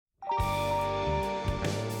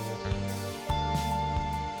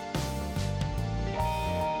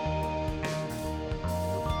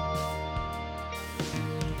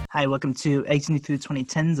Hi, welcome to 18 through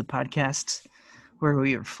 2010s, a podcast where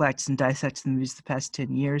we reflect and dissect the movies of the past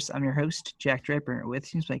 10 years. I'm your host, Jack Draper, and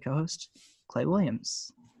with me is my co-host, Clay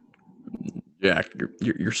Williams. Jack,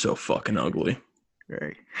 you're so fucking ugly.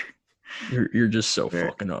 Right. You're just so Right.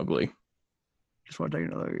 fucking ugly. Just want to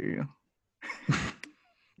take a look at you.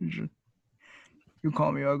 You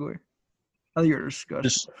call me ugly. I think you're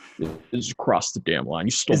disgusting. Just cross the damn line.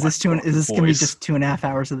 You stole Is my this gonna be just 2.5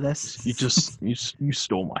 hours of this? You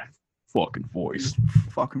stole my fucking voice.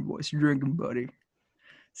 Fucking voice. You're drinking, buddy.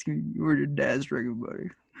 You're your dad's drinking, buddy.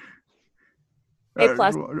 A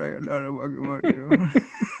plus.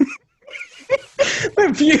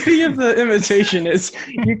 The beauty of the imitation is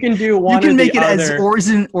you can do one. You can or make the it other. as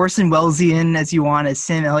Orson Wellesian as you want, as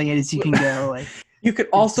Sam Elliott as you can go. Like You could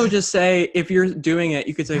also just say, if you're doing it,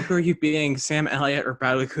 you could say, "Who are you being, Sam Elliott or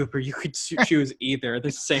Bradley Cooper?" You could choose either. They're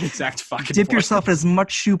the same exact fucking. dip voice. yourself in as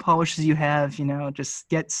much shoe polish as you have. Just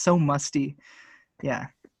get so musty. Yeah.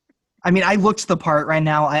 I mean, I looked the part right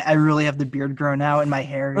now. I really have the beard grown out, and my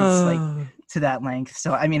hair is like to that length.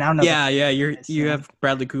 So I mean, I don't know. Yeah. You have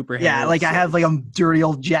Bradley Cooper hair. Yeah, like I have like a dirty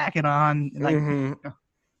old jacket on, and, like Mm-hmm.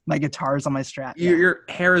 my guitar's on my strap. Your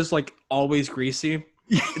hair is like always greasy.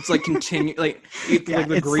 It's like continue like the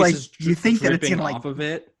it's grease like is you think that it's dripping gonna off of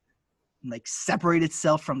it. like separate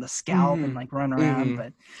itself from the scalp and like run around,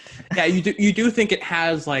 but Yeah, you do think it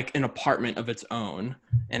has like an apartment of its own,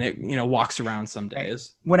 and it walks around some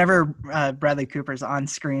days. whenever Bradley Cooper's on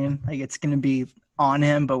screen, like it's gonna be on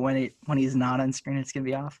him, but when he's not on screen, it's gonna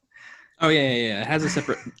be off. Oh yeah. It has a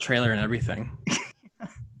separate trailer and everything.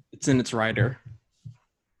 It's in its rider.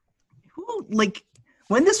 Who, like,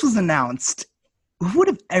 when this was announced, who would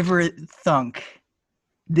have ever thunk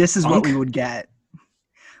this is what we would get?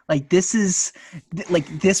 Like, this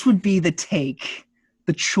would be the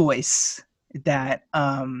choice that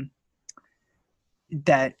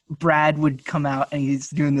that Brad would come out and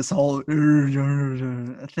he's doing this whole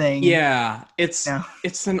thing. Yeah, it's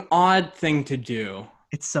an odd thing to do.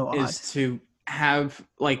 It's so odd. Is to have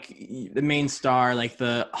like the main star, like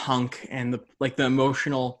the hunk and the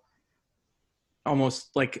emotional,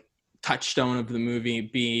 almost like touchstone of the movie,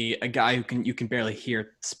 be a guy who you can barely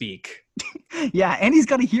hear speak. Yeah, and he's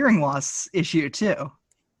got a hearing loss issue too.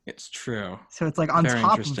 It's true. So it's like on Very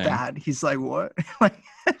top of interesting. that, he's like, what? Like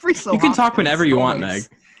every so You can often, talk whenever you want, Meg.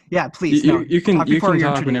 Yeah, please. You can before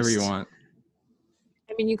you're talk whenever you introduced. want.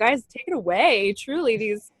 I mean, you guys take it away. Truly,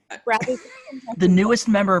 these Bradley. The newest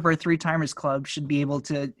member of our Three Timers Club should be able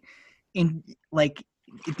to,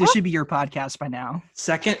 this should be your podcast by now.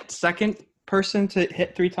 Second person to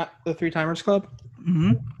hit the Three Timers Club.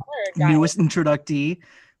 Mm-hmm. Newest introductee.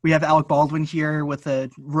 We have Alec Baldwin here with a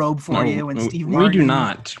robe for you, and Steve Martin.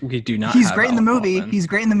 We do not. He's have great in the Alec movie. Baldwin. He's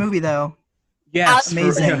great in the movie, though. Yes,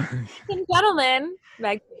 amazing. Ladies and gentlemen,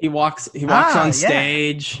 Meg. He walks on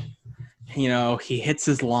stage. He hits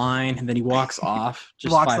his line and then he walks off.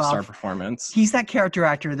 Just 5-star performance. He's that character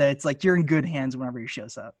actor that it's like you're in good hands whenever he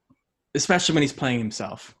shows up. Especially when he's playing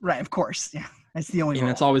himself. Right, of course. Yeah, that's the only. And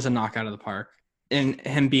it's always a knockout of the park. And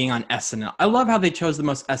him being on SNL. I love how they chose the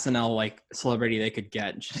most SNL like celebrity they could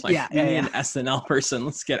get. Just like an SNL person.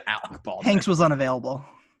 Let's get Alec Baldwin. Hanks was unavailable.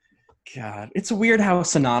 God, it's weird how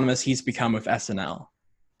synonymous he's become with SNL.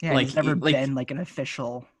 Yeah, he's never been like an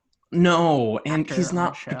official. No, and actor he's on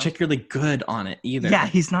not the show. particularly good on it either. Yeah,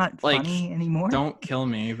 he's not Like, funny anymore. Don't kill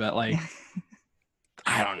me, but like,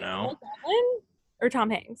 I don't know. Or Tom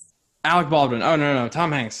Hanks? Alec Baldwin. Oh no,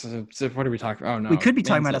 Tom Hanks. So what are we talking? Oh no, we could be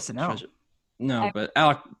talking about SNL. No, but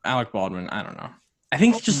Alec Baldwin. I don't know. I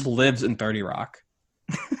think he just lives in 30 Rock.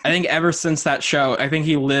 I think ever since that show, I think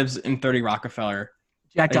he lives in 30 Rockefeller.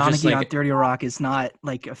 Jack Donaghy on 30 Rock is not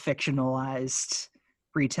like a fictionalized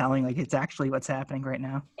retelling. Like it's actually what's happening right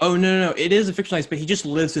now. Oh no, it is a fictionalized, but he just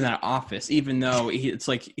lives in that office, even though it's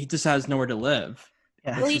like he just has nowhere to live.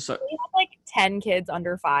 Yeah, well, he has like 10 kids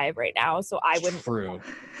under 5 right now, so I wouldn't. True.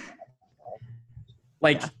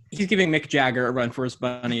 Like he's giving Mick Jagger a run for his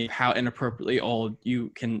money. How inappropriately old you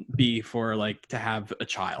can be for like to have a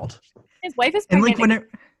child. His wife is and pregnant. like when it.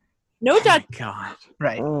 No judge. God.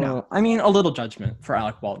 Right. No. I mean, a little judgment for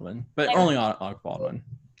Alec Baldwin, but only Alec Baldwin.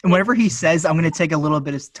 And whenever he says, I'm going to take a little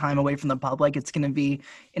bit of time away from the public, it's going to be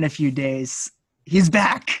in a few days. He's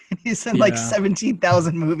back. He's in like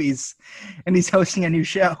 17,000 movies and he's hosting a new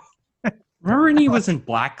show. Remember when he was in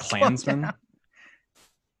Black Klansman?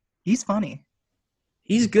 He's funny.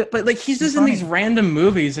 He's good, but like he's just in these random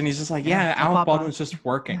movies and he's just like, Alec Baldwin's just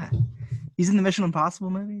working. Yeah. He's in the Mission Impossible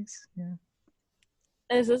movies. Yeah.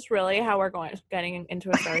 Is this really how we're getting into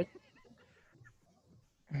a start?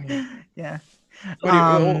 Yeah.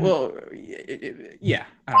 Yeah.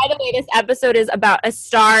 By the way, this episode is about A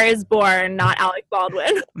Star Is Born, not Alec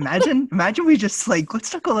Baldwin. Imagine we just like, let's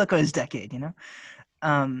take a look at his decade, you know?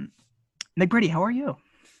 McBrady, how are you?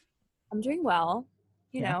 I'm doing well.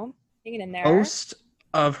 You Yeah. know, hanging in there. Host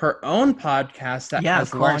of her own podcast that Yeah, has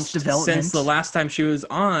of course, launched development. since the last time she was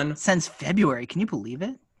on. Since February. Can you believe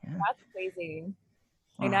it? Yeah. That's crazy.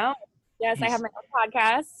 I Wow. know. Yes, I Jeez. have my own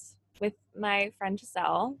podcast with my friend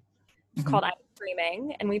Giselle. It's Mhm. called I'm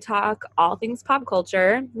Screaming, and we talk all things pop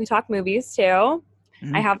culture. We talk movies too.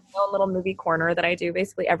 Mhm. I have my own little movie corner that I do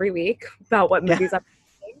basically every week about what Yeah. movies I'm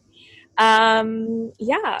watching.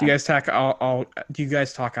 Yeah. Do you guys talk do you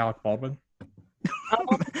guys talk Alec Baldwin?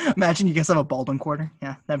 Imagine you guys have a Baldwin quarter.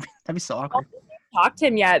 Yeah, that'd be so awkward. Talked to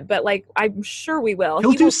him yet, but like I'm sure we will.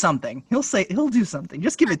 He'll He do will- something. He'll do something.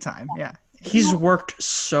 Just give it time. Yeah. He's worked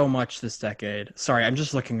so much this decade. Sorry, I'm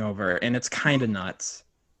just looking over, and it's kind of nuts.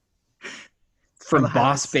 From the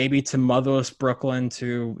Boss highlights. Baby to Motherless Brooklyn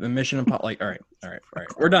to the Mission Impossible. Like, all right.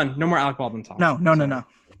 We're done. No more Alec Baldwin talk. No.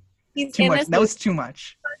 He's Too in much. this That was too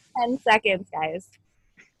much. 10 seconds, guys.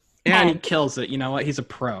 And he kills it. You know what? He's a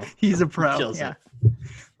pro. He's a pro. Kills Yeah. it.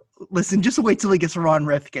 Listen, just wait till he gets Ron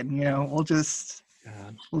Rifkin. You know, we'll just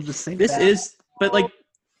say This that. is, but like,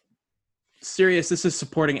 serious. This is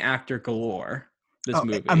supporting actor galore. This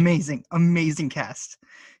movie. Amazing cast.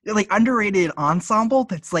 Like underrated ensemble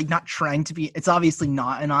that's like not trying to be. It's obviously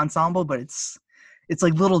not an ensemble, but it's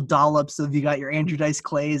like little dollops of you got your Andrew Dice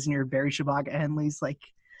Clays and your Barry Shabaka Henleys. Like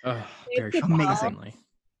Oh, very Amazing. amazing.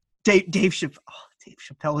 Dave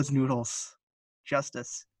Chappelle's noodles,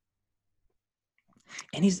 justice.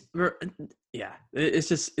 And it's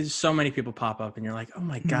just so many people pop up and you're like, oh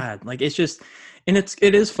my god, like it's just, and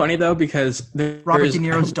it is funny though because Robert De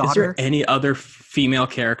Niro's is daughter. there any other female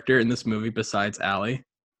character in this movie besides Allie?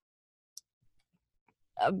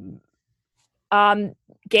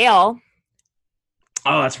 Gail.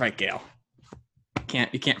 Oh, that's right, Gail.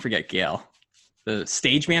 You can't forget Gail, the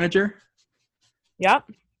stage manager. Yep.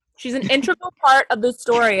 She's an integral part of the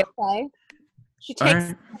story, okay? She takes Alright.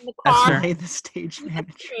 them in the That's car fair. Play the stage to the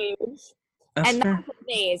manager. stage, That's and fair. that's what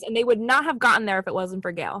days, and they would not have gotten there if it wasn't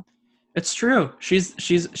for Gail. It's true. She's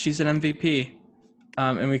an MVP,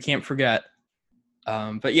 and we can't forget.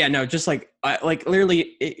 But yeah, no, just like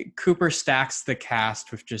literally, Cooper stacks the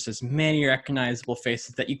cast with just as many recognizable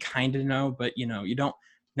faces that you kind of know, but you don't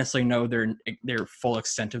necessarily know their full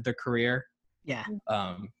extent of their career. Yeah,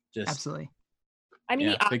 Just absolutely. I mean,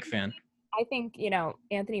 yeah, big fan. I think,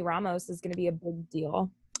 Anthony Ramos is going to be a big deal.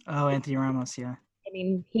 Oh, Anthony Ramos, yeah. I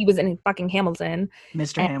mean, he was in fucking Hamilton.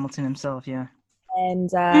 Mr. And- Hamilton himself, yeah. And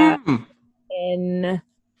Mm. in,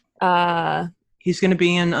 He's gonna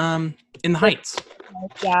be in the Heights.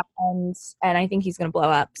 yeah, and I think he's going to blow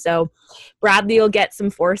up. So Bradley will get some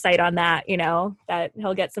foresight on that, that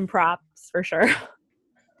he'll get some props for sure.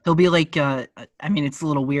 He'll be like, I mean, it's a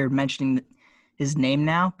little weird mentioning his name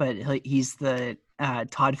now, but he's the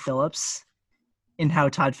Todd Phillips, and how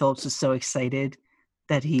Todd Phillips was so excited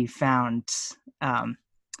that he found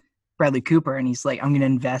Bradley Cooper, and he's like, I'm going to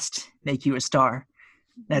invest, make you a star.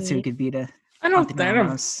 That's who it could be to I don't think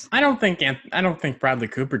Bradley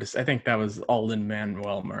Cooper. I think that was all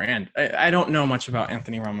Lin-Manuel Miranda. I don't know much about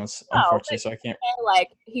Anthony Ramos, unfortunately, so I can't. Like,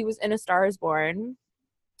 he was in A Star Is Born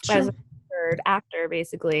as a third actor,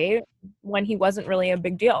 basically, when he wasn't really a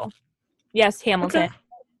big deal. Yes, Hamilton.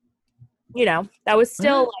 Okay. That was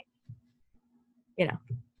still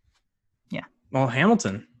Well,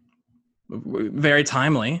 Hamilton, very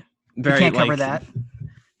timely. Very, we can't cover that.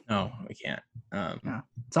 No, we can't.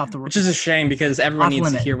 It's off the Which is a shame because everyone Off needs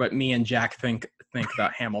limit. to hear what me and Jack think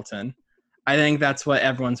about Hamilton. I think that's what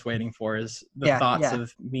everyone's waiting for is the thoughts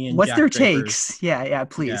of me and What's Jack their Drapers. takes? Yeah,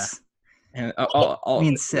 please. And We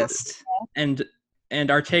insist. And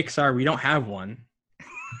our takes are we don't have one.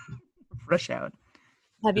 Rush out.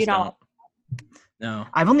 have you Just not? don't. No.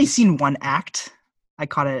 I've only seen one act. I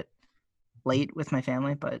caught it late with my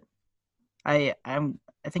family, but I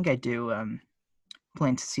think I do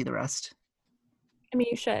plan to see the rest. I mean,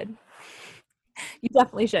 you should. You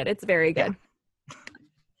definitely should. It's very good.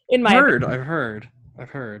 In my I've heard.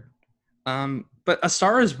 But A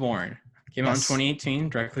Star Is Born came out in Yes. 2018,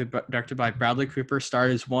 directed by Bradley Cooper.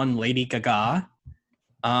 Stars one Lady Gaga,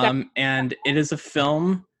 and it is a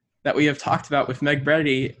film that we have talked about with Meg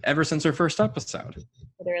Brady ever since her first episode.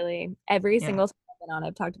 literally every Yeah. single time I've been on,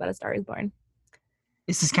 I've talked about A Star Is Born.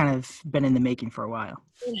 This has kind of been in the making for a while.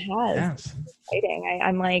 It has. Yes. It's exciting.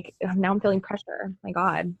 I'm like, now I'm feeling pressure. My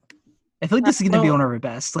God. I feel like this is going to be Well- one of our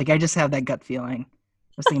best. Like, I just have that gut feeling.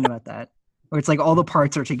 I was thinking about that. Where it's like all the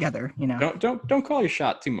parts are together, Don't call your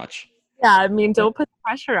shot too much. Yeah, I mean, don't put the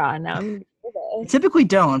pressure on. Now I'm gonna do Typically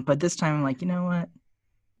don't, but this time I'm like, you know what?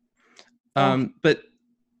 But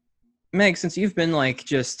Meg, since you've been like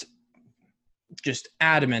just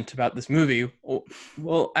adamant about this movie,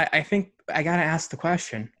 well, I think I gotta ask the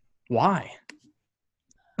question: why?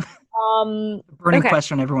 Burning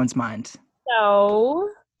question on everyone's mind. So,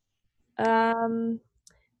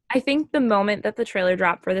 I think the moment that the trailer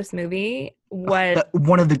dropped for this movie was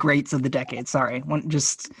one of the greats of the decade. Sorry,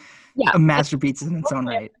 a masterpiece in its own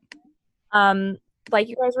right. Like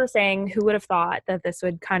you guys were saying, who would have thought that this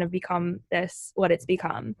would kind of become what it's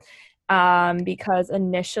become? Because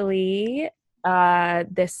initially,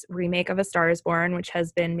 this remake of A Star Is Born, which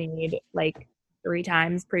has been made like 3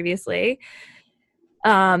 times previously,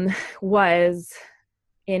 was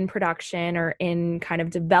in production or in kind of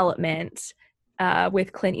development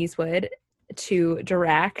with Clint Eastwood to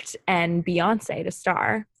direct and Beyonce to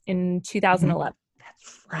star in 2011.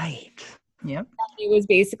 That's right. Yep. It was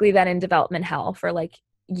basically then in development hell for like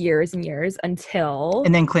years and years until...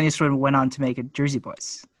 And then Clint Eastwood went on to make it Jersey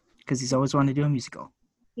Boys because he's always wanted to do a musical.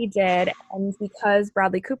 He did. And because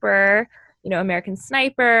Bradley Cooper, American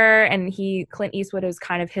Sniper, and Clint Eastwood was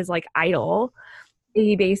kind of his like idol,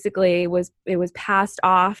 he basically it was passed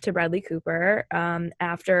off to Bradley Cooper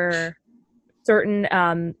after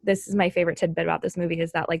certain this is my favorite tidbit about this movie,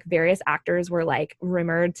 is that like various actors were like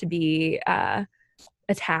rumored to be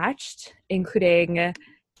attached, including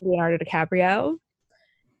Leonardo DiCaprio,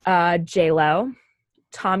 J-Lo,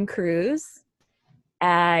 Tom Cruise,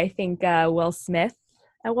 I think Will Smith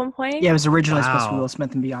at one point. Yeah, it was originally supposed to be Will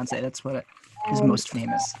Smith and Beyonce. That's what is most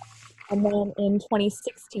famous. And then in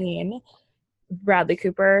 2016, Bradley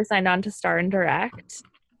Cooper signed on to star and direct,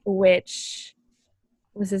 which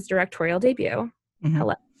was his directorial debut.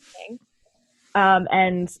 Mm-hmm.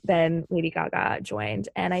 And then Lady Gaga joined.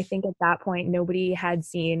 And I think at that point, nobody had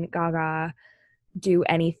seen Gaga do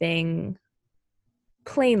anything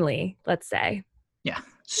plainly, let's say. Yeah,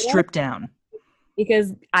 stripped down.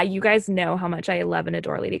 Because you guys know how much I love and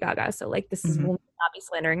adore Lady Gaga. So like this will not be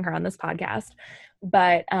slandering her on this podcast.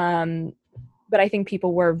 But I think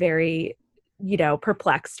people were very,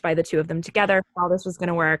 perplexed by the two of them together, how this was going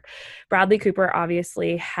to work. Bradley Cooper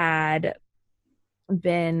obviously had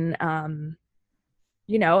been,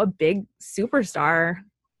 a big superstar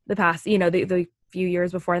the past, the few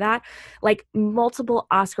years before that, like multiple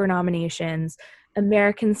Oscar nominations,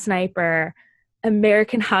 American Sniper,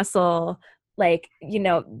 American Hustle, like,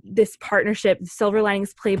 this partnership, Silver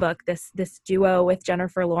Linings Playbook, this duo with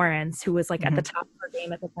Jennifer Lawrence, who was like at the top of her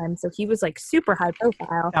game at the time. So he was like super high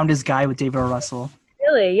profile. Found his guy with David O. Russell.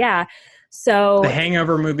 Really, yeah. So the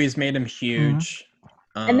Hangover movies made him huge.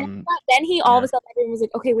 And then he all of a sudden everyone was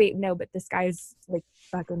like, okay, wait, no, but this guy's like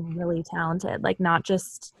fucking really talented, like not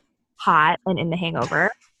just hot and in The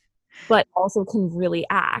Hangover, but also can really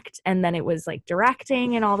act. And then it was like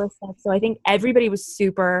directing and all this stuff. So I think everybody was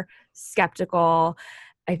super skeptical.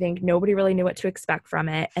 I think nobody really knew what to expect from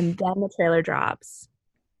it. And then the trailer drops.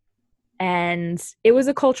 And it was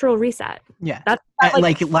a cultural reset. Yeah. That's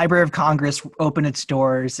like Library of Congress opened its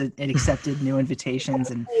doors. It accepted new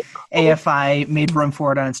invitations, and AFI made room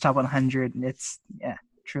for it on its top 100. And it's,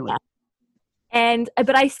 truly. Yeah.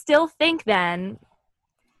 But I still think then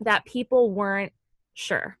that people weren't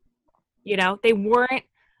sure. They weren't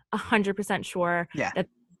 100% sure that it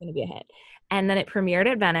was going to be a hit. And then it premiered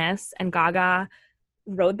at Venice, and Gaga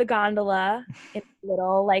rode the gondola in a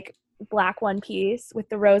little like black one piece with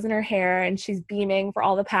the rose in her hair, and she's beaming for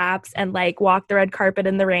all the paps, and like walked the red carpet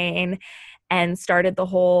in the rain and started the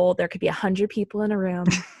whole, there could be 100 people in a room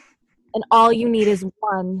and all you need is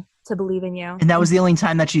one to believe in you. And that was the only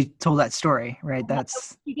time that she told that story, right?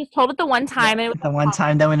 She just told it the one time. And it was the one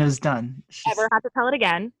time that when it was done. Never had to tell it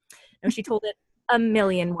again. No, she told it a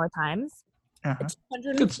million more times.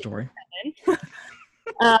 Good story.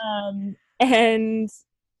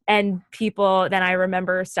 And people, then I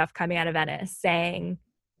remember stuff coming out of Venice saying,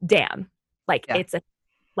 damn, like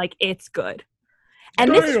it's good.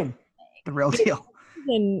 And this is the real deal.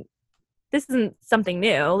 This isn't something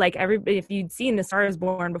new. Like everybody, if you'd seen The Star Is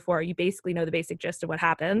Born before, you basically know the basic gist of what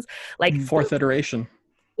happens. Like fourth iteration.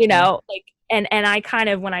 Like and I kind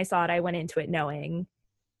of, when I saw it, I went into it knowing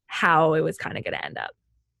how it was kind of going to end up.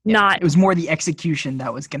 It was more the execution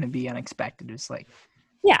that was going to be unexpected. It was like,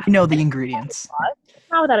 the ingredients.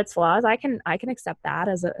 Not that it's flaws. I can accept that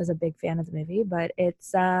as a big fan of the movie, but it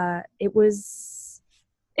was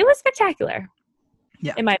spectacular.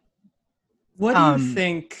 Yeah. What do you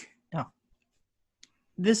think?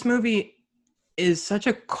 This movie is such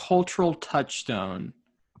a cultural touchstone,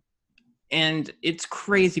 and it's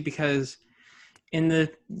crazy because in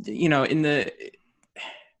the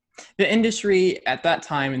the industry at that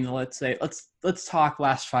time, in the let's talk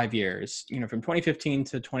last 5 years. You know, from 2015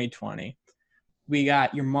 to 2020, we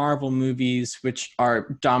got your Marvel movies, which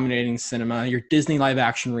are dominating cinema. Your Disney live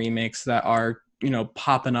action remakes that are, you know,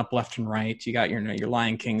 popping up left and right. You got your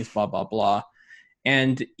Lion Kings, blah blah blah.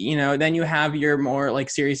 And, you know, then you have your more like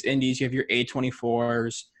serious indies. You have your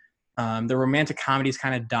A24s. The romantic comedy is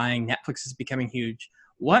kind of dying. Netflix is becoming huge.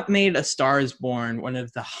 What made A Star is Born one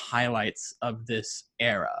of the highlights of this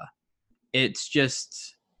era? It's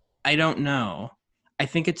just, I don't know. I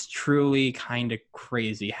think it's truly kind of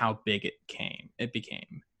crazy how big it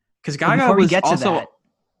became. Because Gaga before we was get to also... that,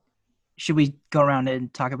 should we go around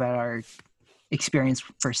and talk about our experience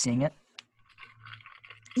for seeing it?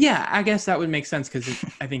 Yeah, I guess that would make sense because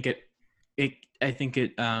I think it connects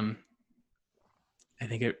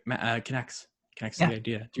to the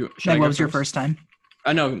idea. Meg, what was your first time?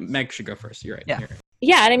 No, Meg should go first. You're right. Yeah. You're right.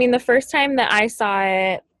 Yeah, and I mean, the first time that I saw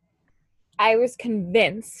it, I was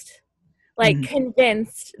convinced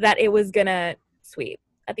that it was gonna sweep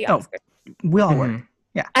at the Oscars. We all were.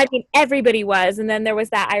 Yeah. I mean, everybody was. And then there was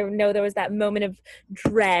that moment of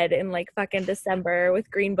dread in like fucking December with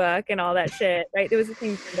Green Book and all that shit, right? There was a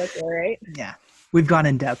thing Green Book there, right? Yeah. We've gone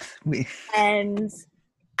in depth. And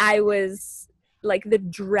I was like the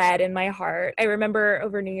dread in my heart. I remember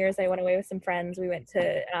over New Year's, I went away with some friends. We went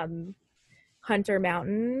to Hunter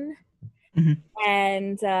Mountain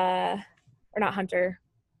and, or not Hunter.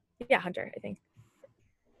 Yeah, Hunter, I think.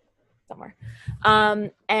 Somewhere.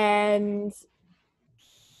 And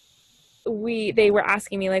they were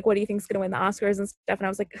asking me like, what do you think's gonna win the Oscars and stuff, and I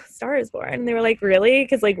was like, Star is Born, and they were like, really?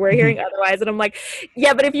 Because like we're hearing otherwise, and I'm like,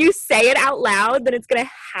 yeah, but if you say it out loud, then it's gonna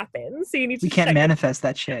happen. So you need to. We can't manifest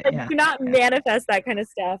that shit. Like, do not manifest that kind of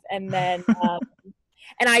stuff. And then,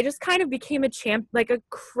 and I just kind of became a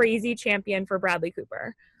crazy champion for Bradley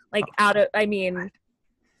Cooper. Like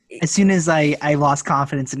as soon as I lost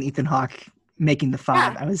confidence in Ethan Hawke making the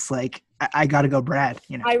 5, I was like, I gotta go Brad,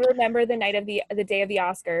 you know. I remember the night of the day of the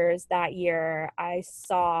Oscars that year, I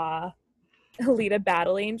saw Alita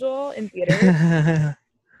Battle Angel in theaters. And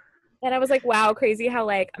I was like, wow, crazy how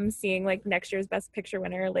like I'm seeing like next year's Best Picture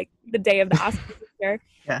winner like the day of the Oscars this year.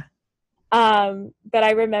 Yeah. But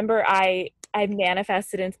I remember I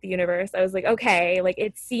manifested into the universe. I was like, okay, like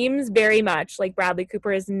it seems very much like Bradley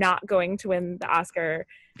Cooper is not going to win the Oscar,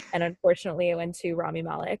 and unfortunately it went to Rami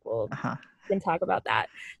Malek. We'll can talk about that.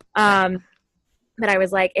 But I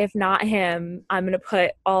was like, if not him, I'm gonna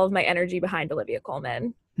put all of my energy behind Olivia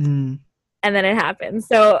Colman. And then it happened.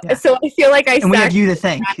 So I feel like and we have you to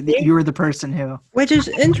thank. You were the person who, which is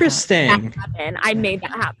interesting. I made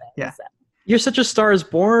that happen. Yeah. So. You're such a Star is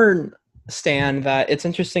Born stan that it's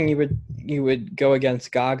interesting you would go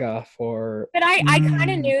against Gaga for. But I kind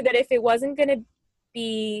of knew that if it wasn't gonna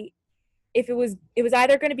be, it was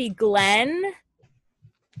either gonna be Glenn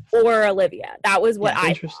or Olivia. That was what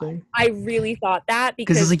interesting. I really thought that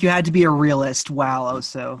because it's like you had to be a realist while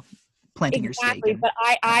also planting your stake. Exactly. But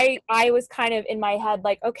I was kind of in my head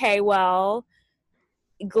like, okay, well,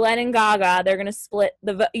 Glenn and Gaga, they're gonna split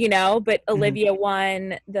but Olivia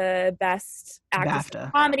won the Best Actress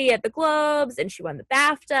in Comedy at the Globes, and she won the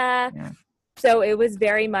BAFTA. Yeah. So it was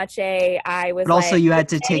very much but also you had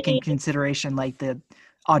to take in consideration like the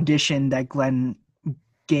audition that Glenn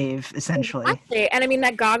gave essentially. Exactly. And I mean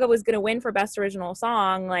that Gaga was going to win for Best Original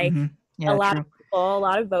Song. Like a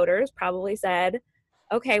lot of voters probably said,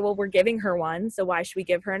 okay, well, we're giving her one, so why should we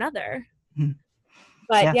give her another?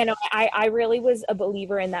 But I really was a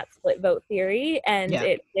believer in that split vote theory, and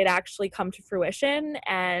it actually come to fruition.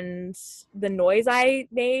 And the noise I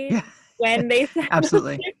made when they said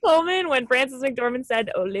absolutely Olivia Colman, when Frances McDormand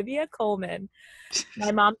said Olivia Colman,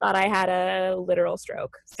 my mom thought I had a literal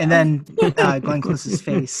stroke. So. And then Glenn Close's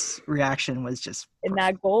face reaction was just in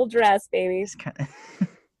that gold dress, baby.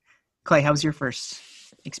 Clay, how was your first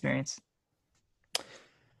experience?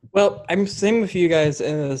 Well, I'm same with you guys.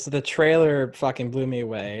 The trailer fucking blew me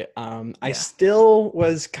away. I still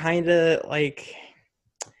was kind of like,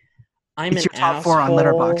 it's your top 4 on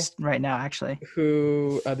Letterboxd right now, actually.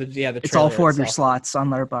 The it's all 4 of your slots on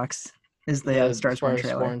Letterboxd. Is the Star is Born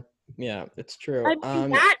trailer? Yeah, it's true. I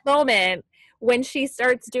mean, that moment when she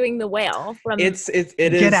starts doing the whale from it is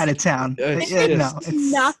get out of town.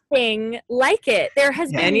 It's nothing like it. There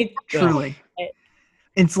has been truly.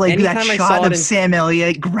 It's like that shot of Sam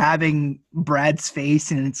Elliott grabbing Brad's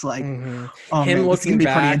face, and it's like, him man, looking be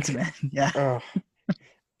back. Pretty intimate. Yeah.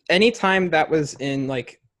 Anytime that was in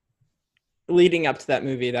like leading up to that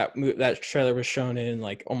movie, that trailer was shown in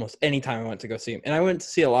like almost any time I went to go see him, and I went to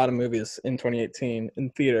see a lot of movies in 2018 in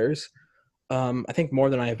theaters. I think more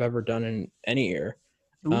than I have ever done in any year.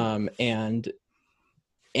 And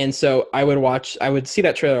And so I would see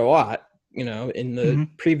that trailer a lot, you know, in the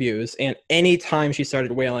previews, and anytime she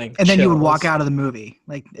started wailing, and then you would chills. walk out of the movie,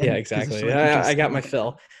 like, Yeah, exactly. I got my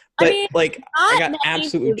fill, but I mean, like I got not many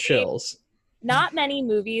absolute movies- chills. Not many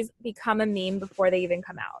movies become a meme before they even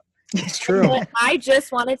come out. It's true. But I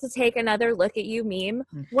just wanted to take another look at you meme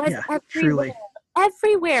was Yeah, everywhere. truly.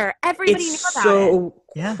 Everywhere. Everybody knew It's about it. so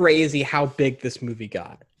Yeah. crazy how big this movie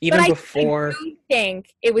got. Even But before. I do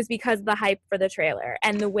think it was because of the hype for the trailer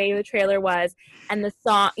and the way the trailer was and the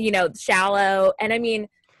song, you know, Shallow. And I mean,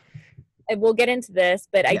 we'll get into this,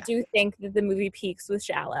 but I do think that the movie peaks with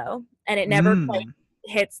Shallow and it never quite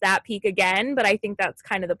hits that peak again. But I think that's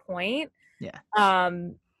kind of the point. Yeah.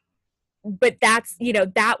 But that's, you know,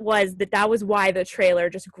 that was why the trailer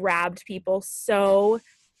just grabbed people so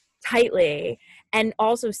tightly. And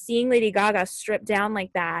also seeing Lady Gaga stripped down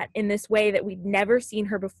like that in this way that we'd never seen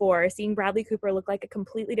her before, seeing Bradley Cooper look like a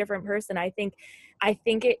completely different person, I think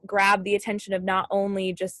it grabbed the attention of not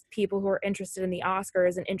only just people who are interested in the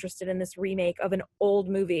Oscars and interested in this remake of an old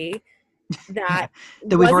movie that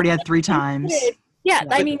we've already had 3 times. Yeah,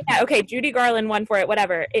 I mean, okay, Judy Garland won for it,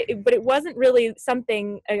 whatever. But it wasn't really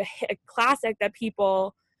something, a classic that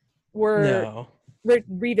people were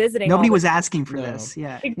revisiting. Nobody was asking for this.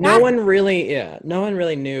 Yeah. Exactly. No one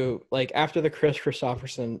really knew, like, after the Chris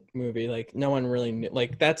Christopherson movie, like, no one really knew,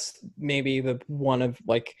 like, that's maybe the one of,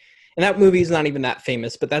 like, and that movie's not even that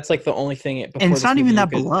famous, but that's, like, the only thing. And it's not even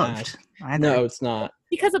that beloved. No, it's not.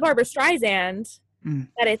 Because of Barbra Streisand,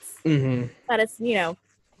 that it's, you know,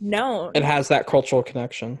 known. It has that cultural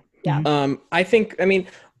connection. Yeah. I think, I mean,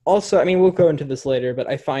 also, I mean, we'll go into this later, but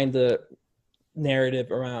I find the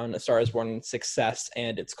narrative around A Star Is Born's success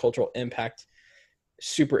and its cultural impact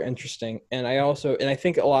super interesting. And I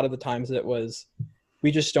think a lot of the times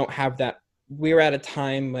we just don't have that. We were at a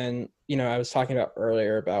time when, you know, I was talking about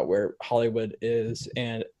earlier about where Hollywood is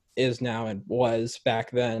and is now and was back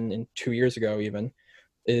then, and 2 years ago even,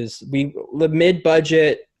 the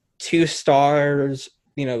mid-budget 2 stars,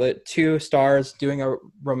 you know, the 2 stars doing a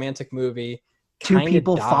romantic movie, 2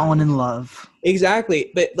 people falling in love.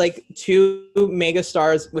 Exactly. But like 2 mega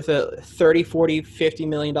stars with a 30, 40, $50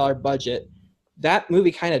 million budget, that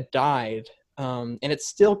movie kind of died. And it's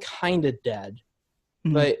still kind of dead.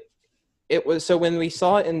 But it was, so when we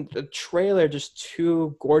saw it in the trailer, just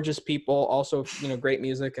 2 gorgeous people, also, you know, great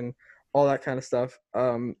music and all that kind of stuff.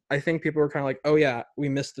 I think people were kind of like, oh yeah, we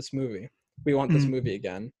missed this movie. We want this movie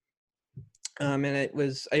again. And it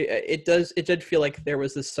was, it did feel like there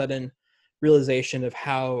was this sudden realization of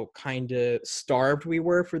how kind of starved we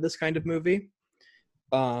were for this kind of movie.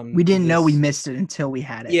 We didn't know we missed it until we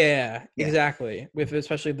had it. Yeah, exactly. With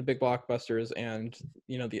especially the big blockbusters and,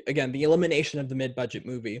 you know, the elimination of the mid-budget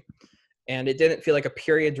movie. And it didn't feel like a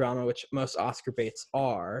period drama, which most Oscar baits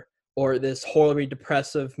are, or this horribly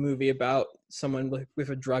depressive movie about someone with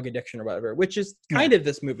a drug addiction or whatever, which is kind of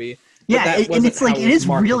this movie. Yeah, and it's like, it is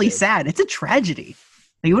really sad. It's a tragedy.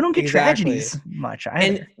 Like, we don't get tragedies much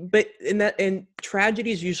either. And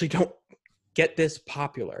tragedies usually don't get this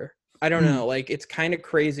popular. I don't know. Like, it's kind of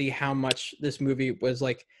crazy how much this movie was,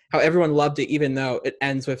 like, how everyone loved it, even though it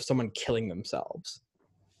ends with someone killing themselves.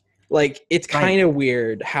 Like, it's kind of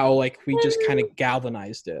weird how, like, we just kind of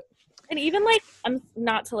galvanized it. And even, like, I'm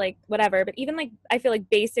not to, like, whatever, but even, like, I feel like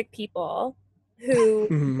basic people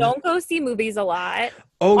who don't go see movies a lot.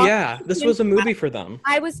 Oh, yeah. This was a movie for them.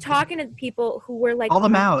 I was talking to people who were, like, call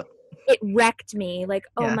them out. It wrecked me. Like,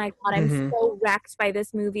 oh my God, I'm so wrecked by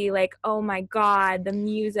this movie. Like, oh my God, the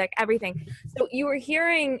music, everything. So you were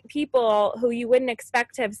hearing people who you wouldn't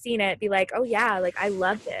expect to have seen it be like, oh yeah, like, I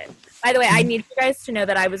loved it. By the way, I need you guys to know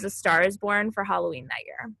that I was A Star Is Born for Halloween that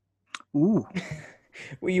year. Ooh.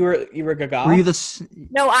 Well, you were Gaga? Were you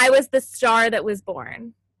No, I was the star that was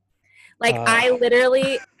born. Like, I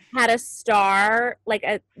literally had a star, like,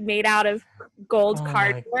 made out of gold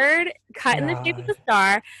cardboard, cut in the shape of the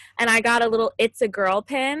star, and I got a little "It's a Girl"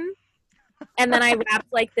 pin, and then I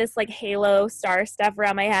wrapped, like, this, like, halo star stuff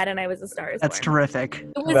around my head, and I was a Star Is That's Born. terrific.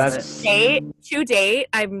 It was to date.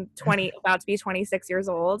 I'm about to be 26 years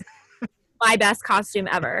old. My best costume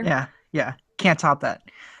ever. Yeah. Can't top that.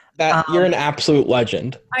 You're an absolute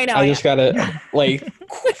legend. I know. I just gotta, like,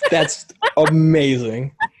 that's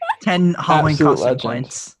amazing. 10 Halloween costume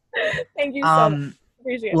points. Thank you so much.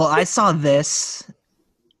 Appreciate it. Well, I saw this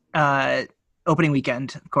opening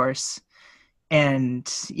weekend, of course, and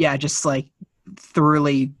yeah, just like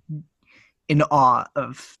thoroughly in awe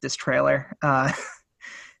of this trailer.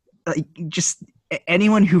 Like, just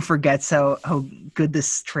anyone who forgets how good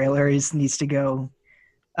this trailer is needs to go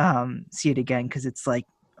see it again, because it's like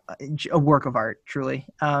a work of art, truly.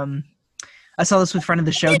 I saw this with friend of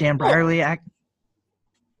the show, Dan Brierly.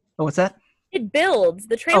 Oh, what's that? It builds.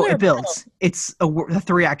 The trailer. Oh, it builds. It's a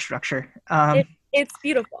 3-act structure. It's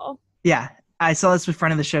beautiful. Yeah, I saw this with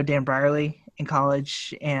friend of the show Dan Brierly in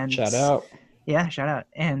college, and Shout out. Yeah, shout out.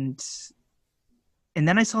 And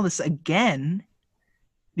then I saw this again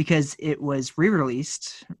because it was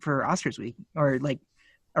re-released for Oscars week, or like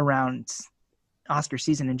around Oscar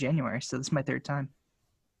season in January. So this is my third time.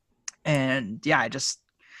 And yeah,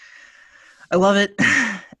 I love it.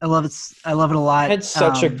 I love it a lot. It's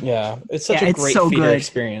such a great theater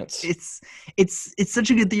experience. It's such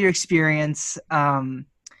a good theater experience.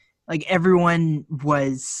 Like everyone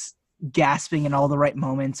was gasping in all the right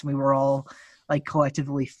moments. We were all like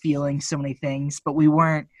collectively feeling so many things, but we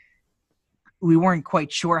weren't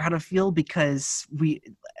quite sure how to feel because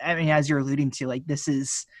as you're alluding to, like this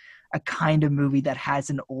is a kind of movie that has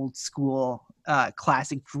an old school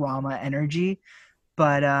classic drama energy.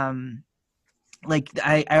 But like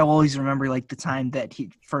I always remember like the time that he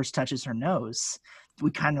first touches her nose, we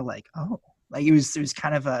kind of like, oh, like it was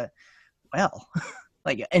kind of a, well,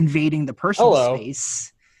 like invading the personal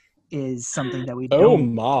space is something that we don't. Oh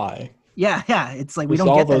my. Yeah. It's like we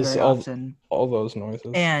don't get that very often. All those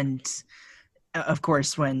noises. And of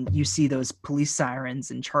course, when you see those police sirens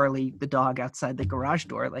and Charlie the dog outside the garage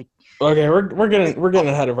door, like okay, we're getting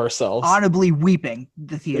ahead of ourselves. Audibly weeping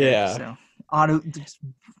the theater. Yeah. So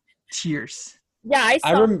tears. Yeah, I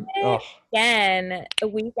saw it again a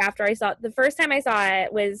week after I saw it. The first time I saw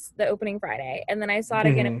it was the opening Friday, and then I saw it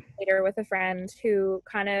again a week later with a friend who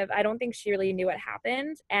I don't think she really knew what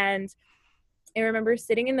happened. And I remember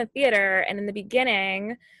sitting in the theater, and in the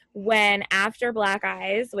beginning, when after Black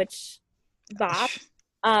Eyes, which Bop,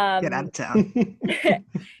 get out of town.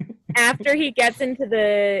 after he gets into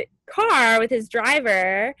the car with his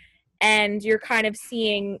driver, and you're kind of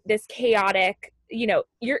seeing this chaotic,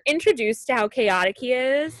 you're introduced to how chaotic he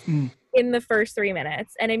is in the first 3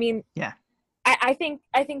 minutes. And I mean, yeah, I think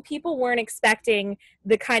people weren't expecting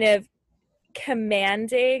the kind of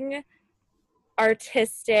commanding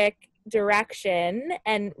artistic direction,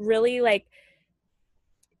 and really like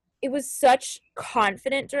it was such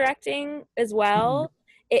confident directing as well.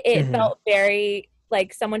 It felt very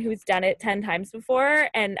like someone who's done it 10 times before,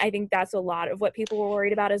 and I think that's a lot of what people were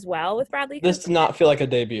worried about as well with Bradley Cooper. This did not feel like a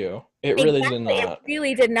debut. It really did not. It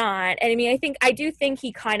really did not. And I mean, I do think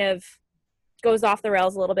he kind of goes off the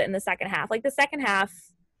rails a little bit in the second half. Like the second half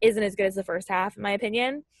isn't as good as the first half, in my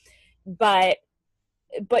opinion. But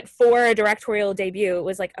for a directorial debut, it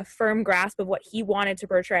was like a firm grasp of what he wanted to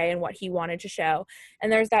portray and what he wanted to show.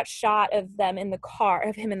 And there's that shot of him in the car,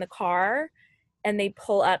 and they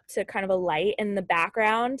pull up to kind of a light in the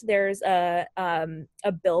background. There's a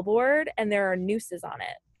billboard, and there are nooses on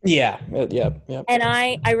it. Yeah. And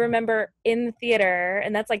I remember in the theater,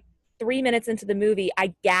 and that's like 3 minutes into the movie,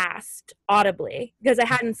 I gasped audibly because I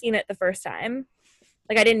hadn't seen it the first time.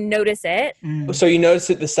 Like I didn't notice it. So you noticed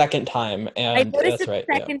it the second time, and I noticed it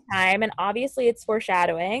the second time, and obviously it's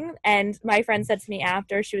foreshadowing. And my friend said to me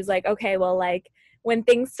after, she was like, "Okay, well, like when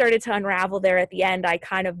things started to unravel there at the end, I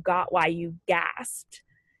kind of got why you gasped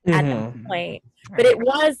at that point." But it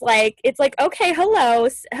was like, it's like, okay, hello,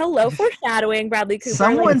 foreshadowing, Bradley Cooper.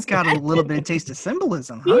 Someone's got a little bit of taste of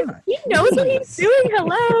symbolism, huh? He knows what he's doing.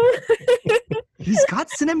 Hello. He's got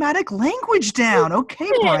cinematic language down. Okay,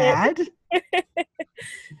 Brad.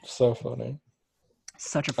 So funny.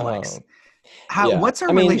 Such a flex. What's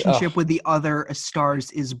our relationship with the other A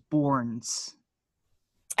Stars Is Borns?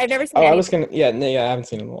 I've never seen. I haven't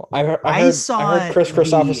seen them all. I heard Chris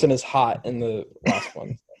Christopherson is hot in the last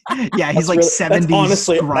one. Yeah, he's like 70s. That's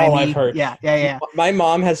honestly grimy. all I've heard. Yeah. My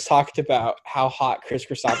mom has talked about how hot Chris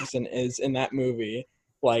Christopherson is in that movie,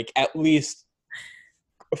 like at least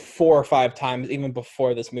 4 or 5 times, even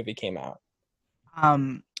before this movie came out.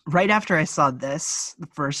 Right after I saw this the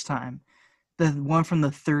first time, the one from the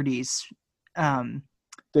 30s, the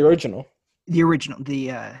original, the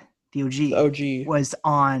OG was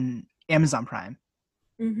on Amazon Prime,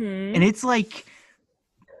 and it's like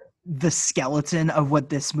the skeleton of what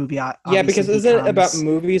this movie because isn't it about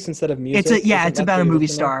movies instead of music? It's about a movie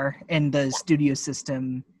star and the studio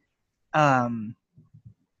system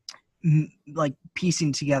like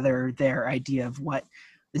piecing together their idea of what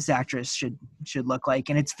this actress should look like,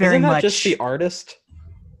 and it's very much just The Artist.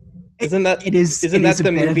 Isn't that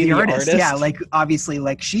the movie The Artist? Yeah, like obviously,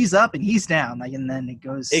 like she's up and he's down, like, and then it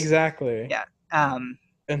goes exactly. Yeah.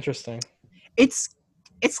 Interesting. It's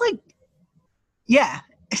like, yeah,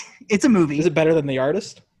 it's a movie. Is it better than The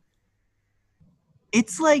Artist?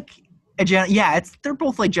 It's like they're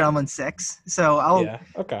both like Gentleman 6, so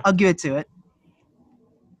I'll give it to it.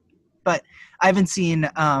 But I haven't seen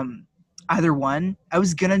either one. I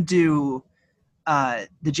was gonna do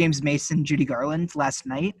the James Mason Judy Garland last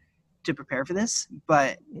night to prepare for this,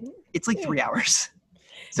 but it's like 3 hours.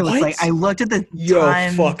 So What? it's like I looked at the Yo,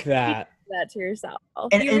 time. fuck that. That to yourself.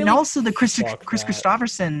 And, You and really also the Chris Fuck that.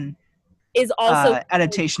 Christopherson is also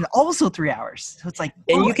adaptation, also 3 hours. So it's like,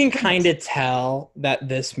 And oh you my can goodness. kind of tell that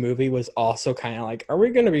this movie was also kind of like, are we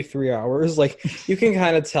going to be 3 hours? Like, you can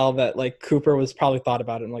kind of tell that, like, Cooper was probably thought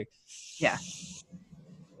about it and, like, Yeah.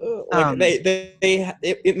 Like,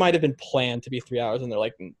 it might have been planned to be 3 hours, and they're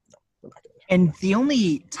like, no, we're not gonna. And the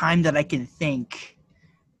only time that I can think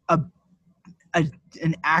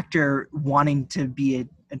an actor wanting to be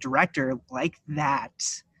a director like that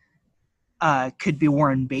could be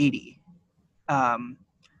Warren Beatty,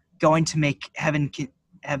 going to make Heaven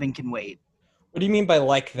Can Wait What do you mean by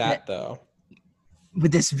like that, though?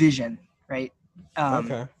 with this vision, right?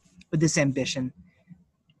 Okay. With this ambition.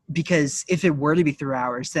 Because if it were to be 3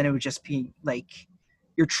 hours, then it would just be like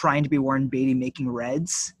you're trying to be Warren Beatty making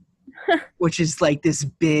Reds, which is like this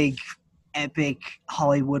big, epic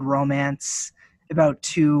Hollywood romance about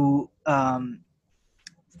two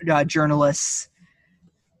journalists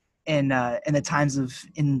in the times of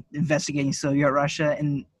investigating Soviet Russia,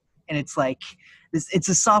 and it's like this. It's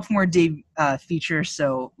a sophomore day feature,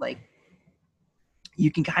 so like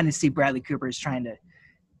you can kind of see Bradley Cooper is trying to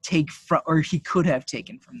take from, or he could have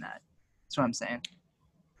taken from that. That's what I'm saying.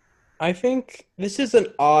 I think this is an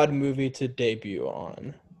odd movie to debut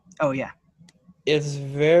on. Oh yeah. It's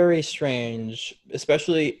very strange,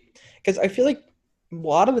 especially because I feel like a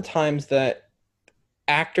lot of the times that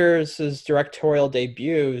actors' directorial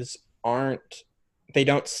debuts they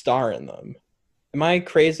don't star in them. Am I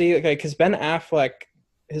crazy? Okay, because Ben Affleck,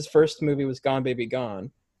 his first movie was Gone Baby Gone,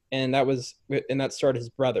 and that starred his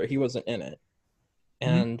brother. He wasn't in it.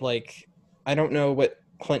 And like, I don't know what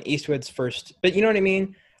Clint Eastwood's first, but you know what I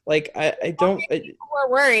mean? Like, I don't. people were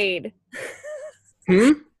worried.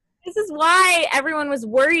 Hmm? This is why everyone was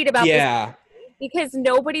worried about Yeah. this, because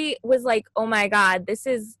nobody was like, oh my God, this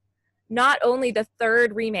is not only the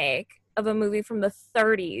third remake of a movie from the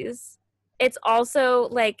 30s, it's also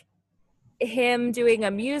like him doing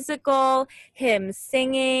a musical, him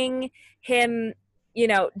singing, him,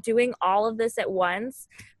 doing all of this at once.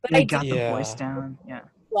 But I got the Yeah. voice down. Yeah.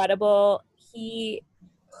 incredible. He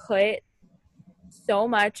put so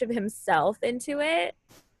much of himself into it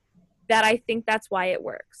that I think that's why it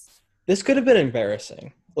works. This could have been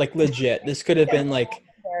embarrassing. Like, legit. This could have been like.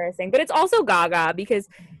 Embarrassing. But it's also Gaga, because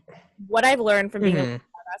what I've learned from being a Mhm.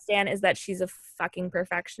 Gaga stan is that she's a fucking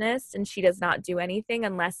perfectionist, and she does not do anything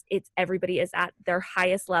unless everybody is at their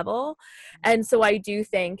highest level. And so I do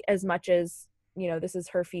think, as much as this is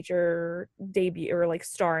her feature debut, or like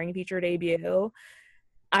starring feature debut,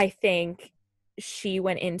 I think she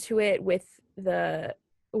went into it with the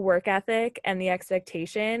work ethic and the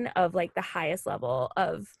expectation of like the highest level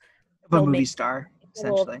of A movie star,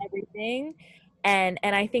 essentially. everything. And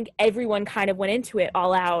I think everyone kind of went into it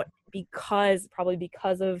all out probably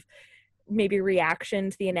because of maybe reaction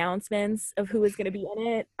to the announcements of who was going to be in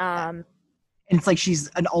it. And it's like she's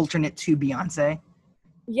an alternate to Beyonce.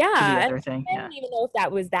 Yeah. To the other and thing. I Yeah. don't even know if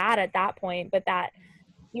that was that at that point, but that,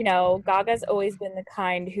 Gaga's always been the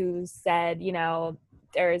kind who said,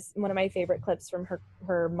 there's one of my favorite clips from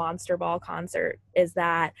her Monster Ball concert is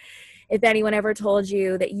that if anyone ever told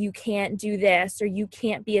you that you can't do this, or you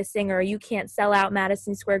can't be a singer, or you can't sell out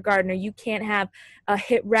Madison Square Garden, or you can't have a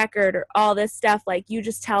hit record, or all this stuff, like, you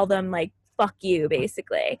just tell them, like, fuck you,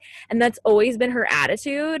 basically. And that's always been her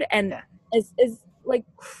attitude. And as like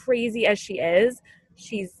crazy as she is,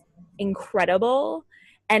 she's incredible,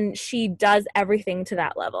 and she does everything to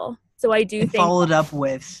that level. So I do think Followed up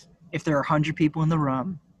with, if there are 100 people in the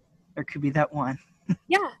room, there could be that one.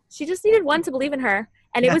 yeah, she just needed one to believe in her,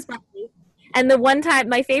 and it was Becky. And the one time,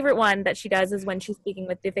 my favorite one that she does is when she's speaking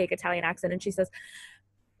with the fake Italian accent, and she says,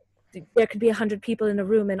 there could be 100 people in a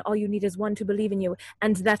room, and all you need is one to believe in you,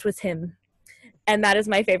 and that was him. And that is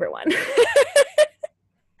my favorite one.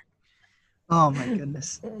 Oh my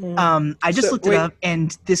goodness. I just looked it up,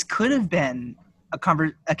 and this could have been a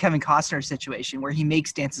Kevin Costner situation where he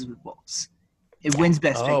makes Dances with Wolves. It wins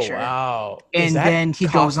Best Picture. Oh, wow. And then he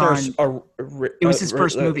goes on. It was his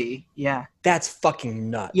first movie. movie. Yeah. That's fucking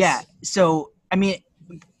nuts. Yeah. So, I mean,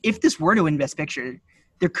 if this were to win Best Picture,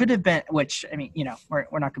 there could have been, which, I mean,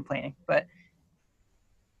 we're not complaining, but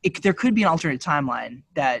there could be an alternate timeline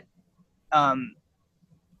that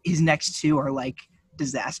his next two are like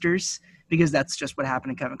disasters, because that's just what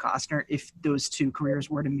happened to Kevin Costner if those two careers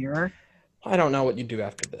were to mirror. I don't know what you do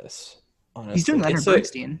after this, honestly. He's doing Leonard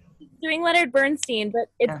Bernstein. He's doing Leonard Bernstein, but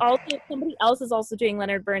it's also somebody else is also doing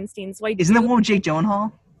Leonard Bernstein. So Isn't that one with Jake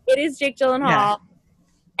Gyllenhaal? It is Jake Gyllenhaal. Yeah.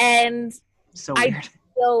 And So I weird.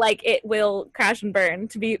 feel like it will crash and burn,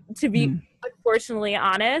 to be unfortunately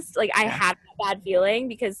honest. Like, I had a bad feeling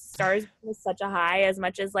because Stars was such a high, as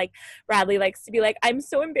much as like Bradley likes to be like, I'm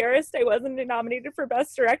so embarrassed I wasn't nominated for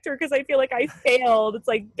Best Director because I feel like I failed. It's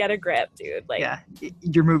like, get a grip, dude. Like,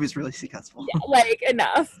 your movie's really successful. yeah, like,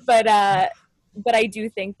 enough. But I do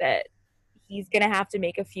think that he's gonna have to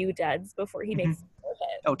make a few duds before he makes a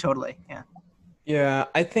hit. Oh, totally. Yeah,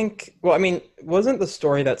 I think. Well, I mean, wasn't the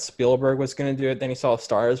story that Spielberg was going to do it? Then he saw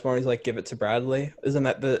Stars Born. He's like, give it to Bradley.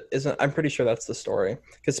 I'm pretty sure that's the story.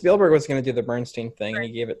 Because Spielberg was going to do the Bernstein thing, and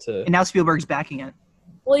he gave it to. And now Spielberg's backing it.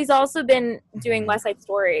 Well, he's also been doing West Side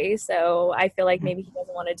Story, so I feel like maybe he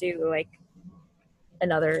doesn't want to do like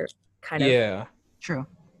another kind of true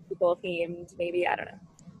people themed. Maybe, I don't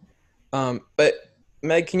know. But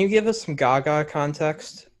Meg, can you give us some Gaga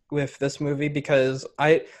context with this movie? Because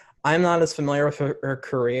I'm not as familiar with her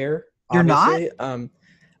career. Obviously. You're not?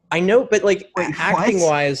 I know, but like Wait, acting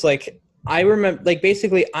wise, like I remember, like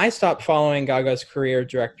basically, I stopped following Gaga's career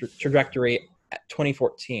trajectory at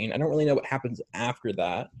 2014. I don't really know what happens after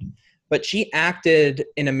that, but she acted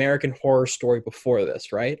in American Horror Story before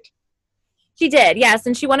this, right? She did, yes,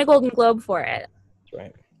 and she won a Golden Globe for it.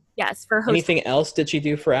 Right. Yes, for her. Anything else did she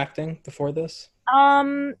do for acting before this?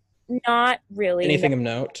 Not really. Anything of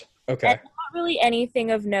note? Okay. Not really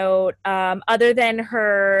anything of note, other than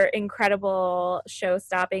her incredible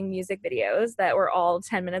show-stopping music videos that were all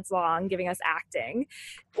 10 minutes long, giving us acting.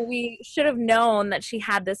 We should have known that she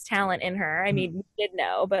had this talent in her. I mean, we did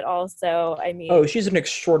know, but also, I mean... Oh, she's an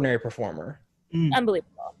extraordinary performer.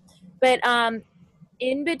 Unbelievable. But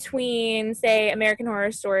in between, say, American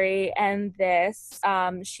Horror Story and this,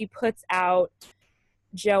 she puts out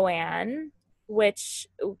Joanne, which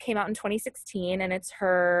came out in 2016, and it's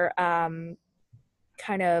her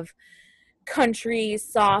kind of country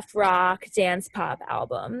soft rock dance pop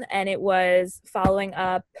album, and it was following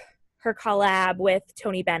up her collab with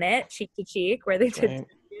Tony Bennett, Cheek to Cheek, where they did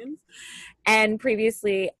and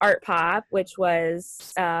previously Art Pop, which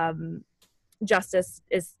was justice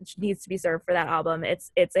needs to be served for that album.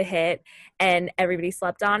 It's a hit and everybody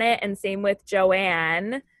slept on it, and same with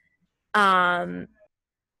Joanne.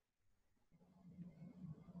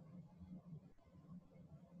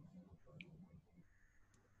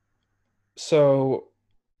 So,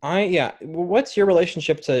 what's your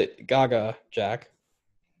relationship to Gaga, Jack?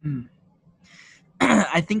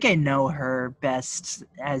 I think I know her best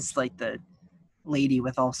as like the lady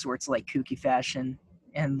with all sorts of like kooky fashion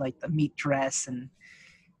and like the meat dress and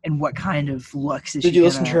what kind of looks is Did she you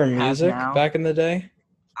listen to her gonna have music now. back in the day?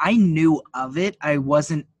 I knew of it. I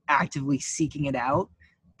wasn't actively seeking it out,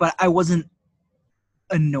 but I wasn't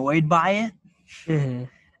annoyed by it. Mm-hmm.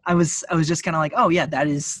 I was just kind of like, oh yeah, that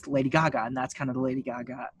is Lady Gaga, and that's kind of the Lady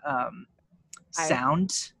Gaga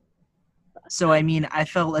sound. So I mean, I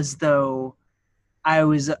felt as though I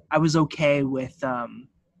was okay with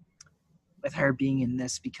her being in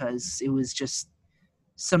this because it was just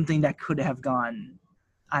something that could have gone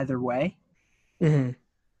either way. Mm-hmm.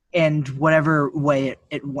 And whatever way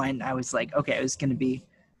it went, I was like, okay, it was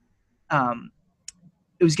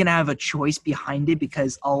gonna have a choice behind it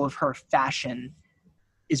because all of her fashion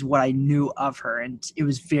is what I knew of her, and it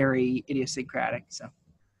was very idiosyncratic. So,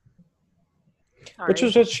 which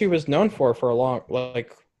was what she was known for a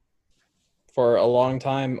long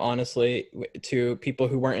time. Honestly, to people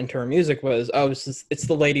who weren't into her music, was it's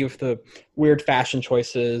the lady with the weird fashion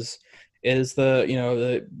choices, is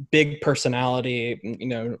the big personality,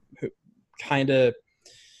 who kind of.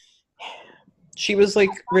 She was like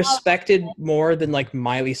respected more than like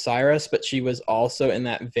Miley Cyrus, but she was also in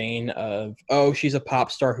that vein of, oh, she's a pop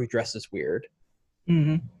star who dresses weird.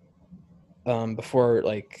 Mm-hmm. Before,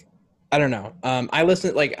 like, I don't know. I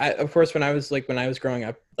listened, like, of course, when I was growing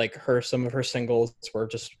up, like some of her singles were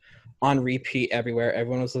just on repeat everywhere.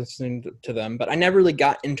 Everyone was listening to them, but I never really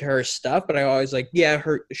got into her stuff. But I always like,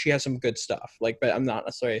 she has some good stuff. Like, but I'm not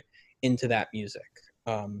necessarily into that music.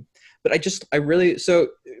 But so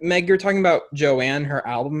Meg, you're talking about Joanne, her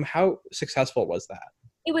album. How successful was that?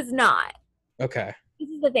 It was not. Okay. This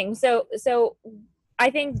is the thing. So I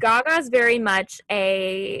think Gaga's very much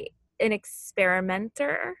an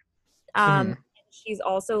experimenter. She's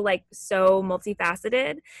also like so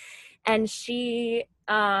multifaceted, and she,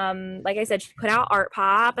 like I said, she put out Art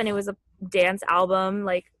Pop, and it was a dance album,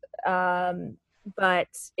 like, but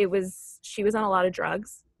she was on a lot of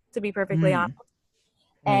drugs, to be perfectly honest.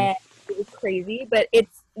 And it was crazy, but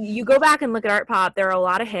you go back and look at Art Pop, there are a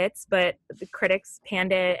lot of hits, but the critics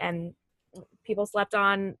panned it and people slept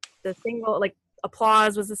on the single. Like,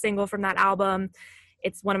 Applause was the single from that album.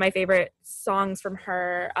 It's one of my favorite songs from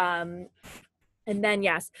her. And then,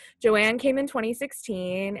 yes, Joanne came in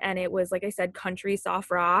 2016, and it was, like I said, country, soft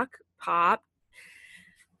rock, pop,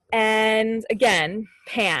 and again,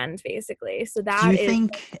 panned, basically. So Do you that is,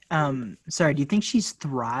 think, do you think she's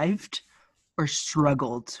thrived or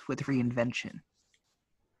struggled with reinvention?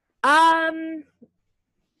 I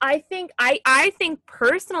think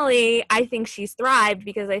personally, I think she's thrived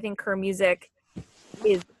because I think her music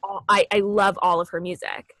is, I love all of her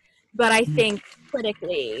music. But I think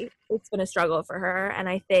critically, it's been a struggle for her. And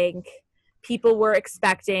I think people were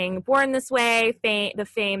expecting Born This Way, the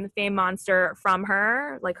Fame Monster from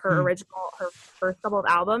her, like her first couple of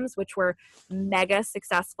albums, which were mega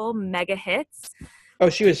successful, mega hits. Oh,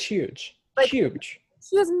 she was huge. Huge.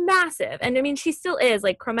 She was massive. And I mean, she still is.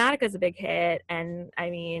 Like, Chromatica is a big hit. And I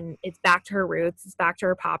mean, it's back to her roots. It's back to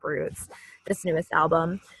her pop roots, this newest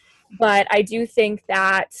album. But I do think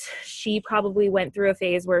that she probably went through a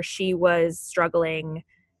phase where she was struggling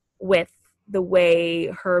with the way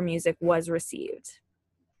her music was received.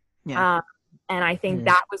 Yeah. And I think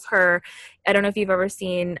that was her. I don't know if you've ever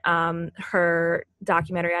seen her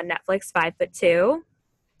documentary on Netflix, 5'2".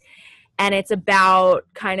 And it's about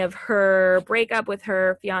kind of her breakup with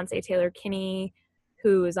her fiance, Taylor Kinney,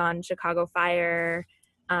 who is on Chicago Fire,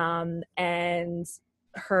 and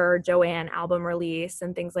her Joanne album release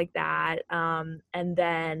and things like that. And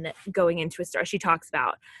then going into A Star, she talks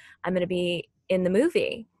about, I'm going to be in the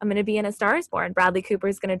movie. I'm going to be in A Star is Born. Bradley Cooper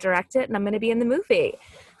is going to direct it, and I'm going to be in the movie.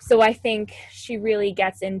 So I think she really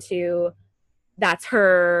gets into, that's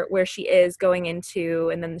her, where she is going into,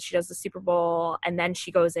 and then she does the Super Bowl, and then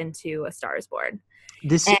she goes into A Star is Born.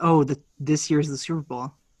 This year's the Super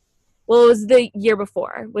Bowl. Well, it was the year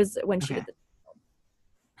before, was when she did the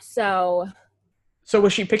So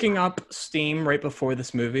was she picking up steam right before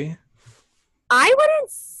this movie? I wouldn't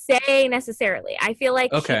say necessarily. I feel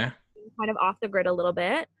like she's kind of off the grid a little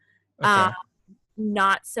bit. Okay.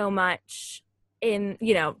 Not so much in,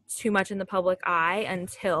 too much in the public eye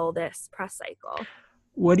until this press cycle.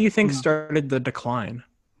 What do you think started the decline?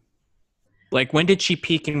 Like, when did she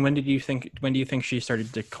peak, and when do you think she started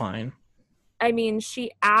to decline? I mean,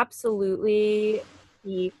 she absolutely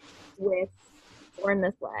peaked with Born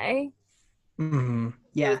This Way. Mm-hmm.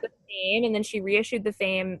 Yeah. The Fame, and then she reissued the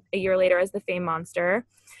Fame a year later as the Fame Monster,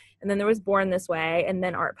 and then there was Born This Way, and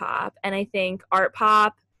then Art Pop. And I think Art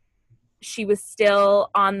Pop, she was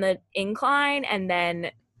still on the incline, and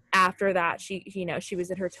then after that, she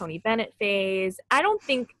was in her Tony Bennett phase. I don't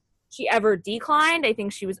think she ever declined. I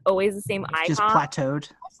think she was always the same icon. Just plateaued.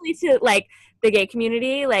 Especially to like the gay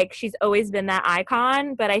community, like she's always been that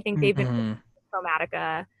icon. But I think they've been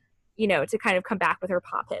Chromatica, to kind of come back with her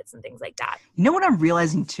pop hits and things like that. You know what I'm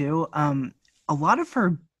realizing too? A lot of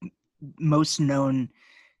her most known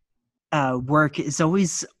work is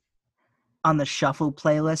always on the shuffle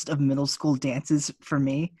playlist of middle school dances for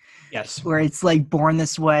me. Yes. Where it's like Born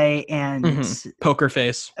This Way and Poker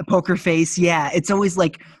Face. Poker Face, yeah. It's always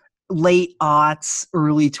like late aughts,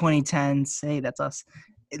 early 2010s. Hey, that's us.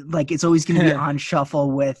 Like, it's always going to be on shuffle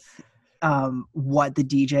with what the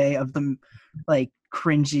DJ of the like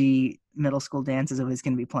cringy middle school dance is always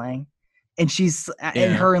going to be playing. And she's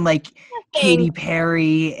and her and like Katy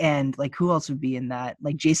Perry and like who else would be in that?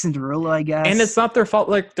 Like Jason Derulo, I guess. And it's not their fault.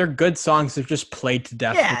 Like, they're good songs. They're just played to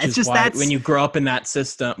death. Yeah, which it's is just why that's when you grow up in that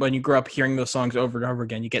system, when you grow up hearing those songs over and over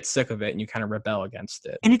again, you get sick of it and you kind of rebel against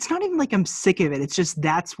it. And it's not even like I'm sick of it. It's just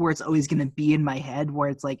that's where it's always going to be in my head. Where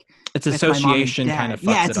it's like it's association kind of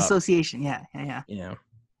fucks yeah, it's it up. association. Yeah. Yeah.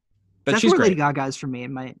 But that's she's where great. Lady Gaga is for me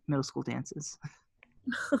in my middle school dances.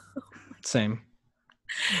 Same.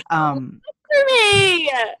 For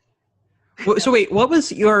me. So wait, what was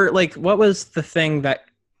the thing that,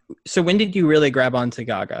 so when did you really grab onto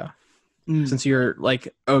Gaga? Since you're like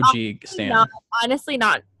OG stan. Honestly,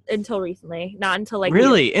 not until recently. Not until like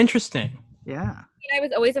really interesting. Yeah. I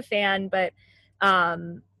was always a fan, but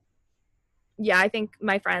yeah, I think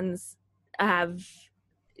my friends have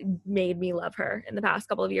made me love her in the past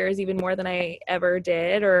couple of years, even more than I ever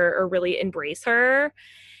did, or really embrace her.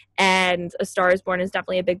 And A Star is Born is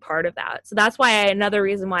definitely a big part of that. So that's why another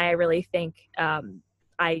reason why I really think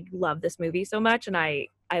I love this movie so much, and I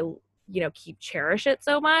cherish it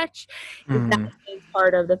so much. Is that is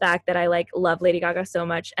part of the fact that I love Lady Gaga so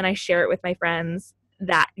much, and I share it with my friends.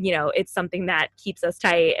 That it's something that keeps us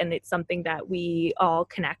tight, and it's something that we all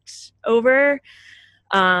connect over.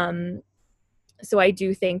 So I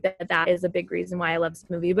do think that is a big reason why I love this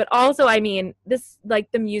movie. But also, I mean, this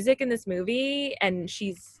the music in this movie, and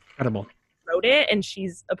she's incredible. Wrote it, and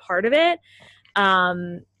she's a part of it,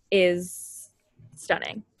 is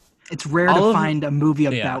stunning. It's rare to find a movie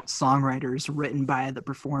about songwriters written by the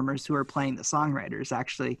performers who are playing the songwriters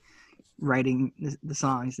actually writing the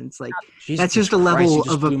songs. And it's like, Jesus that's just a Christ, level you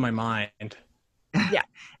just of blew my mind.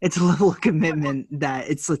 it's a level of commitment that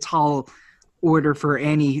it's a tall order for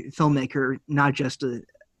any filmmaker, not just a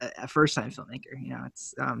first-time filmmaker. You know,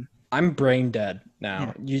 it's I'm brain dead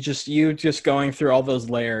now. You just going through all those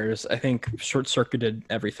layers, I think short-circuited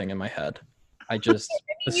everything in my head. The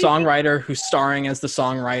songwriter who's starring as the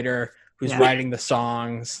songwriter, who's writing the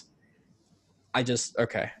songs.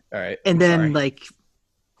 Okay, all right. And I'm then sorry. like,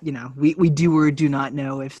 you know, we do or do not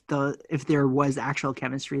know if there was actual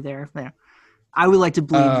chemistry there. Yeah. I would like to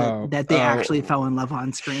believe that they actually fell in love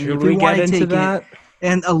on screen. Should If we want get to into take that? it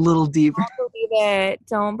and a little deeper.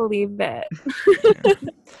 Don't believe it.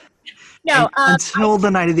 No, until the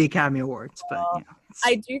night of the Academy Awards, but you know,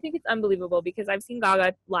 I do think it's unbelievable because I've seen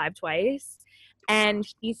Gaga live twice, and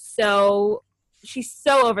she's so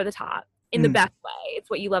over the top in the best way. It's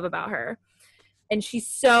what you love about her, and she's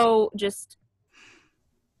so just,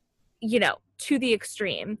 you know, to the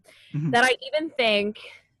extreme that I even think.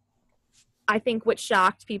 I think what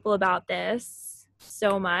shocked people about this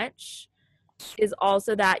so much is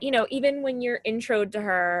also that, you know, even when you're introed to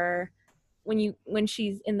her, when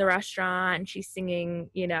she's in the restaurant and she's singing,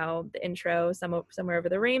 you know, the intro, Somewhere Over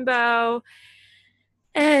the Rainbow,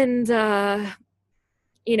 and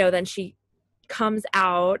you know, then she comes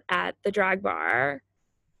out at the drag bar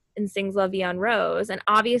and sings La Vie en Rose, and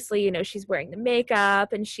obviously, you know, she's wearing the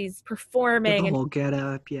makeup and she's performing the whole get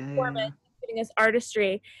up, giving us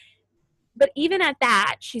artistry. But even at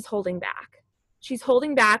that, she's holding back. She's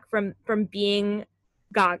holding back from being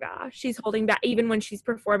Gaga. She's holding back even when she's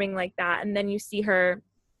performing like that. And then you see her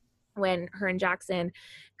when her and Jackson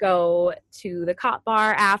go to the cop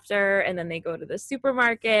bar after, and then they go to the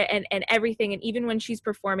supermarket and everything. And even when she's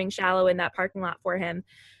performing Shallow in that parking lot for him,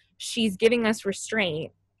 she's giving us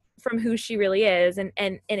restraint from who she really is. And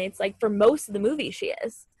it's like for most of the movie, she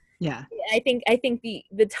is. Yeah. I think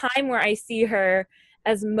the time where I see her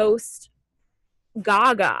as most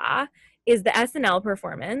Gaga is the SNL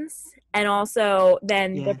performance, and also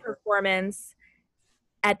then the performance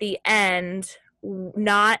at the end,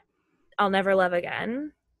 not I'll Never Love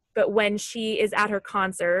Again, but when she is at her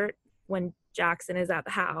concert, when Jackson is at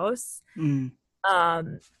the house, and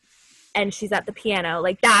she's at the piano,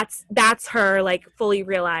 like that's her like fully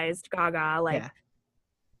realized Gaga, like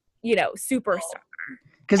you know, superstar.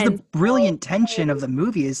 Because the brilliant tension of the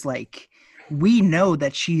movie is like, we know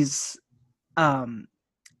that she's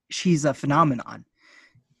a phenomenon.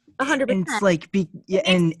 100%. And it's like,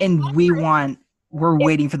 we're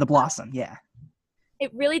waiting for the blossom. Yeah.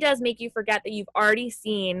 It really does make you forget that you've already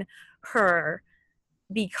seen her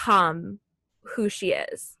become who she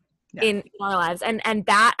is in our lives. And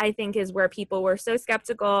that, I think, is where people were so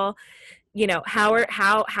skeptical. You know,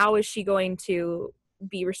 how is she going to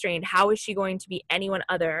be restrained? How is she going to be anyone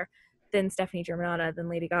other than Stephanie Germanotta, than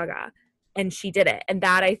Lady Gaga? And she did it. And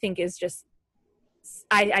that, I think, is just,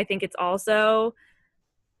 I think it's also,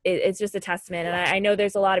 it's just a testament. And I know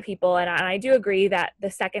there's a lot of people, and I do agree that the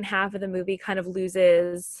second half of the movie kind of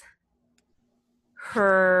loses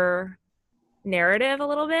her narrative a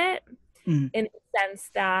little bit, in the sense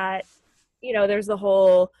that, you know, there's the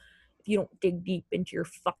whole, if you don't dig deep into your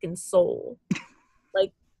fucking soul,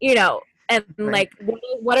 like, you know, and like,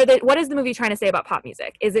 what is the movie trying to say about pop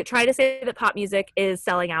music? Is it trying to say that pop music is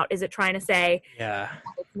selling out? Is it trying to say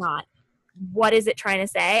it's not? What is it trying to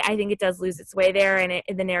say? I think it does lose its way there, and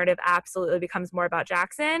the narrative absolutely becomes more about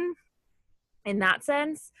Jackson in that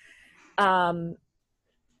sense. But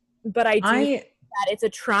I do think that it's a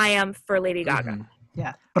triumph for Lady Gaga.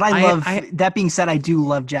 Yeah, but I love, that being said, I do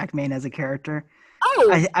love Jack Maine as a character.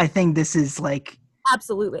 Oh, I think this is like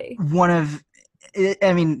absolutely one of,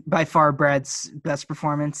 I mean, by far Brad's best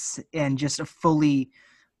performance, and just a fully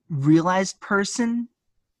realized person.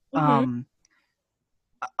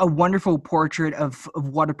 A wonderful portrait of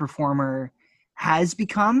what a performer has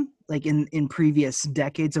become, like in previous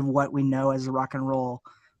decades of what we know as a rock and roll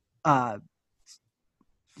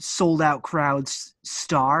sold out crowds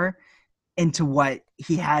star, into what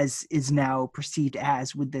he is now perceived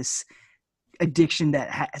as, with this addiction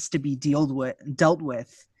that has to be dealt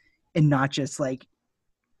with, and not just like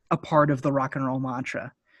a part of the rock and roll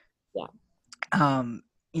mantra.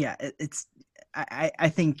 I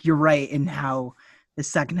think you're right in how the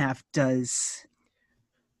second half does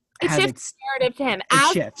it shifts narrative to him.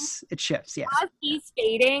 It shifts. Yeah. As he's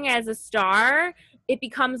fading as a star, it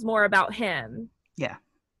becomes more about him. Yeah.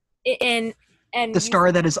 And the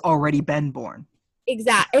star that has already been born.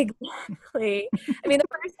 Exactly. I mean, the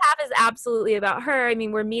first half is absolutely about her. I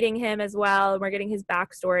mean, we're meeting him as well, and we're getting his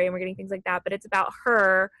backstory, and we're getting things like that. But it's about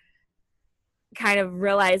her kind of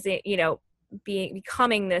realizing, you know,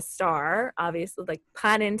 becoming this star, obviously, like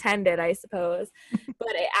pun intended, I suppose.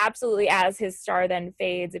 But it absolutely, as his star then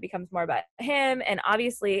fades, it becomes more about him. And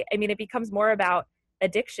obviously, I mean, it becomes more about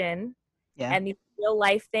addiction and the real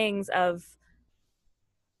life things of,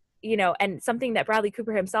 you know, and something that Bradley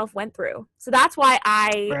Cooper himself went through. So that's why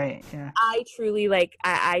I truly like,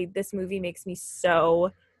 this movie makes me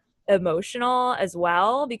so emotional as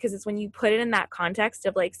well, because it's when you put it in that context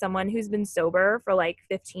of like someone who's been sober for like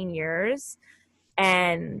 15 years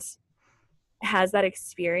and has that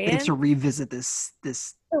experience to revisit this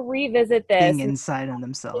thing inside of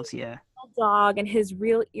themselves. Dog and his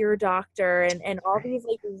real ear doctor and all these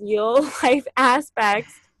like real life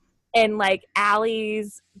aspects, and like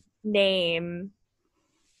Allie's name,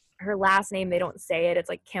 her last name, they don't say it, it's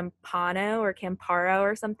like Campano or Camparo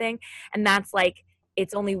or something, and that's like,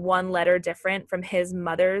 it's only one letter different from his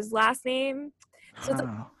mother's last name. So it's like,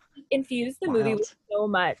 infused the movie with so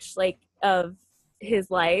much like of his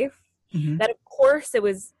life that of course it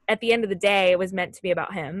was, at the end of the day, it was meant to be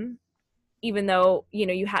about him, even though, you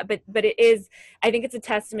know, you have, but it is, I think it's a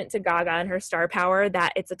testament to Gaga and her star power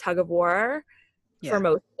that it's a tug of war for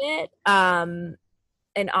most of it.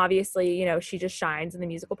 And obviously, you know, she just shines in the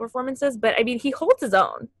musical performances, but I mean, he holds his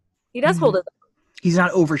own. He does hold his own. He's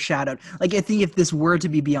not overshadowed. Like, I think if this were to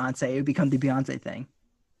be Beyonce, it would become the Beyonce thing.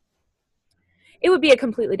 It would be a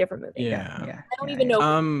completely different movie. Yeah. I don't even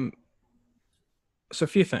know. So a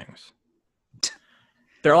few things.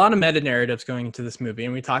 There are a lot of meta narratives going into this movie,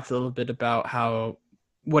 and we talked a little bit about how,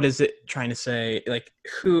 what is it trying to say? Like,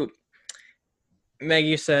 who,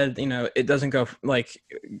 Maggie said, you know, it doesn't go, like,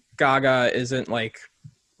 Gaga isn't like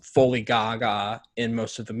fully Gaga in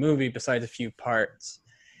most of the movie besides a few parts.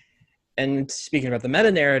 And speaking about the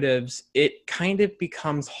meta narratives, it kind of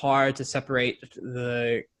becomes hard to separate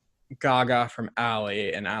the Gaga from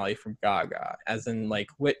Ally and Ally from Gaga, as in like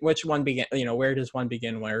which one begin, you know, where does one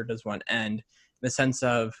begin, where does one end, in the sense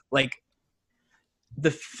of like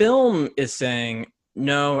the film is saying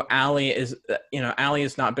no, Ally is, you know, Ally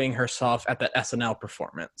is not being herself at the SNL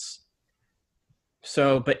performance.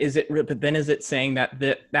 So, but then is it saying that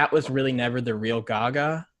that was really never the real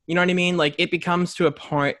Gaga? You know what I mean? Like, it becomes to a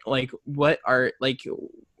point, like, what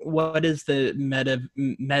is the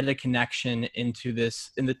meta connection into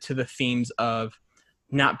this, to the themes of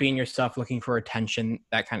not being yourself, looking for attention,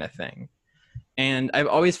 that kind of thing. And I've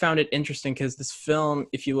always found it interesting because this film,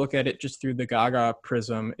 if you look at it just through the Gaga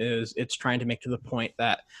prism, it's trying to make to the point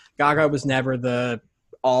that Gaga was never the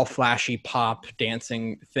all flashy pop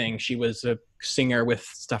dancing thing. She was a singer with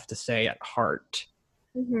stuff to say at heart.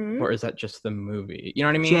 Or is that just the movie? You know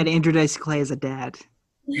what I mean? She had Andrew Dice Clay as a dad.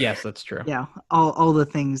 Yes, that's true. Yeah, all the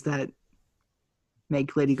things that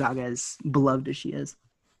make Lady Gaga as beloved as she is.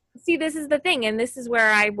 See, this is the thing, and this is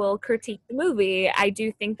where I will critique the movie. I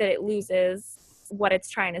do think that it loses what it's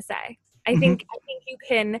trying to say. I think you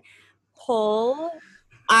can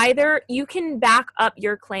you can back up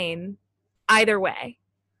your claim either way.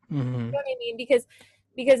 You know what I mean?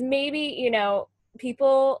 Because maybe, you know,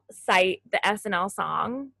 people cite the SNL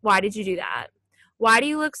song, "Why did you do that? Why do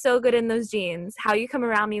you look so good in those jeans? How you come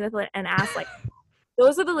around me with an ass like that?"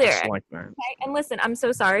 Those are the lyrics. Like that. Okay? And listen, I'm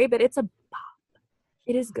so sorry, but it's a bop.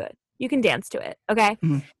 It is good. You can dance to it, okay?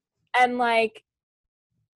 And like,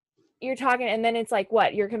 you're talking, and then it's like,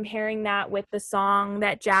 what? You're comparing that with the song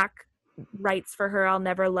that Jack writes for her, "I'll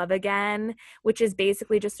Never Love Again," which is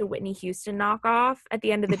basically just a Whitney Houston knockoff at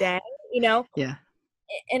the end of the day, you know? Yeah.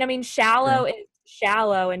 And I mean, Shallow is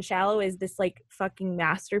Shallow, and Shallow is this like fucking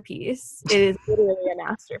masterpiece. It is literally a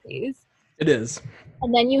masterpiece. It is.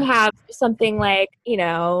 And then you have something like, you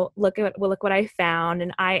know, look what I found,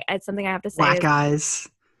 and it's something I have to say. Black Eyes.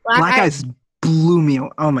 Black Eyes blew me.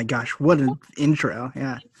 Oh my gosh, what an intro!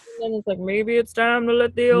 Yeah. And it's like, maybe it's time to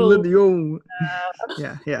let the old.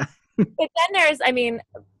 Yeah. But then there's, I mean,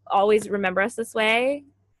 Always Remember Us This Way,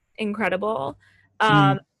 incredible.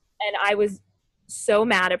 And I was so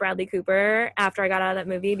mad at Bradley Cooper after I got out of that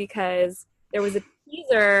movie because there was a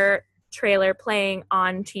teaser trailer playing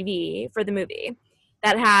on TV for the movie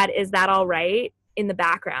that had "Is That All Right" in the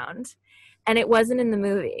background, and it wasn't in the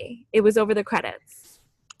movie. It was over the credits,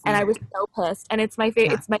 and I was so pissed. And it's my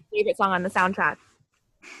favorite. It's my favorite song on the soundtrack.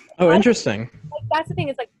 Oh, interesting. Like, that's the thing.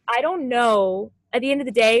 It's like, I don't know. At the end of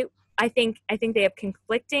the day, I think they have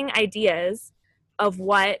conflicting ideas of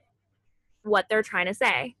what they're trying to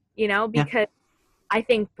say. You know, because I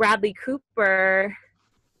think Bradley Cooper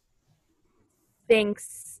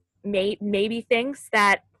maybe thinks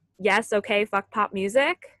that, yes, okay, fuck pop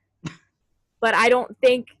music. But I don't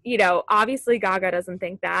think, you know, obviously Gaga doesn't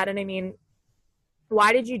think that. And I mean,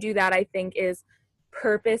 "Why Did You Do That?" I think is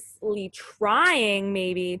purposely trying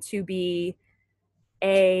maybe to be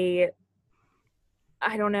a,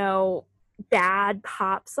 I don't know, bad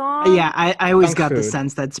pop song. Yeah, I always Junk got the food.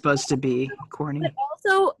 sense that's supposed to be corny. But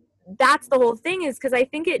also, that's the whole thing, is because I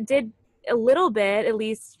think it did a little bit, at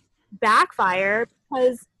least, backfire,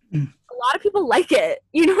 because Mm. a lot of people like it.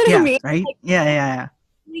 You know what I Yeah, mean? right? Like, Yeah.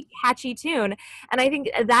 really catchy tune. And I think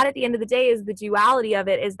that at the end of the day is the duality of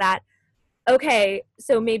it, is that, okay,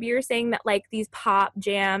 so maybe you're saying that like these pop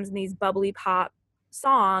jams and these bubbly pop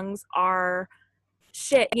songs are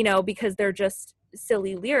shit, you know, because they're just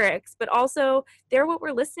silly lyrics, but also they're what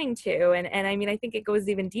we're listening to. And I mean, I think it goes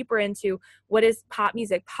even deeper into what is pop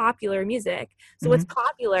music, popular music. So what's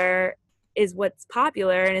popular is what's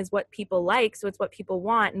popular and is what people like. So it's what people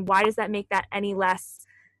want. And why does that make that any less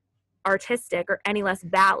artistic or any less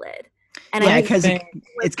valid? And Yeah, I because think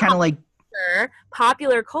it's kind of like,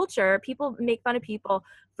 popular culture, people make fun of people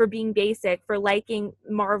for being basic, for liking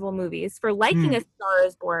Marvel movies, for liking A Star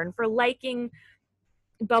Is Born, for liking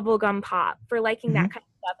bubblegum pop, for liking that kind of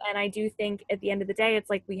stuff. And I do think at the end of the day, it's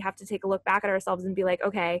like we have to take a look back at ourselves and be like,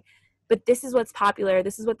 okay, but this is what's popular,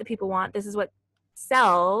 this is what the people want, this is what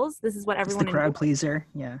sells, this is what it's everyone the crowd enjoys. pleaser.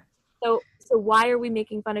 Yeah. So why are we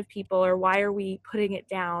making fun of people, or why are we putting it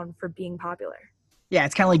down for being popular? Yeah,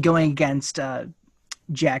 it's kind of like going against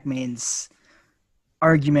Jack Main's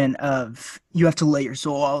argument of you have to lay your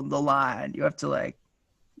soul on the line. You have to like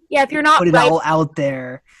If you're not put it right, all out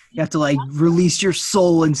there. You have to like release your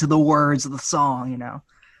soul into the words of the song, you know.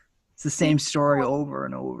 It's the same story over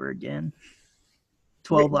and over again.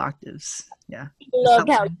 12 octaves. Yeah. people love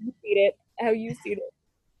how you see it.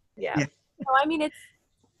 Yeah. Yeah. No, I mean it's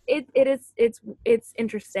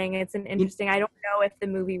interesting. It's an interesting. I don't know if the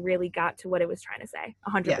movie really got to what it was trying to say.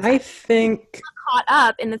 100%. I think Caught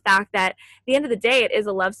up in the fact that at the end of the day, it is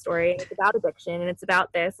a love story. And it's about addiction, and it's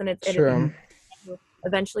about this, and it's true. He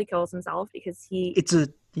eventually kills himself because he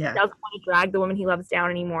doesn't want to drag the woman he loves down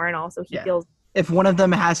anymore, and also he feels if one of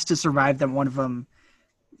them has to survive, then one of them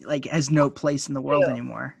like has no place in the world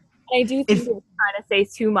anymore. And I do think he was trying to say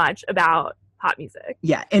too much about pop music.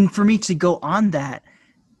 Yeah, and for me to go on that,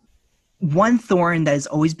 one thorn that has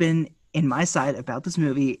always been in my side about this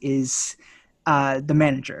movie is the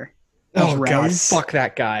manager. Oh God, Rez. fuck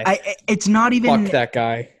that guy. It's not even Fuck that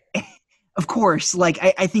guy. Of course, like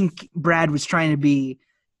I think Brad was trying to be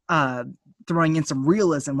throwing in some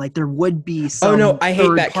realism, like there would be some. Oh no, I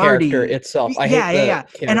hate that party. character itself. I hate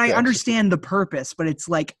hate and I understand the purpose, but it's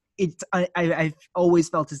like I've always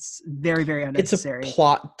felt it's very, very unnecessary.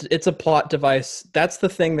 It's a plot device. That's the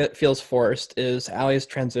thing that feels forced, is Ali's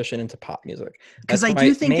transition into pop music. Because I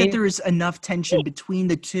do think that there's enough tension between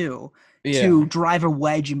the two to drive a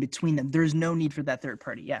wedge in between them. There's no need for that third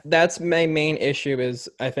party. Yeah. That's my main issue, is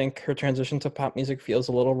I think her transition to pop music feels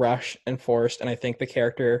a little rushed and forced, and I think the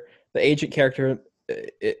agent character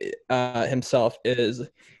himself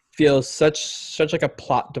feels such like a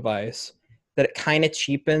plot device that it kind of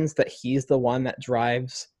cheapens that he's the one that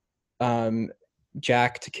drives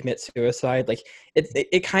Jack to commit suicide. Like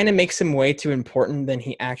it kind of makes him way too important than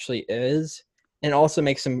he actually is, and also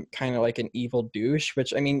makes him kind of like an evil douche,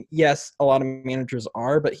 which I mean, yes, a lot of managers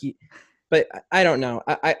are, but I don't know.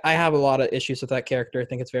 I have a lot of issues with that character. I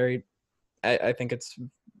think I think it's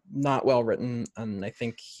not well written, and I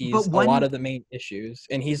think he's a lot of the main issues,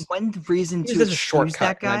 and he's one reason to a shortcut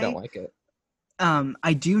that guy. I don't like it.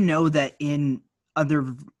 I do know that in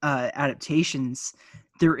other adaptations,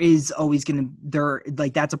 there is always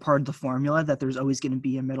that's a part of the formula, that there's always going to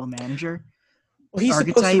be a middle manager. Well, he's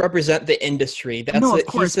supposed to represent the industry. That's no, of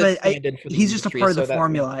course, but he's just a part of the so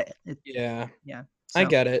formula. Yeah. So. I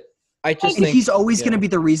get it. I just think he's always going to be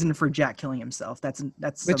the reason for Jack killing himself. That's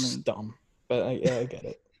which is dumb, but I get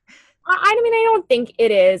it. I mean, I don't think it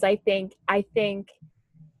is. I think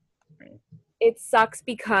it sucks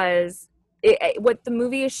because what the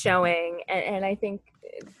movie is showing, and I think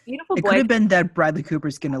Beautiful Boy. It could have been that Bradley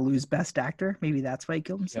Cooper's going to lose Best Actor. Maybe that's why he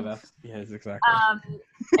killed himself. Yeah, exactly. I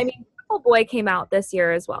mean, Beautiful Boy came out this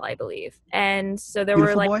year as well, I believe, and so there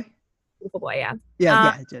Beautiful were Boy? Beautiful Boy, yeah.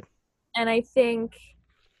 Yeah, it did. And I think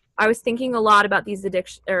I was thinking a lot about these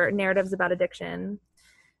narratives about addiction.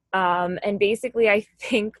 And basically, I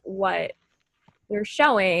think what they're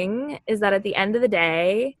showing is that at the end of the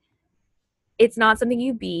day, it's not something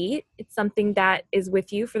you beat. It's something that is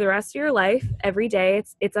with you for the rest of your life. Every day,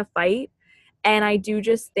 it's a fight. And I do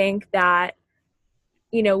just think that,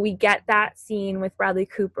 you know, we get that scene with Bradley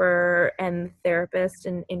Cooper and the therapist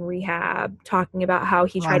in rehab talking about how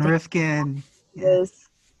he tried to Rifkin.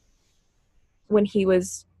 when he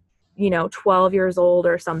was, 12 years old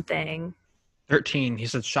or something. 13. He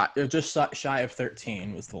said just shy of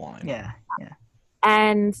 13 was the line. Yeah.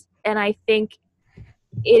 And I think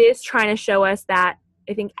it is trying to show us that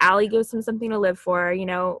I think Allie gives him something to live for, you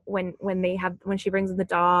know, when she brings in the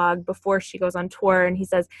dog before she goes on tour and he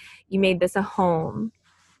says, you made this a home.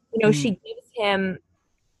 You know, she gives him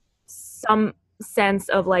some sense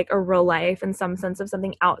of like a real life and some sense of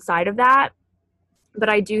something outside of that. But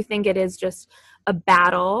I do think it is just a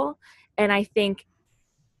battle. And I think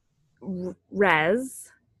Rez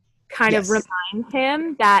kind of reminds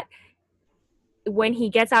him that when he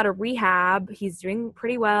gets out of rehab, he's doing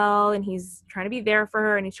pretty well and he's trying to be there for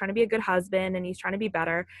her and he's trying to be a good husband and he's trying to be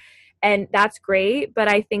better. And that's great. But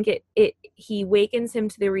I think he wakens him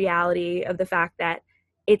to the reality of the fact that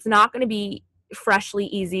it's not going to be freshly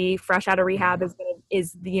easy. Fresh out of rehab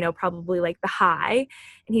is you know, probably like the high,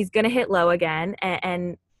 and he's going to hit low again.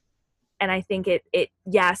 And I think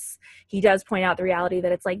yes, he does point out the reality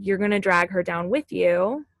that it's like, you're going to drag her down with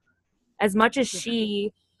you as much as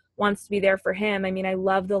she wants to be there for him. I mean, I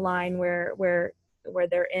love the line where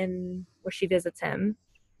they're in, where she visits him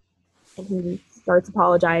and he starts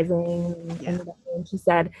apologizing and she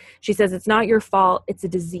says, it's not your fault, it's a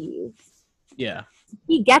disease. Yeah.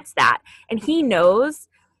 He gets that. And he knows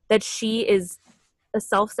that she is a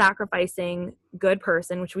self-sacrificing good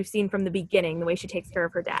person, which we've seen from the beginning, the way she takes care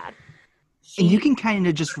of her dad. And you can kind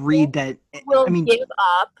of just read that.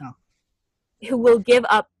 Who will give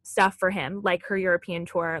up stuff for him, like her European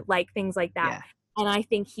tour, like things like that. Yeah. And I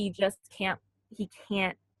think he just can't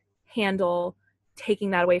handle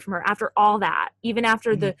taking that away from her after all that, even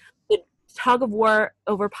after the tug of war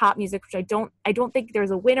over pop music, which I don't think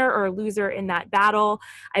there's a winner or a loser in that battle.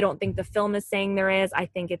 I don't think the film is saying there is. I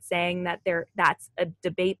think it's saying that that's a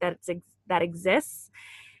debate that exists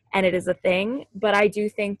and it is a thing. But I do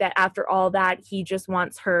think that after all that, he just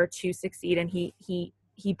wants her to succeed, and he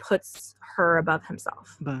puts her above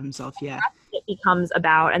himself. Yeah. That's what it becomes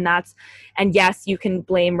about, and yes, you can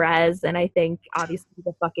blame Rez, and I think obviously he's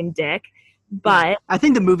a fucking dick, but I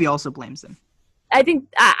think the movie also blames him. I think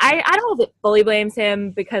I don't know if it fully blames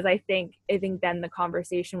him, because I think then the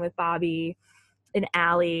conversation with Bobby and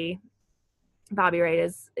Allie, Bobby Wright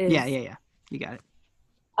is yeah. You got it.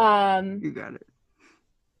 You got it.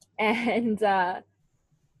 And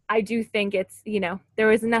I do think it's, you know, there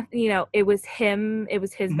was nothing, you know, it was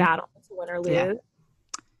his battle to win or lose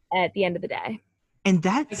at the end of the day. And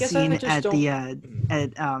that scene at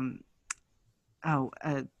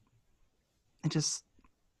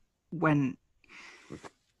when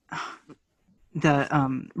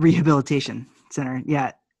the rehabilitation center,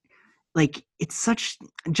 like, it's such,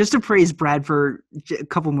 just to praise Brad for a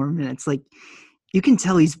couple more minutes, like, you can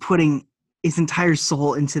tell he's putting his entire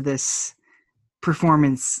soul into this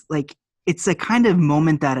performance. Like, it's a kind of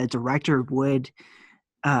moment that a director would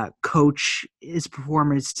coach his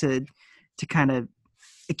performers to kind of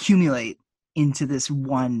accumulate into this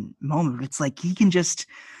one moment. It's like he can just,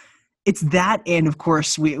 it's that, and of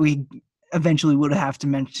course we eventually would have to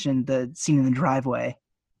mention the scene in the driveway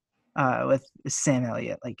with Sam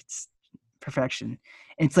Elliott. Like, it's perfection.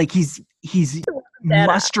 And it's like he's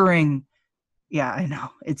mustering. Yeah, I know.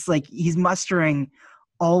 It's like he's mustering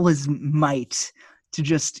all his might to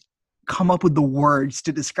just come up with the words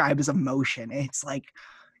to describe his emotion. It's like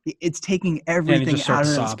it's taking everything out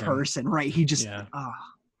of this person, right? He just, oh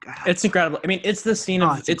God, it's incredible. I mean, it's the scene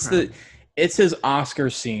of it's his Oscar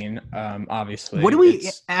scene, obviously. What do we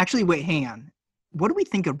actually? Wait, hang on. What do we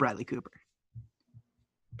think of Bradley Cooper?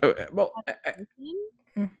 Well,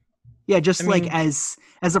 yeah, just like as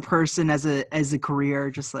a person, as a career,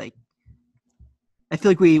 just like, I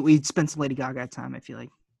feel like we spent some Lady Gaga time. I feel like.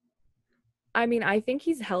 I mean, I think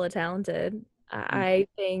he's hella talented. I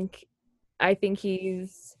think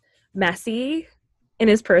he's messy in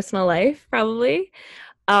his personal life, probably.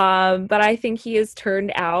 But I think he has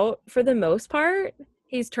turned out, for the most part,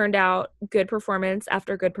 he's turned out good performance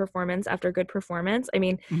after good performance after good performance. I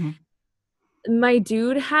mean, my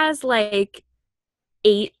dude has like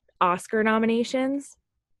 8 Oscar nominations.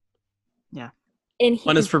 Yeah. And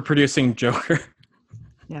one is for producing Joker.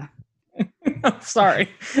 Yeah. I'm sorry.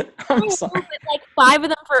 I'm sorry. Like 5 of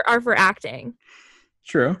them are for acting.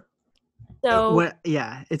 True. So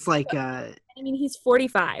it's like I mean, he's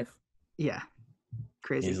 45. Yeah.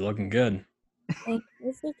 Crazy. He's looking good.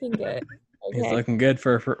 He's looking good. Okay. He's looking good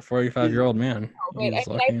for a 45-year-old man.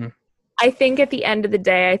 I think at the end of the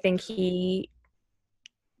day, I think he's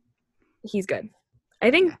good.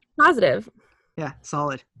 I think positive. Yeah,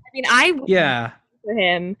 solid. I mean, for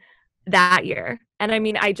him that year. And I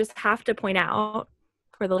mean, I just have to point out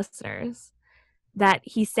for the listeners that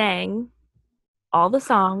he sang all the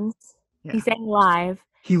songs. Yeah. He sang live.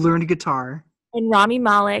 He learned guitar. And Rami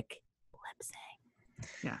Malek lip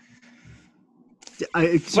sang. Yeah.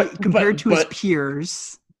 Compared to his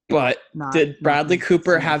peers. But did Bradley not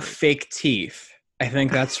Cooper have fake teeth? I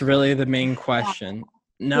think that's really the main question.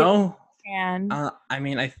 No? And I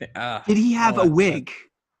mean, I think... did he have a wig?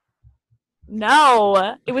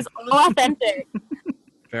 no, it was all authentic.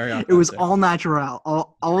 Very authentic. It was all natural.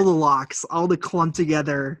 All the locks, all the clumped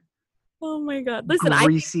together. Oh my god! Listen,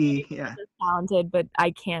 greasy, I'm talented, but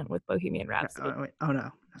I can't with Bohemian Rhapsody. Oh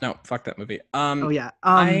no. No, fuck that movie. But yeah,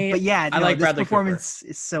 I like this Bradley performance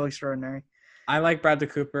is so extraordinary. I like Bradley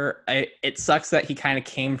Cooper. It sucks that he kind of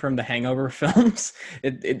came from the Hangover films.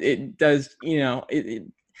 It does, I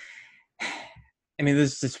mean,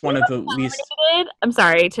 this is just one of the least. I'm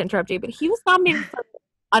sorry to interrupt you, but he was nominated for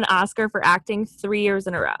an Oscar for acting 3 years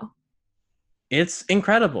in a row. It's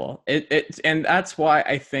incredible. And that's why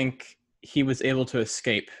I think he was able to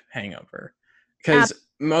escape Hangover, because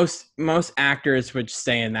most actors would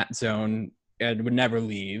stay in that zone and would never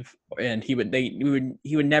leave, and he would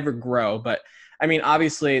never grow. But I mean,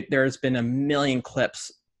 obviously, there's been a million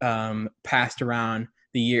clips passed around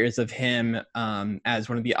the years of him as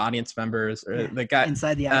one of the audience members, or the guy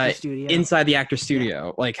inside the actor studio. Inside the actor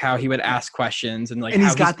studio, like how he would ask questions, and like and how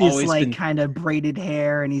he's got this like kind of braided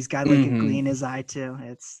hair, and he's got like a gleam in his eye too.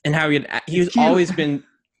 And how he's always been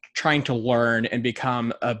trying to learn and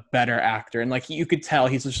become a better actor, and like you could tell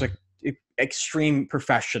he's just like extreme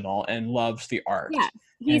professional and loves the art. Yeah,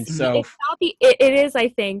 it is, I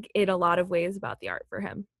think, in a lot of ways about the art for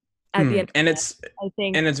him. At the end, and it's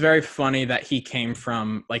very funny that he came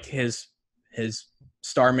from like his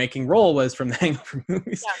star making role was from the Hangover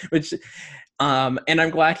movies, which and I'm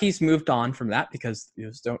glad he's moved on from that, because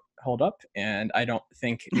those don't hold up, and I don't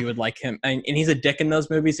think you would like him. And he's a dick in those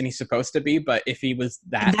movies, and he's supposed to be. But if he was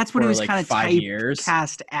that, and that's what he was like kind of 5 years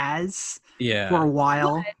cast as, yeah, for a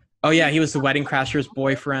while. Oh yeah, he was the Wedding Crashers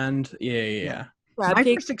boyfriend. Yeah. My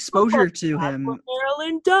first exposure to him. What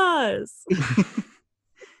Marilyn does.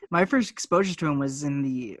 My first exposure to him was in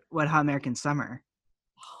the Wet Hot American Summer.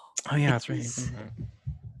 Oh yeah, that's right.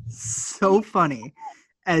 So funny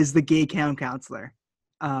as the gay camp counselor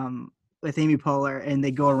with Amy Poehler, and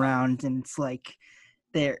they go around, and it's like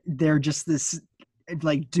they're just this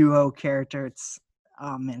like duo character. It's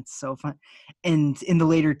it's so fun. And in the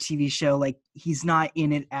later TV show, like he's not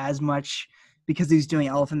in it as much because he's doing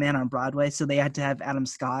Elephant Man on Broadway, so they had to have Adam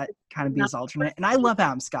Scott kind of be his alternate. And I love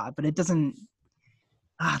Adam Scott, but it doesn't.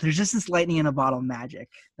 There's just this lightning in a bottle magic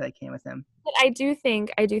that came with him. But I do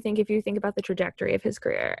think if you think about the trajectory of his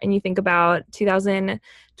career, and you think about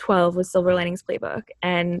 2012 with Silver Linings Playbook,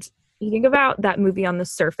 and you think about that movie on the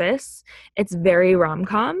surface, it's very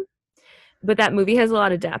rom-com, but that movie has a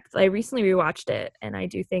lot of depth. I recently rewatched it, and I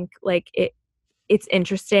do think like it's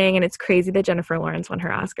interesting, and it's crazy that Jennifer Lawrence won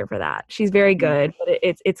her Oscar for that. She's very good, but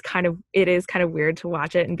it is kind of weird to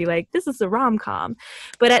watch it and be like, this is a rom-com.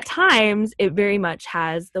 But at times it very much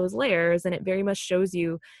has those layers, and it very much shows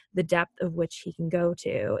you the depth of which he can go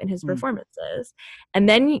to in his performances. And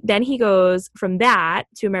then he goes from that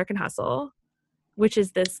to American Hustle, which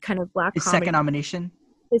is this kind of black his comedy. Second nomination.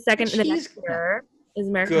 His second in the next year is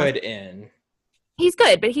American good Hustle. in. He's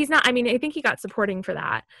good, but he's not. I mean, I think he got supporting for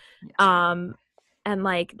that. And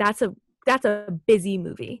like that's a busy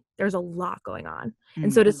movie. There's a lot going on.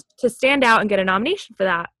 And so to stand out and get a nomination for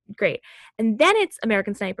that, great. And then it's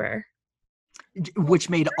American Sniper, which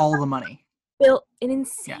made all the money. Built an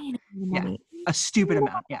insane amount of money. A stupid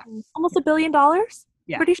amount. Yeah. Almost $1 billion.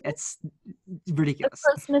 Yeah. Pretty sure. It's ridiculous.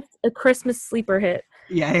 A Christmas sleeper hit.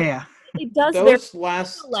 Yeah. It does. Those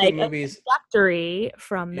last two like movies. A trajectory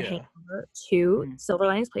from The Hangover to Silver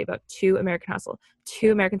Linings Playbook to American Hustle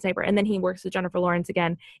to American Sniper, and then he works with Jennifer Lawrence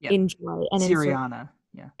again in Joy and Syriana.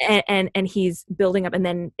 And he's building up, and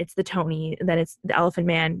then it's the Tony, and then it's the Elephant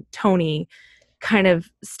Man Tony kind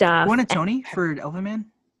of stuff. Won a Tony for Elephant Man?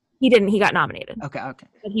 He didn't. He got nominated. Okay.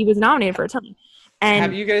 But he was nominated for a Tony. And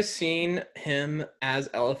have you guys seen him as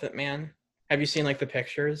Elephant Man? Have you seen like the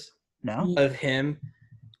pictures? No. Of him?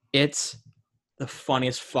 It's the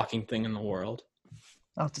funniest fucking thing in the world.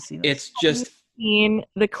 I'll have to see this. It's just seen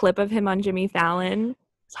the clip of him on Jimmy Fallon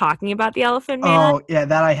talking about the Elephant Man. Oh yeah,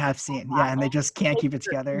 that I have seen. Yeah, and they just can't keep it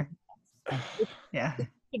together. Yeah. You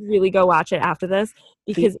should really go watch it after this,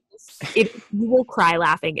 because you will cry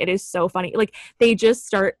laughing. It is so funny. Like they just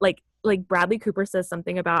start like Bradley Cooper says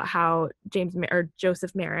something about how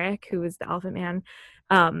Joseph Merrick, who is the Elephant Man,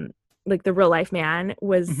 like the real life man,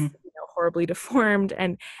 was horribly deformed,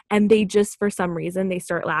 and they just for some reason they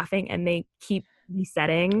start laughing and they keep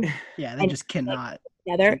resetting. Yeah, they just cannot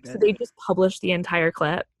together. So they just published the entire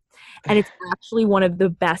clip, and it's actually one of the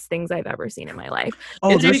best things I've ever seen in my life.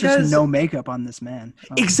 Oh, Is it there's because- just no makeup on this man.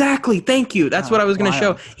 Oh. Exactly. Thank you. That's what I was going to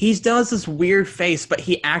show. Wild. He does this weird face, but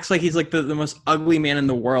he acts like he's like the most ugly man in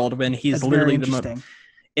the world when he's That's literally very the most. interesting.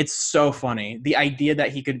 It's so funny. The idea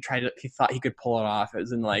that he thought he could pull it off,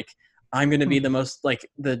 as in like, I'm going to be the most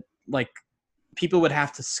people would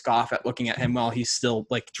have to scoff at looking at him while he's still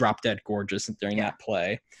like drop dead gorgeous during that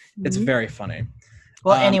play. It's Mhm. very funny.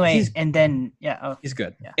 Well, anyway, he's- and then He's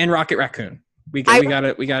good. Yeah. And Rocket Raccoon. We I-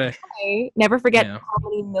 gotta. Okay, never forget Yeah. how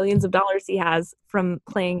many millions of dollars he has from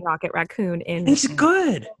playing Rocket Raccoon in He's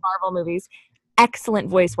good. Marvel movies. Excellent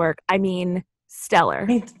voice work. I mean, stellar.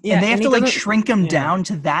 and they have he to like doesn't- shrink him yeah. down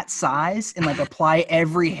to that size and like apply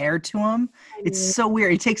every hair to him. It's so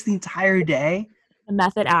weird. It takes the entire day. The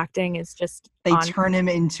method acting is just They on. turn him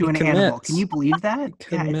into He an animal. commits. Can you believe that?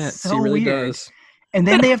 Yeah, Commits. it's so he really weird. does. And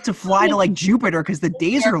then they have to fly to like Jupiter because the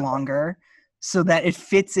days are longer, so that it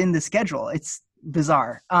fits in the schedule. It's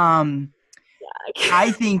bizarre.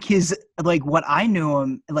 I think his like what I knew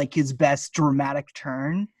him like his best dramatic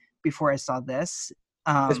turn before I saw this.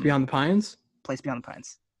 Place Beyond the Pines. Place Beyond the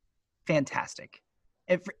Pines. Fantastic.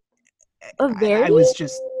 a I very, was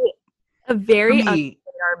just a very for me,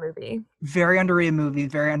 underrated movie. very underrated movie,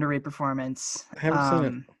 very underrated performance. I haven't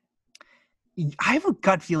seen it. I have a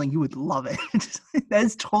gut feeling you would love it. That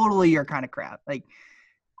is totally your kind of crap. Like,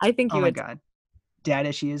 I think oh you my would. god, dad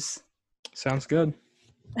issues. Sounds good.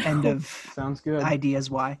 End of Sounds good. ideas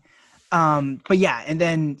why. But yeah, and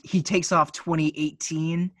then he takes off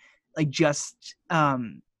 2018, like just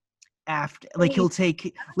after, like he'll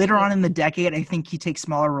take later on in the decade. I think he takes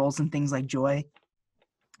smaller roles in things like Joy,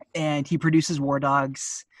 and he produces War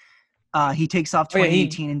Dogs. He takes off Oh, yeah,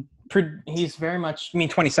 2018 and He's very much. I mean,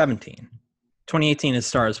 2017. 2018 is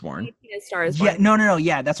Star is Born. Star is yeah, Born. no.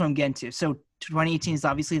 Yeah, that's what I'm getting to. So 2018 is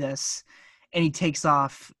obviously this, and he takes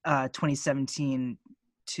off 2017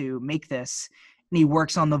 to make this, and he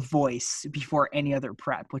works on The Voice before any other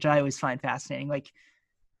prep, which I always find fascinating. Like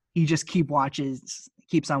he just keeps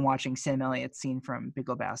on watching Sam Elliott's scene from Big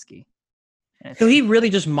Lebowski. And So it's- he really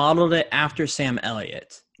just modeled it after Sam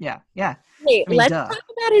Elliott. yeah. Wait, I mean, let's duh. talk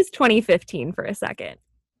about his 2015 for a second.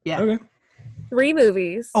 Yeah. Okay. 3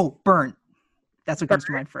 movies. Oh, Burnt. That's what comes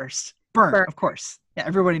to Burnt. mind first. Burnt, Burnt. of course. Yeah,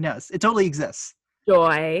 everybody knows. It totally exists.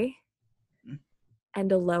 Joy Mm.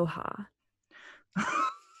 and Aloha.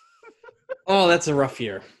 Oh, that's a rough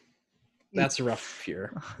year. That's a rough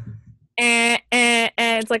year.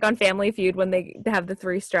 It's like on Family Feud when they have the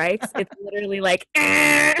 3 strikes. It's literally like.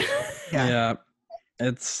 Yeah. Yeah.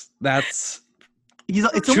 It's almost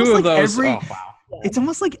almost like those. every Oh wow. it's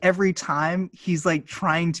almost like every time he's like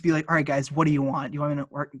trying to be like, all right, guys, what do you want? Do you want me to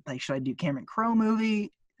work? Like, should I do Cameron Crowe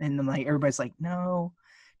movie? And then like everybody's like, no.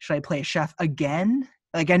 Should I play a chef again?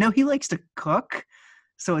 Like I know he likes to cook,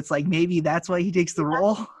 so it's like maybe that's why he takes the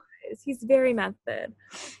role. He's very method.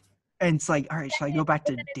 And it's like, all right, should I go back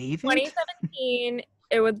to David? 2017.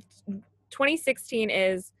 2016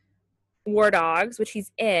 is War Dogs, which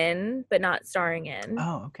he's in but not starring in.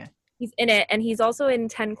 Oh, okay. He's in it, and he's also in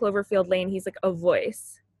 10 Cloverfield Lane. He's like a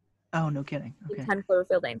voice. Oh, no kidding. In Okay. 10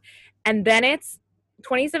 Cloverfield Lane. And then it's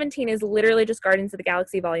 2017 is literally just Guardians of the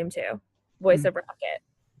Galaxy Volume 2, voice of Rocket.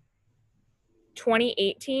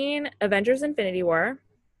 2018, Avengers Infinity War.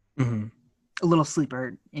 Mm-hmm. A little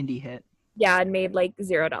sleeper indie hit. Yeah, and made like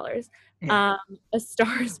 $0. Yeah. A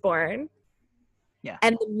Star is Born. Yeah.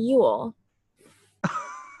 And The Mule.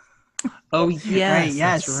 Oh yes, Right,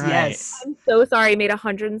 yes, that's right. yes. I'm so sorry, made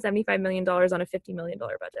 $175 million on a $50 million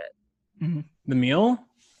budget. The Mule.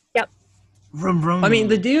 Vroom, vroom. I mean,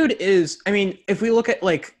 the dude is. I mean, if we look at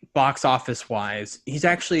like box office wise, he's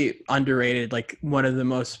actually underrated. Like one of the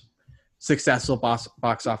most successful box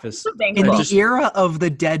office. in But the just- era of the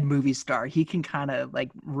dead movie star, he can kind of like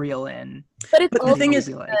reel in. But it's But the also thing is-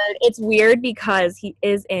 good. It's weird because he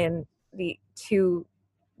is in the 2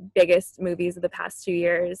 biggest movies of the past 2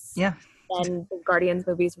 years. Yeah. And the Guardians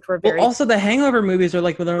movies, which were very Well, also the Hangover movies are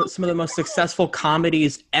like some of the most successful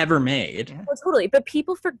comedies ever made. Yeah. Oh, totally. But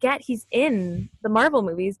people forget he's in the Marvel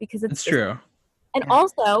movies because It's true. And Yeah.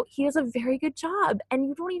 also, he does a very good job, and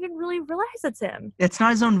you don't even really realize it's him. It's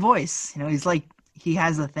not his own voice. You know, he's like he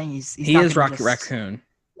has a thing. He's He not is gonna Rocket just- Raccoon.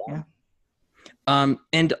 Yeah.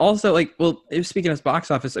 And also, like, well, speaking of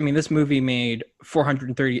box office, I mean, this movie made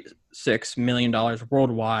 $436 million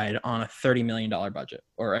worldwide on a $30 million budget,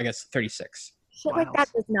 or I guess 36. Shit like Wild. that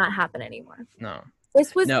does not happen anymore. No,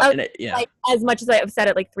 This was, no, and it, yeah, like, as much as I've said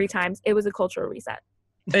it like 3 times, it was a cultural reset.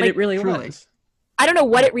 and like, it really truly. was. I don't know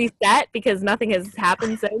what it reset because nothing has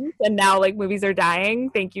happened since, and now like movies are dying.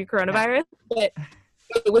 Thank you, coronavirus. But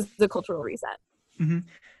it was the cultural reset.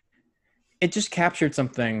 it just captured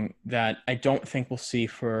something that I don't think we'll see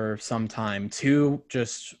for some time. Two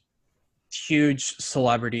just huge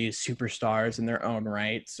celebrities, superstars in their own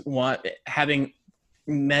rights, having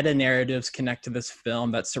meta narratives connect to this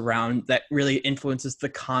film that really influences the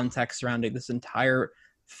context surrounding this entire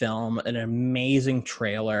film. An amazing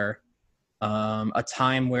trailer, a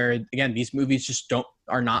time where, again, these movies just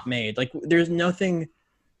are not made. Like, there's nothing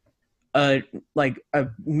like a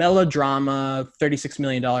melodrama, $36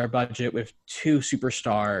 million budget with two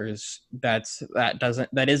superstars that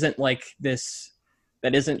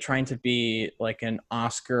isn't trying to be like an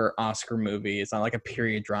Oscar movie. It's not like a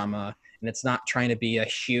period drama, and it's not trying to be a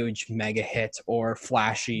huge mega hit or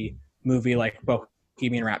flashy movie like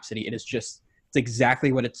Bohemian Rhapsody. It's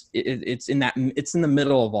exactly what it's in the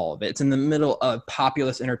middle of all of it. It's in the middle of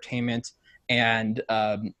populist entertainment and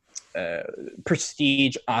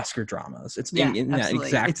prestige Oscar dramas. It's in that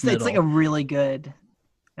exact middle. It's like a really good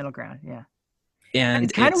middle ground. Yeah, and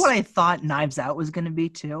it's kind of what I thought Knives Out was going to be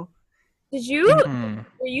too. Did you?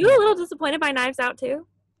 Were you a little disappointed by Knives Out too?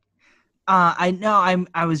 I know.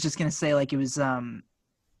 I was just gonna say, like, it was the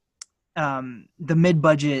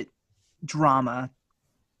mid-budget drama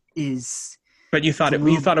is. But you thought it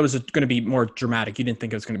was going to be more dramatic. You didn't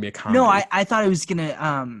think it was going to be a comedy. No, I thought it was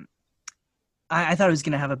gonna I thought it was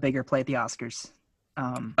gonna have a bigger play at the Oscars.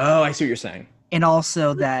 Oh, I see what you're saying. And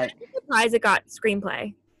also that I'm surprised it got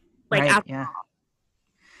screenplay. Like, right, yeah.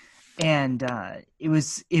 And it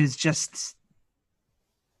was just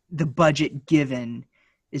the budget given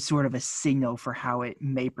is sort of a signal for how it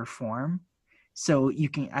may perform. So you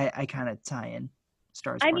can I kind of tie in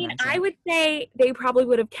Star is Born. I mean, I would say they probably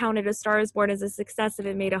would have counted A Star is Born as a success if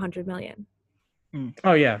it made $100 million.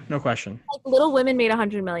 Oh yeah, no question. Like, Little Women made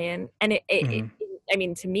 $100 million, and it I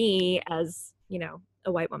mean, to me, as you know,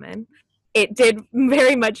 a white woman, it did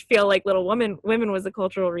very much feel like Little Women was a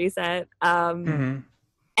cultural reset.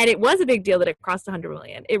 And it was a big deal that it crossed $100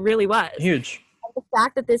 million. It really was Huge. And the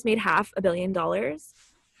fact that this made $500 million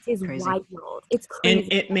is crazy. wild. It's crazy.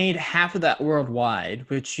 And it made half of that worldwide,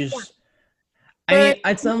 which is. Yeah. I mean,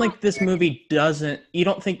 it's not like this movie doesn't. You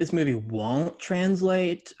don't think this movie won't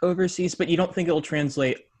translate overseas, but you don't think it will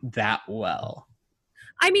translate that well.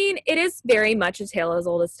 I mean, it is very much a tale as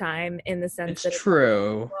old as time in the sense that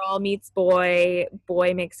true. Girl meets boy,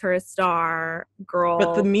 boy makes her a star, girl.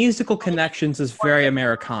 But the musical connections is very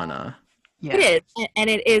Americana. Yeah. It is, and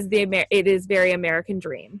it is very American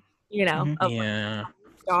dream, you know, of Yeah.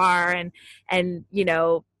 star and you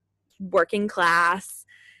know, working class.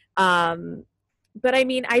 But I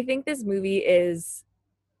mean, I think this movie is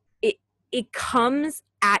it comes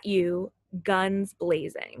at you guns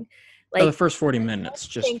blazing. Like, the first 40 minutes,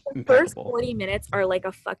 just the first 40 minutes are like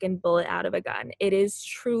a fucking bullet out of a gun. It is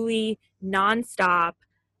truly nonstop,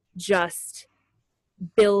 just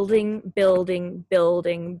building to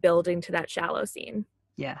that shallow scene.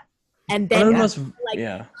 Yeah. And then,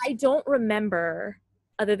 yeah. I don't remember,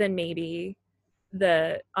 other than maybe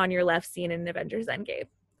the On Your Left scene in Avengers Endgame,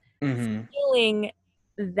 feeling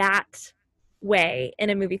that way in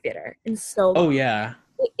a movie theater. And so, oh yeah,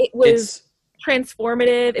 it was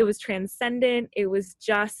transformative. It was transcendent. It was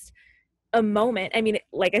just a moment. I mean,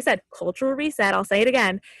 like I said, cultural reset. I'll say it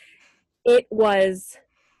again. It was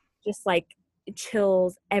just like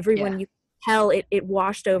chills. Everyone, you could tell it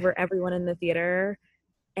washed over everyone in the theater,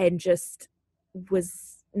 and just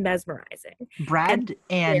was mesmerizing. Brad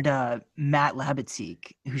and Matt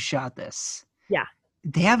Labatique, who shot this,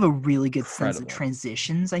 they have a really good sense of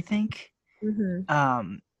transitions, I think.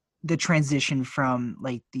 The transition from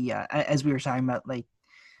like the as we were talking about, like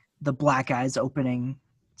the Black Eyes opening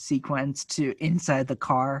sequence to inside the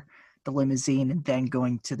car, the limousine, and then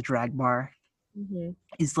going to the drag bar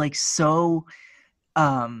is like so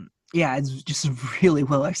it's just really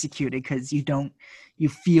well executed, because you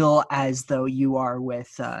feel as though you are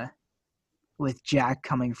with Jack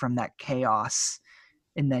coming from that chaos,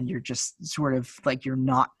 and then you're just sort of like, you're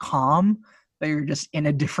not calm, but you're just in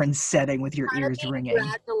a different setting with your ears ringing.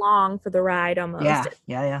 Dragged along for the ride almost.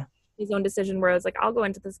 Yeah. His own decision where I was like, I'll go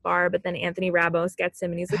into this bar, but then Anthony Ramos gets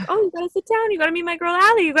him and he's like, oh, you gotta sit down, you gotta meet my girl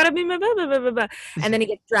Allie, you gotta meet my blah, blah, blah, blah, blah. And then he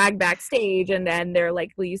gets dragged backstage, and then they're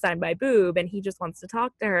like, will you sign my boob? And he just wants to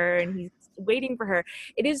talk to her, and he's waiting for her.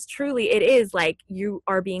 It is like you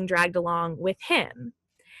are being dragged along with him.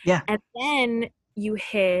 Yeah. And then you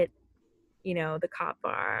hit, you know, the cop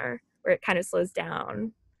bar where it kind of slows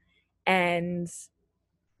down, and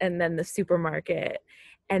then the supermarket,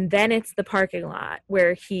 and then it's the parking lot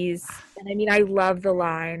where and I mean, I love the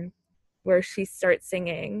line where she starts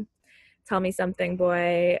singing, tell me something,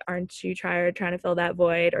 boy, aren't you tired trying to fill that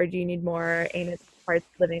void, or do you need more, ain't it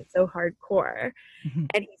living so hardcore. Mhm.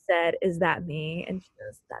 And he said, "Is that me?" And she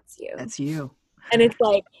goes, "That's you." That's you. And it's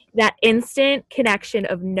like that instant connection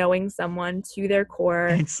of knowing someone to their core.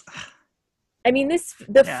 It's I mean,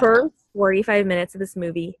 Yeah. first 45 minutes of this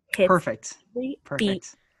movie hits perfect. every beat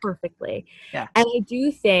Perfect. perfectly. Yeah. And I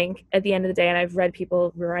do think at the end of the day, and I've read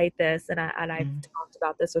people write this, and I've Mhm. talked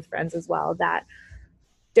about this with friends as well, that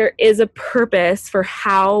there is a purpose for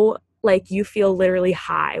how like you feel literally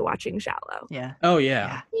high watching Shallow. Yeah. Oh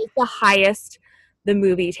yeah. It's the highest the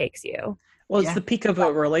movie takes you. Well, it's Yeah. the peak of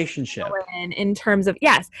a relationship. And in terms of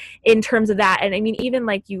in terms of that, and I mean, even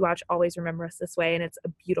like you watch Always Remember Us This Way, and it's a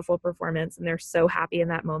beautiful performance, and they're so happy in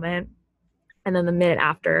that moment. And then the minute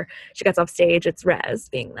after she gets off stage, it's Rez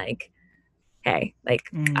being like, "Hey, like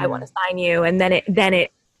I want to sign you," and then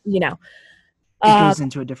it you know, It goes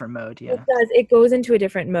into a different mode. Yeah. it does. It goes into a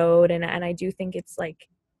different mode, and I do think it's like,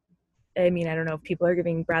 I mean, I don't know if people are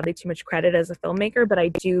giving Bradley too much credit as a filmmaker, but I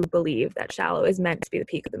do believe that Shallow is meant to be the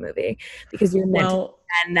peak of the movie, because you're meant to,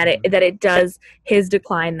 and that it does, his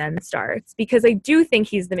decline then starts, because I do think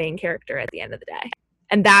he's the main character at the end of the day,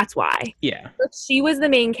 and that's why. Yeah. If she was the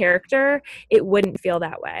main character, it wouldn't feel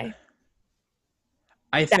that way.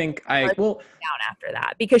 I think down after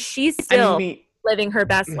that, because she's still living her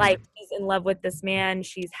best Mhm. life. She's in love with this man.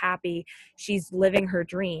 She's happy. She's living her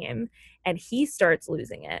dream, and he starts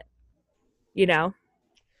losing it. You know?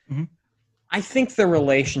 I think the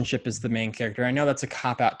relationship is the main character. I know that's a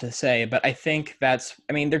cop-out to say, but I think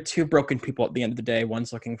they're two broken people at the end of the day.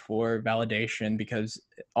 One's looking for validation because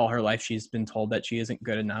all her life she's been told that she isn't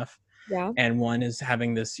good enough. Yeah. And one is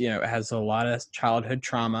having this, has a lot of childhood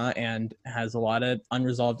trauma and has a lot of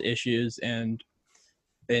unresolved issues, and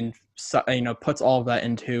puts all of that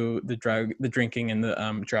into the drinking and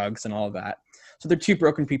the drugs and all of that. So they're two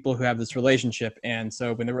broken people who have this relationship, and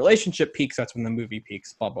so when the relationship peaks, that's when the movie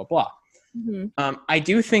peaks. Blah blah blah. Mm-hmm. I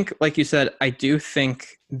do think, like you said, I do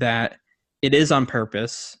think that it is on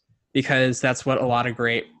purpose, because that's what a lot of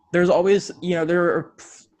there's always, there are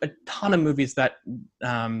a ton of movies that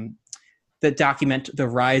that document the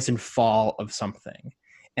rise and fall of something,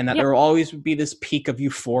 and that there will always be this peak of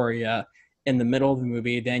euphoria in the middle of the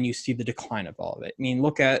movie, then you see the decline of all of it. I mean,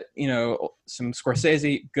 look at, some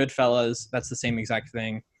Scorsese, Goodfellas, that's the same exact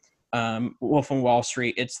thing. Wolf of Wall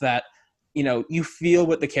Street, it's that, you feel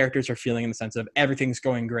what the characters are feeling in the sense of everything's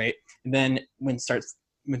going great. And then when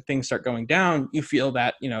things start going down, you feel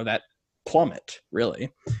that, that plummet,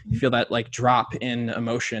 really. You feel that like drop in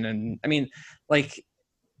emotion. And I mean, like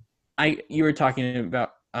you were talking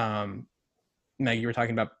about, Meg, you were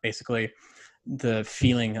talking about basically the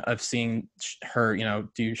feeling of seeing her,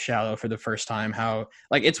 do Shallow for the first time, how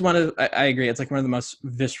like it's I agree, it's like one of the most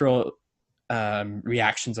visceral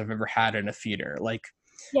reactions I've ever had in a theater. Like,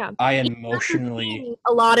 yeah, I emotionally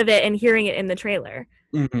a lot of it, and hearing it in the trailer.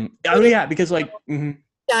 Mm-hmm. Oh yeah, because like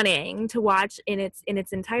stunning to watch in its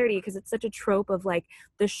entirety, because it's such a trope of like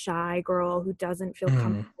the shy girl who doesn't feel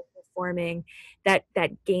comfortable performing, that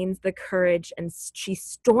gains the courage, and she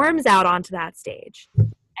storms out onto that stage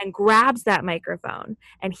and grabs that microphone,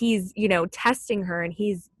 and he's testing her, and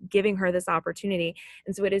he's giving her this opportunity.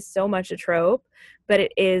 And so it is so much a trope, but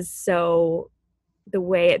it is so, the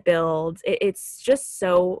way it builds, it's just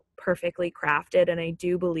so perfectly crafted. And I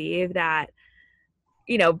do believe that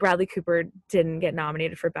Bradley Cooper didn't get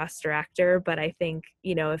nominated for Best Director, but I think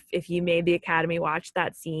if you made the Academy watch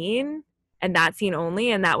that scene and that scene only,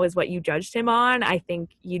 and that was what you judged him on, I think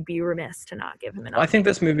you'd be remiss to not give him an. I think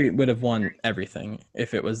this movie would have won everything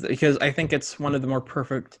if it was, because I think it's one of the more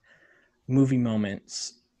perfect movie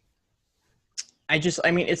moments. It's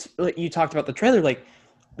like you talked about the trailer, like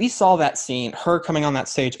we saw that scene, her coming on that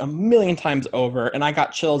stage a million times over, and I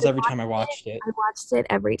got chills every time I watched it. I watched it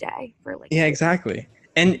every day for like. Yeah, exactly.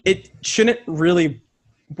 And it shouldn't really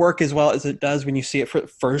work as well as it does when you see it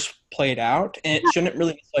first played out, and it shouldn't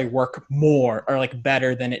really work more or like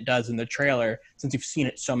better than it does in the trailer, since you've seen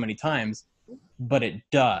it so many times. But it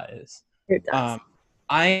does. It does.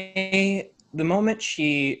 The moment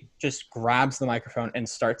she just grabs the microphone and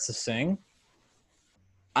starts to sing,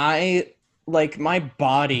 my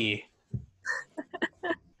body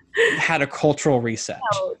had a cultural reset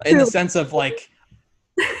in the sense of like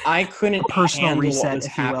I couldn't personal reset, what was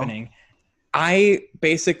happening. I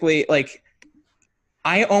basically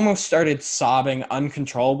I almost started sobbing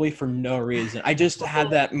uncontrollably for no reason. I just had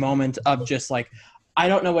that moment of just like, I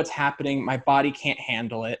don't know what's happening. My body can't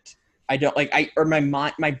handle it. I don't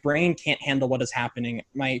my brain can't handle what is happening.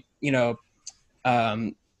 My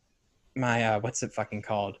what's it fucking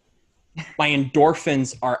called? My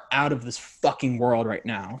endorphins are out of this fucking world right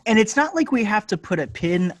now. And it's not like we have to put a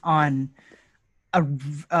pin on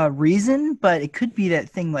a reason, but it could be that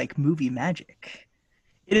thing like movie magic.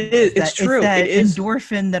 It is. It's true. It's that it is.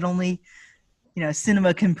 endorphin that only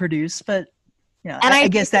cinema can produce. But And I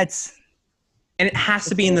guess that's. And it has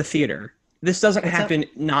to be in the theater. This doesn't What's happen.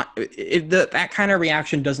 That kind of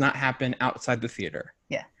reaction does not happen outside the theater.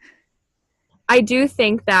 Yeah. I do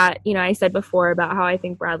think that, I said before about how I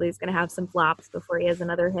think Bradley's going to have some flops before he has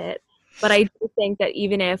another hit. But I do think that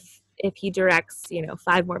even if he directs,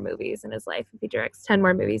 5 more movies in his life, if he directs 10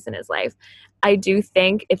 more movies in his life, I do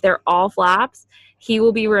think if they're all flops, he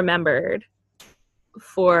will be remembered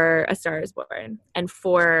for A Star is Born and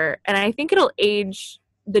I think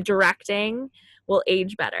the directing will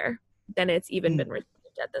age better than it's even been received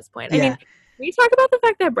at this point. Yeah. I mean, can we talk about the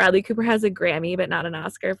fact that Bradley Cooper has a Grammy but not an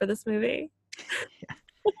Oscar for this movie?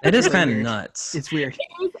 That is really kind of weird. nuts. It's weird.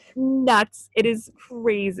 It is nuts. It is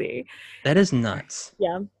crazy. That is nuts.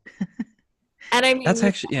 Yeah. And I mean, That's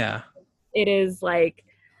actually, yeah. it is like,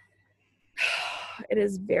 it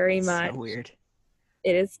is very It's much so weird.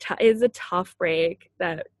 It is a tough break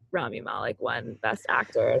that Rami Malek won Best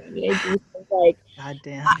Actor. I mean, God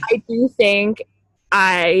damn. I do think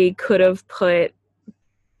I could have put,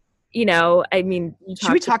 I mean,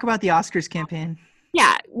 Should we talk about the Oscars campaign?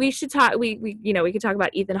 Yeah, we should talk. We could talk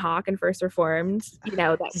about Ethan Hawke and First Reformed.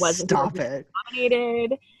 That wasn't Stop it.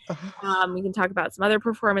 nominated. We can talk about some other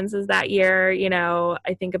performances that year.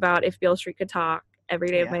 I think about If Beale Street Could Talk, Every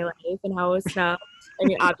Day of My Life, and how it was snubbed. I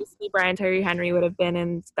mean, obviously Brian Tyree Henry would have been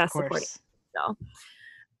in Best Supporting. So,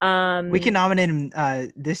 we can nominate him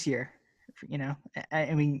this year.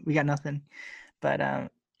 I mean, we got nothing, but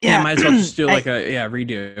yeah, might as well just do like a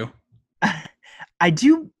redo. I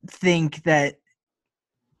do think that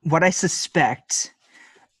what I suspect,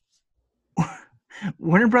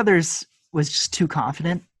 Warner Brothers was just too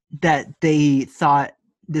confident that they thought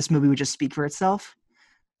this movie would just speak for itself.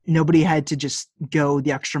 Nobody had to just go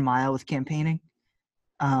the extra mile with campaigning.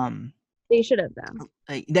 They should have done.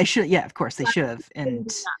 They should, yeah, of course they should have.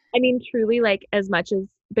 And I mean, truly,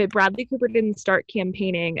 but Bradley Cooper didn't start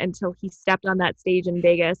campaigning until he stepped on that stage in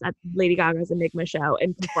Vegas at Lady Gaga's Enigma show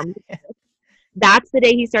and performed. That's the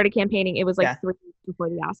day he started campaigning. It was 3 weeks before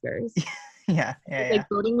the Oscars. Yeah.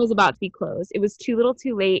 Voting was about to be closed. It was too little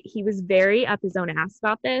too late. He was very up his own ass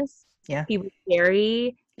about this. Yeah. He was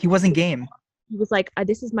he wasn't game. He was like,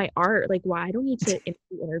 this is my art. Like, why? I don't need to be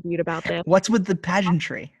interviewed about this. What's with the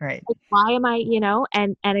pageantry, right? Like, why am I,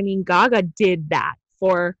 and I mean, Gaga did that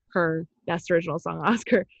for her Best Original Song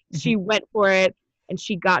Oscar. She went for it, and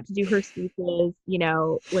she got to do her speeches,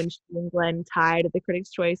 when she and Glenn tied at the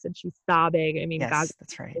Critics' Choice, and she's sobbing. I mean, yes, Gaga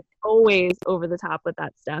that's right. is always over the top with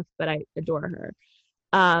that stuff, but I adore her.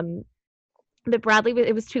 But Bradley,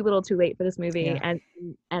 it was too little too late for this movie. Yeah. And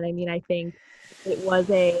I mean, I think it was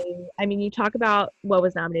you talk about what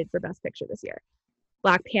was nominated for Best Picture this year.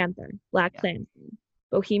 Black Panther, BlacKkKlansman,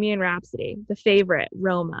 Bohemian Rhapsody, The Favorite,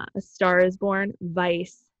 Roma, A Star is Born,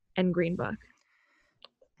 Vice, and Green Book.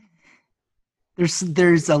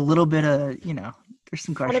 There's a little bit of, there's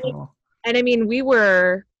some questionable. And I mean, we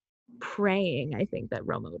were praying, I think, that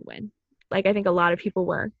Roma would win. I think a lot of people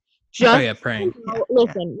were. Praying.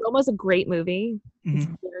 Listen, Roma's a great movie. Mm-hmm. It's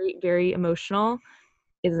very, very emotional.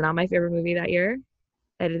 It's not my favorite movie that year.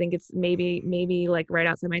 I think it's maybe right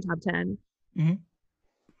outside my top 10. Mm-hmm.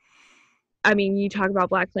 I mean, you talk about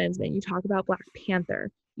BlacKkKlansman, you talk about Black Panther,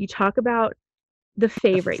 you talk about The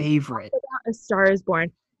Favorite, you talk about A Star is Born.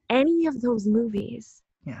 Any of those movies.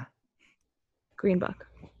 Yeah. Green Book.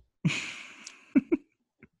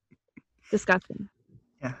 Disgusting.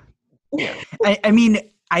 Yeah. I mean,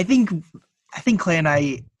 I think Clay and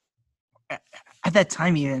I, at that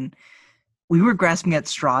time even, we were grasping at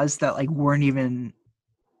straws that weren't even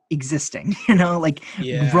existing.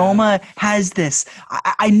 Roma has this.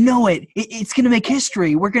 I know it. It's gonna make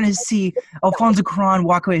history. We're gonna see Alfonso Cuarón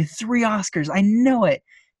walk away with 3 Oscars. I know it.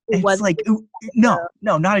 It's no,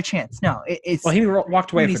 not a chance. No, it's. Well, he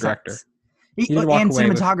walked away for director. He did walk away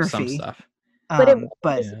cinematography. With some stuff. But it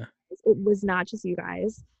was not just you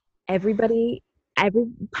guys. Every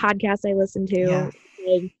podcast I listened to,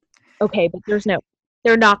 okay, but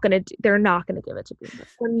they're not gonna give it to Green Book.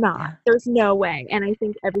 They're not. Yeah. There's no way. And I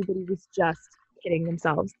think everybody was just kidding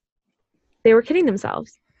themselves. They were kidding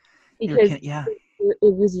themselves because it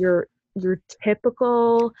was your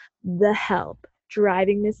typical The Help,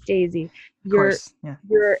 Driving Miss Daisy, your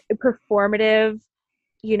performative,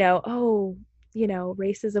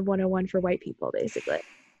 racism 101 for white people, basically.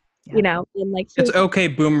 And it's okay,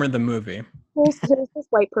 Boomer the movie. Here's this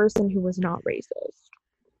white person who was not racist.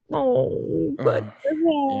 Oh, but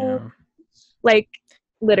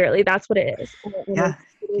literally, that's what it is. It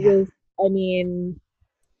was. I mean,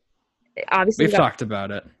 Obviously, We've talked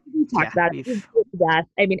about it. we talked Yeah, about it to death.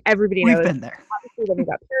 I mean, everybody We've knows. been there. Obviously, then we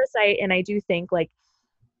got Parasite, and I do think like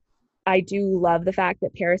I do love the fact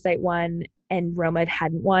that Parasite won and Roma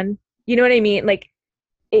hadn't won. You know what I mean? Like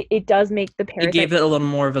it does make the It Parasite gave it a little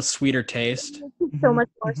more of a sweeter taste. so much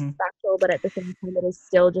more Mhm. special, but at the same time, it is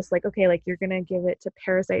still just like, okay, like you're gonna give it to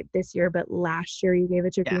Parasite this year, but last year you gave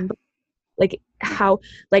it to Yeah. Green Book. Like how?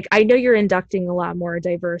 Like I know you're inducting a lot more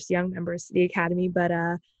diverse young members to the Academy, but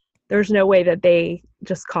there's no way that they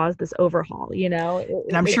just caused this overhaul. You know,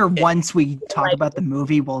 And I'm sure once we talk like- about the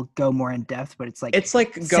movie, we'll go more in depth. But it's like It's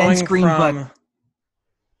like Since going Green from. Book-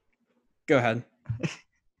 Go ahead.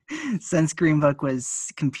 since Green Book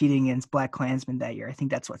was competing against Black Klansman that year, I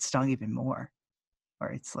think that's what stung even more. Or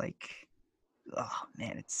it's like, oh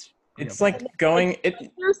man, it's real It's bad. like going.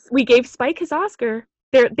 we gave Spike his Oscar.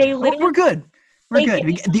 They Oh, literally we're good. We're They good. gave-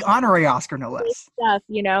 We get the honorary Oscar, no less. stuff,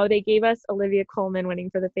 you know. They gave us Olivia Colman winning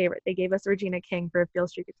for The Favorite. They gave us Regina King for If Beale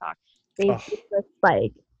Street Could Talk. They Oh. gave us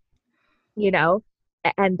Spike, you know.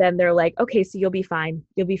 And then they're like, okay, so you'll be fine.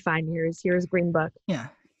 You'll be fine. Here's Green Book. Yeah,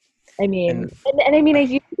 I mean, And- and I mean, if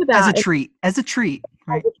you think as about a treat,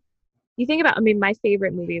 right? you think about, I mean, my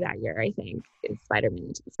favorite movie that year, I think, is Spider-Man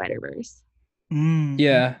Into the Spider-Verse. Mm.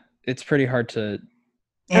 Yeah, it's pretty hard to.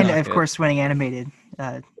 and knock of it. course, winning animated,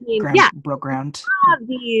 I mean, ground, yeah, broke ground. have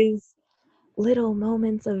these little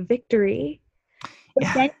moments of victory. But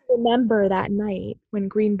Yeah. then you remember that night when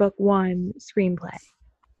Green Book won screenplay,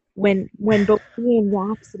 when Bohemian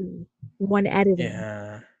Rhapsody won editing.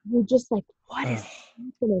 Yeah. You're just like, what is Ugh.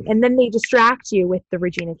 happening? And then they distract you with the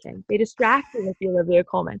Regina King. They distract you with the Olivia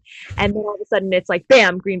Colman, and then all of a sudden it's like,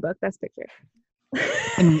 bam, Green Book, Best Picture.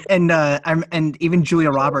 And even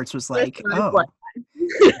Julia Roberts was like, That's oh, what-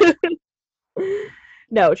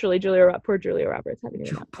 No, truly, poor Julia Roberts having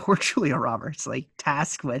to. poor Julia Roberts, like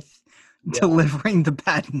tasked with Yeah. delivering the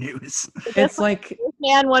bad news. It's like First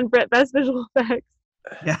Man won Best Visual Effects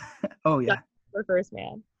Yeah. Oh yeah. for First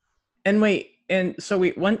Man. and wait, and so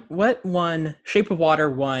what won Shape of Water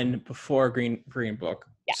won before Green Book.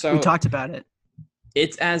 Yeah. So We talked about it.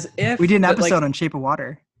 it's as if We did an like, episode on Shape of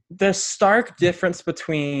Water. the stark difference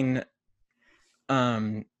between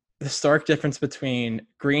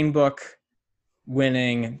Green Book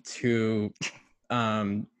winning to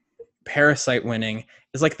Parasite winning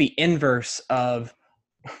is like the inverse of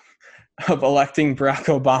electing Barack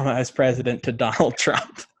Obama as president to Donald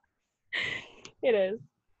Trump. It is.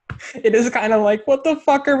 It is kind of like, what the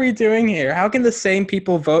fuck are we doing here? How can the same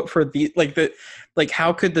people vote for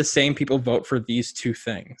how could the same people vote for these two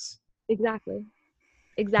things? Exactly.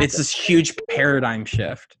 It's this huge paradigm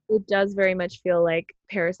shift. It does very much feel like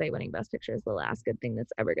Parasite winning Best Picture is the last good thing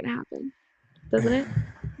that's ever going to happen, doesn't it?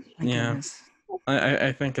 My Yeah. goodness.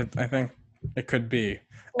 I think it could be.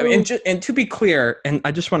 I mean, and to be clear, and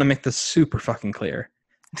I just want to make this super fucking clear,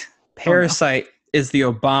 Parasite is the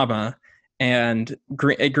Obama, and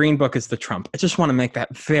Green Book is the Trump. I just want to make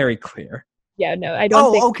that very clear. Yeah, no, I don't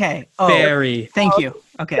Oh, think. okay. Oh, Very, thank you.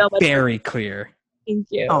 Okay. So much very clear. Thank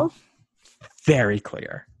you. Oh. Very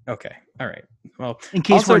clear. Okay. All right. Well, In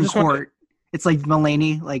case Also, we're I in just want- court, it's like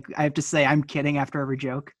Mulaney. Like I have to say, I'm kidding after every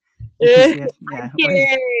joke. Eh, Yeah.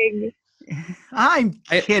 kidding. I'm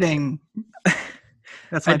I- kidding.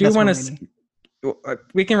 That's my I do best want Mulaney. to.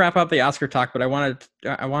 We can wrap up the Oscar talk, but I want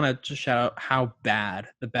to shout out how bad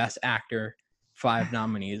the Best Actor 5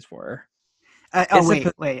 nominees were. Oh It's a wait,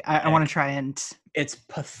 pa- wait. I want to try and It's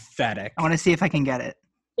pathetic. I want to see if I can get it.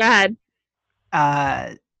 Go ahead.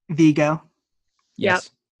 Vigo, Yes.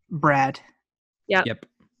 Brad, Yep.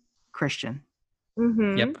 Christian.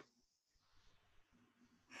 Mm-hmm. Yep.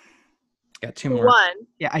 Got two Who more. won?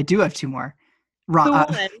 Yeah, I do have two more. Who Ra-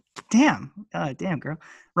 won? damn, girl.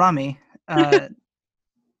 Rami. And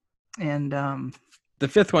The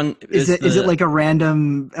fifth one is it like a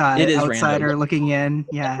random It is outsider random. looking in? This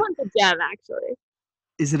Yeah. one's a gem, actually.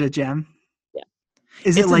 Is it a gem? Yeah.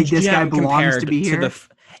 Is It's it a like this guy gem belongs compared to be here?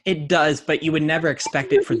 It does, but you would never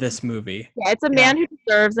expect it for this movie. Yeah, it's a man who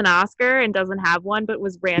deserves an Oscar and doesn't have one, but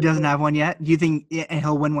was He randomly. doesn't have one yet. Do you think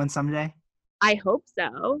he'll win one someday? I hope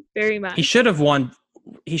so, very much. He should have won.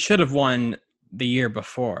 He should have won the year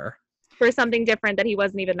before. For something different that he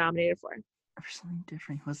wasn't even nominated for. For something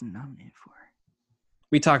different he wasn't nominated for.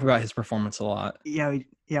 We talk about his performance a lot. Yeah,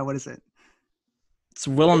 what is it? It's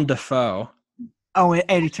Willem Dafoe. Oh,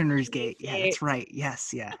 Eddie Turner's Gate. Yeah, that's right.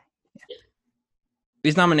 Yes, yeah.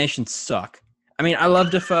 These nominations suck. I mean, I love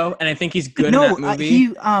Dafoe, and I think he's good no, in that movie. he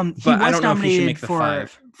but was I don't know if he should nominated make the for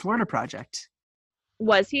 5. Florida Project.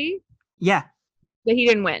 Was he? Yeah. But he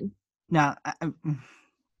didn't win. No,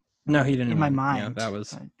 No, he didn't. in my win. mind. Yeah, that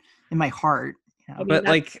was. in my heart. You know. I mean, But that's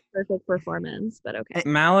like perfect performance, but okay.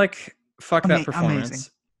 Malik fuck that performance.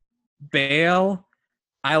 Amazing. Bale,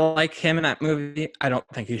 I like him in that movie. I don't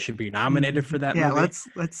think he should be nominated for that movie.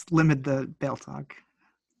 Let's limit the Bale talk.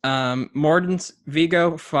 Morden's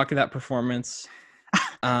Vigo, fuck that performance.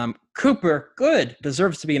 Cooper, good,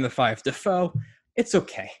 deserves to be in the 5. Defoe, it's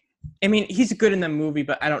okay. I mean, he's good in that movie,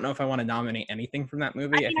 but I don't know if I want to nominate anything from that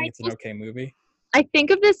movie. I think it's an okay movie. I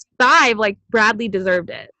think of this 5, like Bradley deserved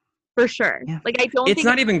it for sure. Yeah. Like I don't. It's think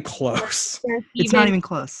not even close. It's not even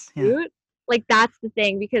close. Yeah. Like that's the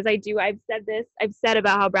thing, because I've said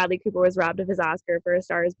about how Bradley Cooper was robbed of his Oscar for A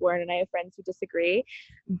Star Is Born, and I have friends who disagree.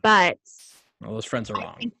 But well, those friends are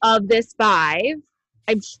wrong. I think of this 5,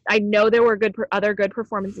 I know there were other good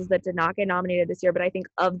performances that did not get nominated this year, but I think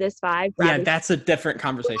of this 5, Bradley, that's a different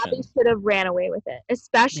conversation. Bradley should have ran away with it,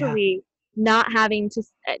 especially not having to.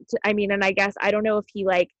 I mean, and I guess I don't know if he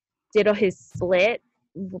like did his split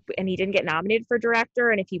and he didn't get nominated for director,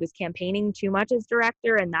 and if he was campaigning too much as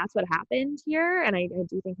director, and that's what happened here. And I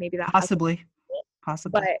do think maybe that possibly.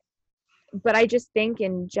 But I just think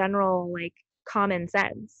in general, like common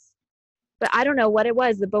sense. But I don't know what it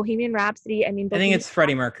was. The Bohemian Rhapsody. I mean, I think it's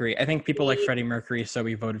Freddie Mercury. I think people like Freddie Mercury, so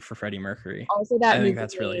we voted for Freddie Mercury. Also, I think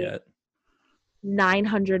that's really it.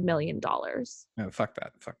 $900 million. No, fuck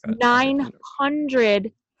that.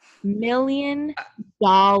 $900 million.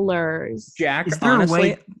 Jack, is there honestly,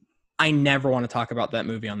 a way? I never want to talk about that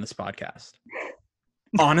movie on this podcast.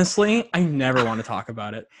 Honestly, I never want to talk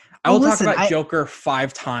about it. I will talk about Joker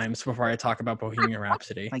 5 times before I talk about Bohemian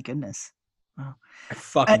Rhapsody. My goodness. Wow. I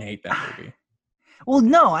fucking hate that movie. Well,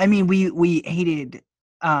 no, I mean we hated.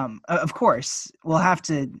 Of course, we'll have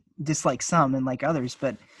to dislike some and like others,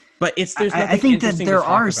 but I think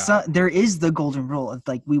that there is the golden rule of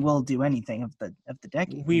like we will do anything of the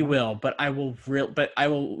decade. We will, but it will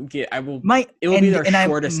be our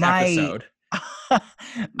shortest episode. I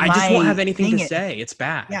just won't have anything to say. It's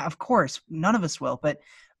bad. Yeah, of course, none of us will. But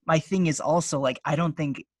my thing is also like I don't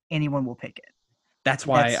think anyone will pick it. That's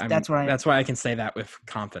why I can say that with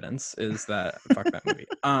confidence is that fuck that movie.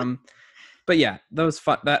 But yeah,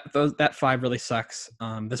 that 5 really sucks.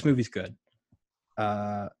 This movie's good.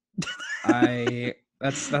 That's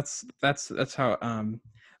how.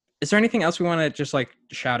 Is there anything else we want to just like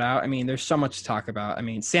shout out? I mean, there's so much to talk about. I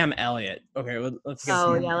mean, Sam Elliott. Okay, let's.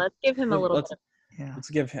 Let's give him a little. Let's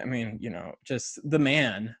give him. I mean, just the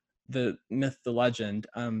man, the myth, the legend.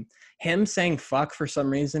 Him saying "fuck" for some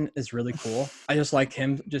reason is really cool. I just like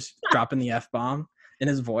him just dropping the F-bomb in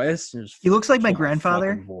his voice. He looks like my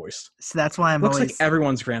grandfather. Voice. So that's why I'm looks like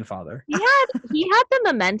everyone's grandfather. He had the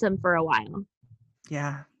momentum for a while.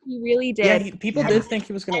 Yeah. He really did. Yeah, people did think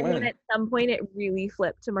he was going to win. And at some point, it really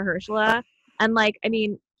flipped to Mahershala. And like, I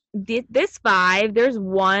mean, this 5, there's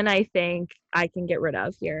one I think I can get rid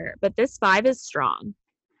of here, but this 5 is strong.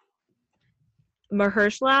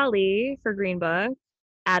 Mahershala Ali for Green Book,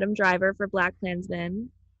 Adam Driver for BlacKkKlansman,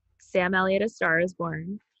 Sam Elliott, A Star Is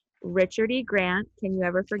Born, Richard E. Grant, Can You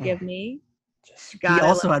Ever Forgive Me? He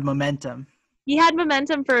also had momentum. He had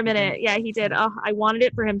momentum for a minute. Yeah, he did. Oh, I wanted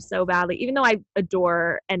it for him so badly. Even though I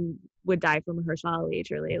adore and would die for Mahershala Ali,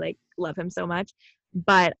 truly, like, love him so much.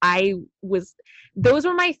 But those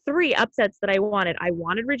were my 3 upsets that I wanted. I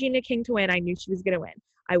wanted Regina King to win. I knew she was going to win.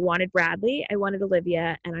 I wanted Bradley, I wanted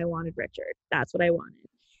Olivia, and I wanted Richard. That's what I wanted.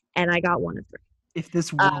 And I got 1 of 3. If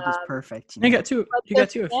this world is perfect. You got 2. You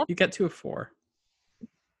got 2 of 4.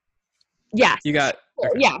 Yes. You got.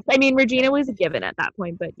 Okay. Yes. I mean, Regina was a given at that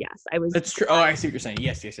point, but yes, I was. That's true. Oh, I see what you're saying.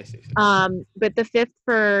 Yes. But the 5th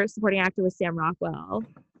for supporting actor was Sam Rockwell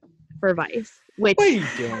for Vice. Which, what are you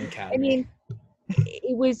doing, Academy? I mean,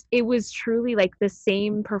 it was truly like the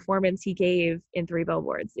same performance he gave in 3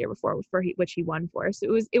 Billboards the year before, which he won for.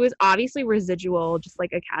 So it was obviously residual, just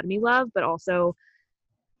like Academy love, but also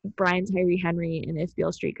Brian Tyree Henry and If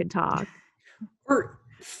Beale Street Could Talk. Or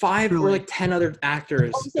 5 or like 10 other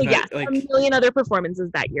actors. Also, a million other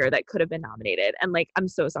performances that year that could have been nominated. And like, I'm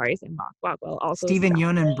so sorry, Sam Rockwell. Also, Stephen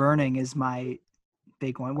Yeun in Burning is my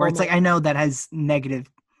big one. Where it's like I know that has negative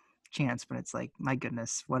chance, but it's like, my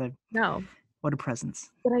goodness, what a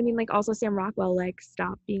presence. But I mean, like, also Sam Rockwell, like,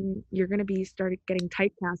 stop being. You're gonna started getting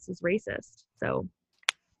typecast as racist. So.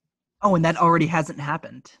 Oh, and that already hasn't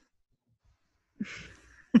happened.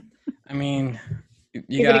 I mean.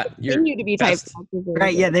 You're continue to be typed,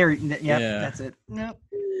 right? Yeah, that's it. Yep.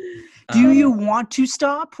 Do you want to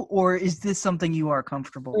stop, or is this something you are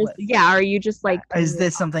comfortable with? Yeah, are you just like? Is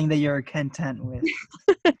this something that you're content with?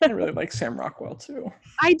 I really like Sam Rockwell too.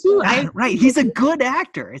 I do. Right, he's a good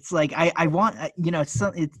actor. It's like I want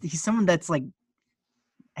he's someone that's like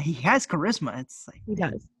he has charisma. It's like he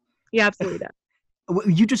does. He absolutely does.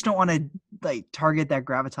 You just don't want to like target that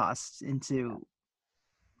gravitas into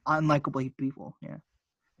unlikable people. Yeah.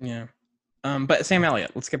 Yeah. But Sam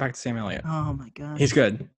Elliott. Let's get back to Sam Elliott. Oh my god. He's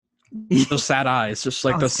good. Those sad eyes, just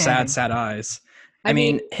like those sad eyes. I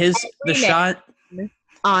mean, the shot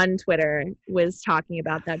on Twitter was talking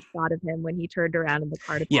about that shot of him when he turned around in the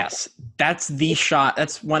car to yes, that's the shot.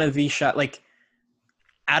 That's one of the shot. Like,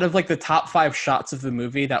 out of like the top 5 shots of the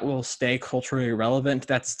movie that will stay culturally relevant,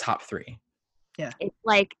 that's top 3. Yeah.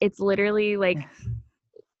 It's literally like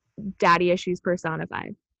daddy issues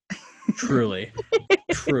personified. Truly.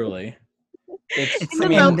 It's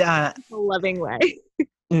in a loving way.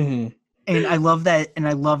 Mm-hmm. And I love that, and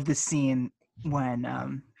I love the scene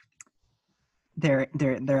when they're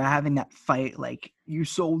having that fight, like, you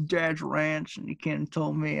sold Dad's ranch and you can't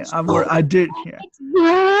tell me I did. Yeah.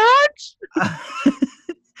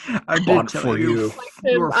 I did tell you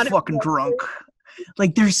were fucking drunk.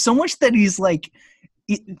 Like, there's so much that he's like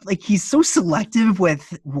he's so selective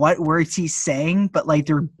with what words he's saying, but like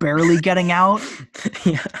they're barely getting out.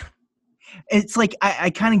 Yeah. It's like I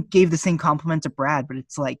kind of gave the same compliment to Brad, but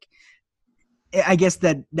it's like I guess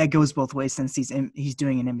that goes both ways since he's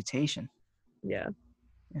doing an imitation. Yeah.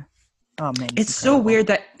 Oh man, it's so weird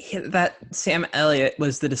that Sam Elliott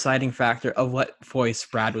was the deciding factor of what voice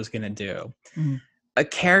Brad was going to do. Mm-hmm.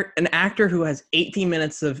 An actor who has 18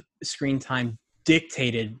 minutes of screen time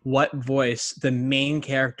dictated what voice the main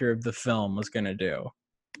character of the film was going to do.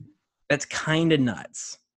 That's kind of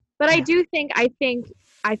nuts. But I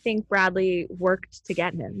think Bradley worked to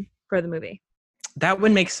get him for the movie. That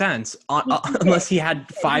would make sense, unless he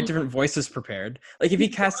had 5 different voices prepared. Like if he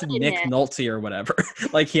casted Nick Nolte or whatever,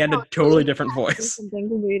 like he had a totally different voice. Something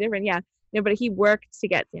completely different, yeah. No, but he worked to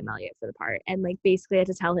get Sam Elliott for the part, and like basically had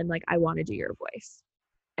to tell him like, I want to do your voice,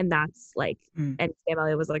 and that's like, and Sam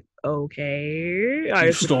Elliott was like, okay,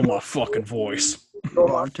 you stole my fucking voice. You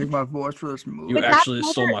want to take my voice for this movie? You actually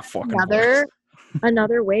stole my fucking voice.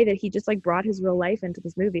 Another way that he just like brought his real life into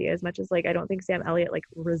this movie, as much as like I don't think Sam Elliott like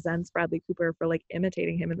resents Bradley Cooper for like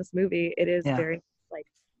imitating him in this movie. It is very like,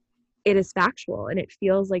 it is factual, and it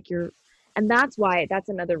feels like and that's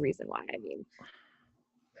another reason why. I mean,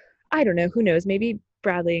 I don't know, who knows, maybe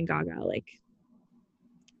Bradley and Gaga like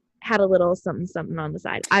had a little something on the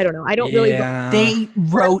side. I don't know. I don't really. They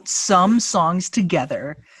wrote some songs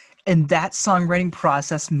together, and that songwriting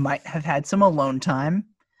process might have had some alone time.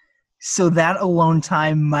 So that alone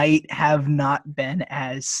time might have not been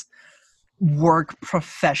as work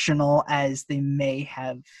professional as they may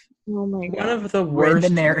have. Oh my god! One of the worst. The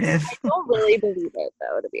narrative. I don't really believe it,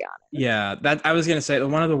 though, to be honest. Yeah, that I was gonna say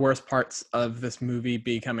one of the worst parts of this movie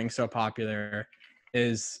becoming so popular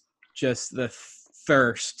is just the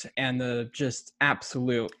thirst and the just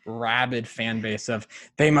absolute rabid fan base of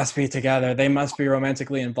they must be together, they must be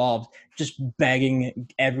romantically involved, just begging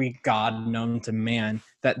every god known to man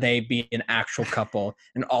that they be an actual couple,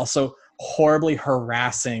 and also horribly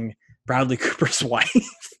harassing Bradley Cooper's wife.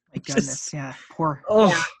 My goodness, yeah, poor. Oh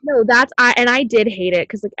yeah. No, I did hate it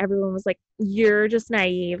because like everyone was like, "You're just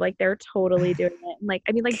naive." Like they're totally doing it. And like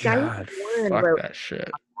I mean, like God, Diane Warren wrote that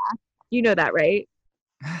shit. You know that, right?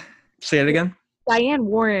 Say it again. Diane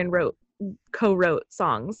Warren co-wrote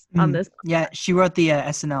songs on this. Yeah, she wrote the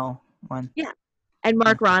SNL one. Yeah, and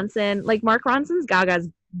Mark Ronson, like Mark Ronson's Gaga's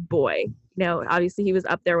boy. You know, obviously he was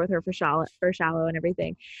up there with her for Shallow and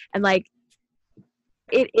everything, and like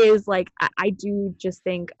it is like I do just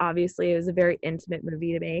think obviously it was a very intimate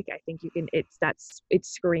movie to make. I think it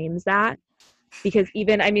screams that. Because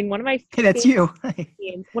even, I mean, one of my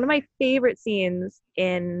favorite scenes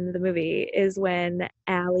in the movie is when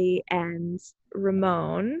Allie and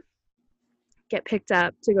Ramon get picked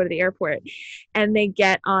up to go to the airport, and they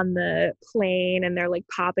get on the plane and they're like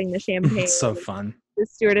popping the champagne. It's so fun. The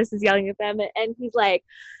stewardess is yelling at them, and he's like,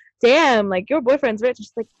 "Damn, like your boyfriend's rich."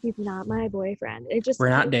 She's like, "He's not my boyfriend." We're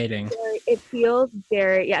not dating. It feels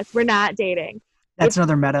very we're not dating. That's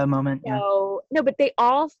another meta moment. So, no, but they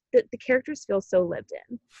all the characters feel so lived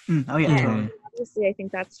in. Oh yeah, totally. Obviously, I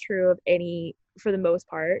think that's true of any, for the most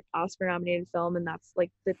part, Oscar-nominated film, and that's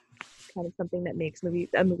like the kind of something that makes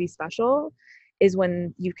a movie special, is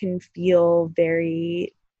when you can feel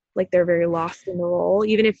very like they're very lost in the role,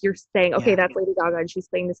 even if you're saying, okay, that's Lady Gaga and she's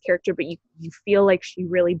playing this character, but you feel like she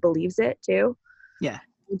really believes it too. Yeah.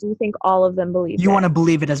 I do think all of them believe it. You want to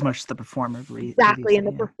believe it as much as the performer believes. Exactly, and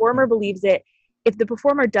the performer believes it. If the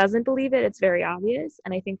performer doesn't believe it, it's very obvious.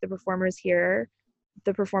 And I think the performers here,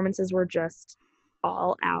 the performances were just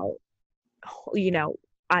all out, you know,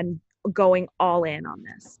 I'm going all in on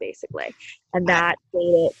this, basically. And that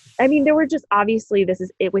made it, I mean, there were just, obviously, this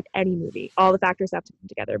is it with any movie. All the factors have to come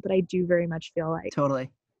together. But I do very much feel like totally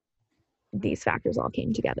these factors all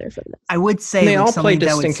came together for this. I would say And they like, all play something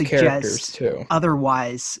that would distinct characters suggest too.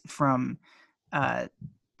 otherwise from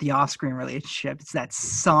the Oscar relationship. It's that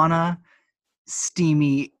sauna,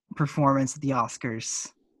 steamy performance at the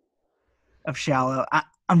Oscars of Shallow.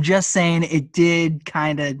 I'm just saying it did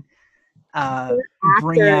kind of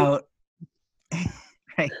bring out.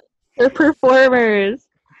 Right. They're performers.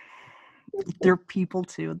 They're people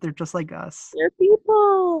too. They're just like us. They're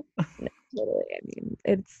people. No, totally. I mean,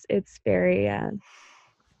 it's very.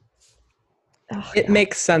 It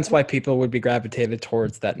makes sense why people would be gravitated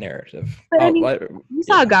towards that narrative. But I mean, you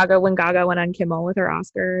saw Gaga when Gaga went on Kimmel with her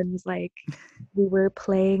Oscar and was like, "We were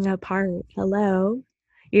playing a part. Hello,"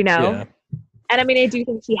 you know. Yeah. And I mean, I do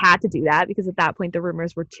think she had to do that because at that point the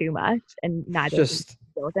rumors were too much, and neither of them Just could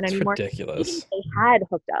deal with it it's anymore. ridiculous. Even if they had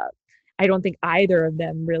hooked up, I don't think either of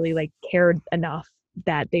them really like cared enough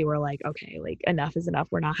that they were like, okay, like enough is enough.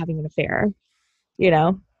 We're not having an affair, you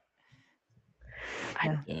know.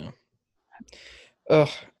 Yeah. Ugh.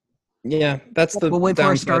 Yeah, that's the We'll wait for A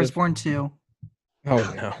downside Star Is of- Born 2.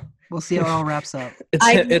 Oh no. We'll see how it all wraps up.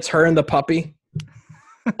 It's her and the puppy.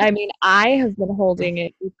 I mean, I have been holding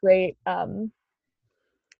it with great,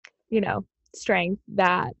 strength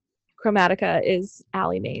that Chromatica is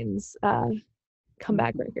Ally Main's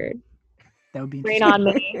comeback record. That would be Rain interesting.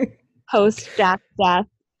 on Me, post Jack's death.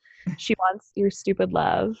 She wants your stupid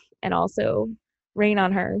love, and also rain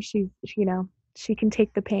on her. She can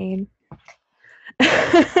take the pain.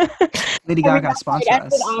 Lady Gaga sponsor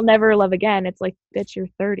us. I'll never love again. It's like, bitch, you're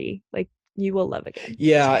 30. Like, you will love again.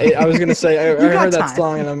 Yeah, I was gonna say I got heard that time.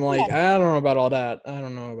 song and I'm like, I don't know about all that. I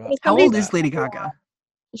don't know about. How old is Lady Gaga?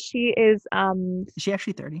 She is Is she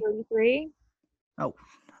actually 30? 33. Oh,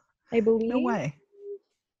 I believe. no way.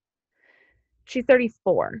 She's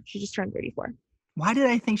 34. She just turned 34. Why did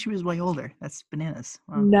I think she was way older? That's bananas.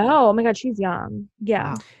 Wow. No, oh my god, she's young.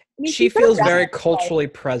 Yeah. Wow. I mean, She she's been feels around very for, like, culturally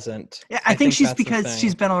present. Yeah, I think she's that's the because thing.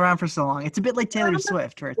 she's been around for so long. It's a bit like Taylor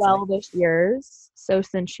Swift, where it's like, 12-ish years. So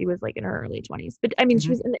since she was like in her early 20s. But I mean, she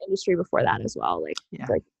was in the industry before that as well. Yeah.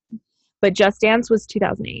 But Just Dance was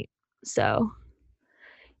 2008. So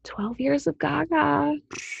 12 years of Gaga.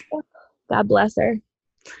 God bless her.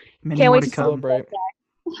 many Can't more wait to to come. Celebrate.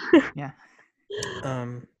 Yeah.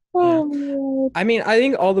 Oh, I mean, I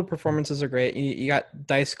think all the performances are great. You got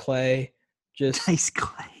Dice Clay, just Nice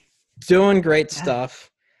Clay. doing great Yeah.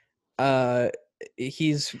 stuff. I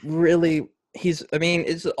mean,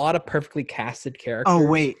 it's a lot of perfectly casted characters. Oh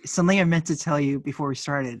wait, something I meant to tell you before we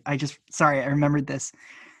started. I remembered this.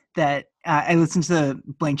 That I listened to the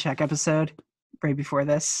Blank Check episode right before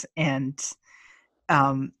this, and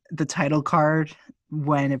the title card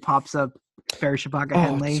when it pops up, Farrah Shabaka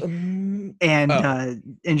Henley and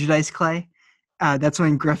Injured Ice Clay. That's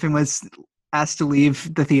when Griffin was asked to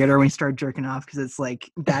leave the theater when he started jerking off because it's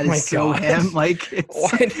like that my is so God. him. Like, it's,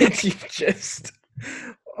 Why did you just?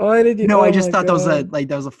 Why did you? no, oh I just my thought that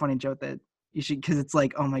God. was a funny joke that you should, because it's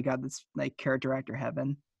like, oh my god, that's like character actor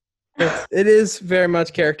heaven. It is very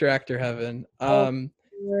much character actor heaven. Lord.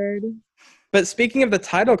 But speaking of the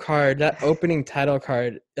title card, that opening title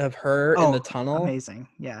card of her in the tunnel, Amazing,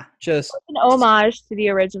 yeah. just An homage to the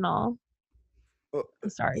original. Oh, The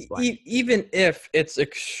Star is Born. even if it's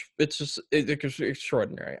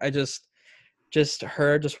extraordinary. I just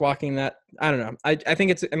her just walking that. I don't know. I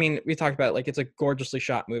think it's. I mean, we talked about it, like it's a gorgeously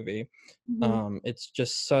shot movie. Mhm. It's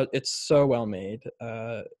just so well made.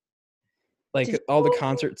 Like all the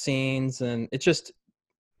concert scenes, and it's just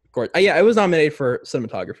gorgeous. Yeah, it was nominated for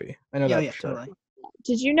cinematography. I know that. Yeah, for sure. totally.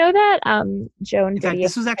 Did you know that Joan In fact, Didion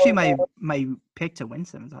this was actually my pick to win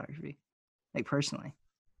cinematography, like personally.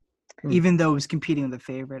 Even though it was competing with a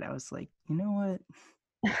favorite, I was like, you know what?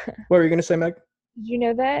 What were you gonna say, Meg? Did you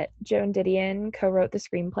know that Joan Didion co-wrote the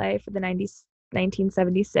screenplay for the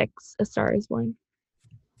 1976 A Star Is Born?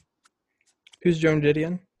 Who's Joan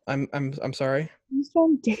Didion? I'm sorry. Who's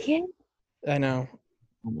Joan Didion? I know.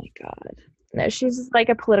 Oh my god. No, she's like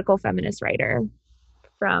a political feminist writer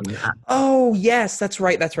from Oh yes, that's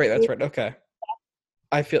right. Okay.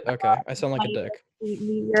 I feel okay. I sound like a dick. the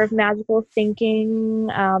Year of Magical Thinking.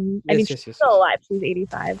 I mean, Yes, she's yes. still alive. She's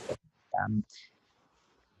 85.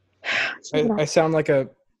 She's I sound like a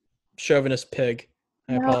chauvinist pig.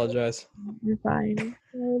 I No. apologize. You're fine.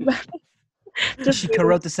 She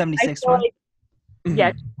co-wrote the 76 one.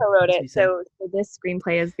 Yeah, she co-wrote That's what it. you said. So this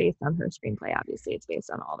screenplay is based on her screenplay. Obviously, it's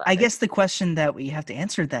based on all that. I guess the question that we have to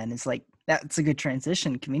answer then is like, that's a good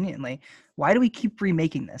transition conveniently. Why do we keep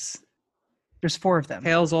remaking this? There's 4 of them.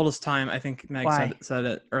 Tales Old as Time. I think Meg Why? said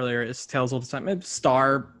it earlier. It's Tales Old as Time. Maybe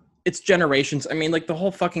Star it's generations. I mean, like the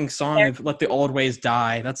whole fucking song of "Let the Old Ways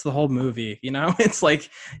Die." That's the whole movie. You know, it's like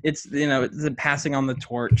it's the passing on the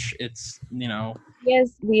torch. It's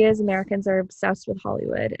we as Americans are obsessed with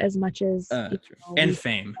Hollywood as much as and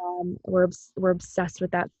fame. We're obsessed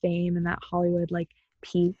with that fame and that Hollywood like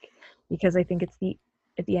peak, because I think it's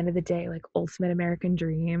at the end of the day, like ultimate American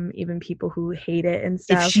dream. Even people who hate it and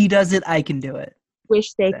stuff. If she does it, I can do it.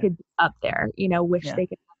 Wish they could be up there, they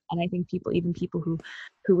could. And I think people who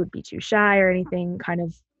would be too shy or anything kind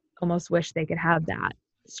of almost wish they could have that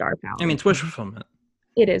star power. I mean, it's wish fulfillment.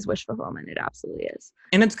 It is wish fulfillment. It absolutely is.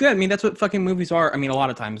 And it's good. I mean, that's what fucking movies are. I mean, a lot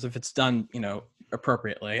of times if it's done,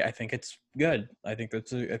 appropriately, I think it's good. I think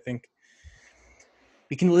I think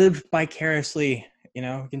we can live vicariously, we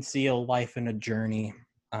can see a life and a journey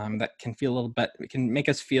that can feel a little bit, it can make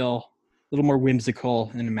us feel a little more whimsical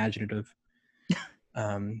and imaginative.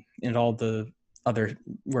 And all the other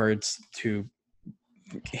words to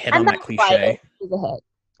hit on that cliche. It was a hit.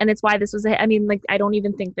 And it's why this was a hit. I mean, like, I don't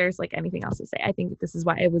even think there's like anything else to say. I think this is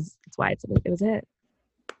why it was a hit.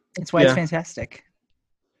 It's why it's fantastic.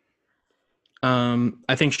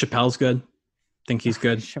 I think Chappelle's good. I think he's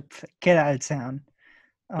good. Get out of town.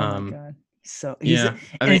 Oh my God.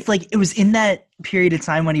 It's like it was in that period of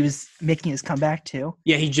time when he was making his comeback too.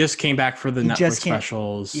 Yeah, he just came back for the Netflix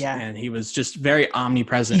specials. Yeah, and he was just very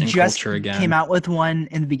omnipresent in culture again. Came out with one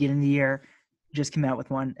in the beginning of the year. Just came out with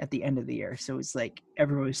one at the end of the year. So it was like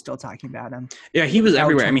everyone was still talking about him. Yeah, he was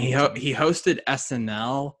everywhere. I mean, he hosted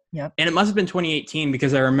SNL. Yep. And it must have been 2018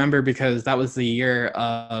 because I remember because that was the year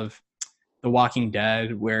of The Walking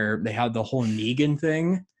Dead where they had the whole Negan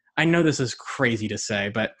thing. I know this is crazy to say,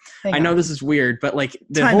 but I know this is weird, but like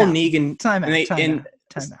the whole Negan time out.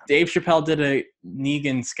 Dave Chappelle did a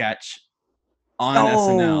Negan sketch on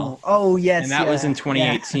SNL. Oh yes. And that was in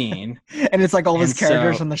 2018. Yeah. And it's like all his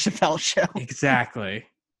characters on the Chappelle show. Exactly.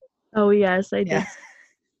 Oh yes, I did.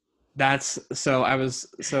 Yeah. So I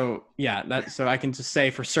can just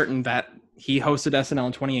say for certain that he hosted SNL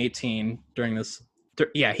in 2018 during this.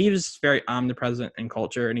 Yeah, he was very omnipresent in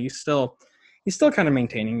culture, and he's still kind of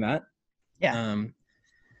maintaining that. Yeah.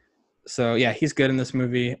 So yeah, he's good in this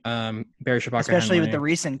movie. Barry Shabaka, especially with the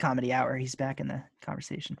recent Comedy Hour, he's back in the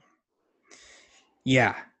conversation.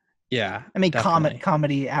 Yeah. I mean,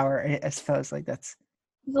 Comedy Hour, I suppose, like that's.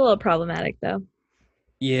 It's a little problematic, though.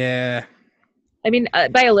 Yeah. I mean,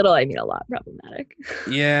 by a little, I mean a lot problematic.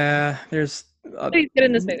 Yeah, there's. He's good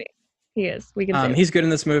in this movie. He is. We can say he's good in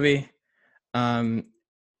this movie.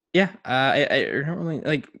 Yeah, I don't really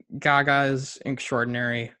like Gaga is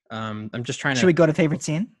extraordinary. I'm just trying to. Should we go to favorite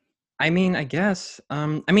scene? I mean, I guess.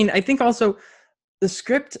 I think also the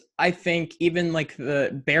script. I think even like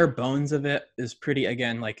the bare bones of it is pretty.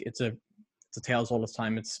 Again, like it's a tale as old as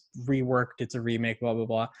time. It's reworked. It's a remake. Blah blah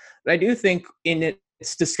blah. But I do think in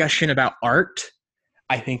its discussion about art,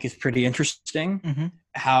 I think is pretty interesting. Mm-hmm.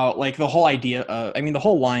 How like the whole idea of. I mean, the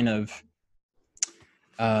whole line of.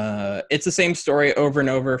 It's the same story over and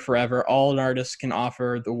over forever. All an artist can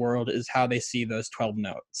offer the world is how they see those 12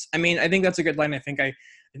 notes. I mean, I think that's a good line. I think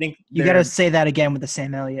you got to say that again with the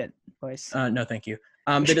Sam Elliott voice. No, thank you.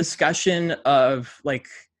 The discussion of like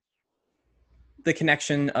the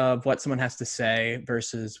connection of what someone has to say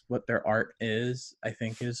versus what their art is, I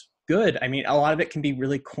think is good. I mean, a lot of it can be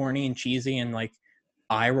really corny and cheesy and like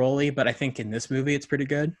eye rolly, but I think in this movie it's pretty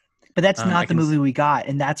good. But that's not the movie we got,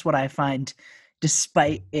 and that's what I find.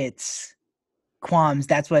 Despite its qualms,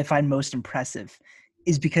 that's what I find most impressive,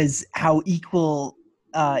 is because how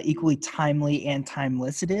equally timely and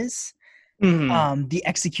timeless it is. Mm-hmm. The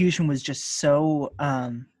execution was just so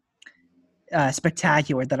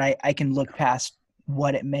spectacular that I can look past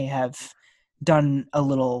what it may have done a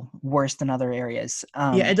little worse than other areas.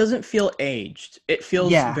 It doesn't feel aged. It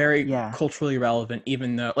feels very culturally relevant,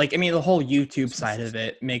 even though, like, I mean, the whole YouTube side of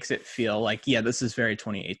it makes it feel like, this is very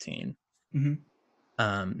 2018. Mm-hmm.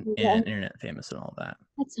 And internet famous and all that.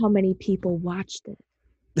 That's how many people watched it.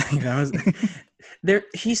 How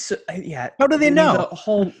do they know?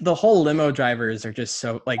 The whole limo drivers are just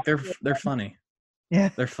so like they're funny. Yeah,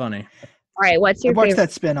 they're funny. All right, what's your favorite? That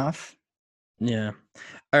spinoff? Yeah.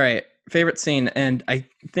 All right, favorite scene, and I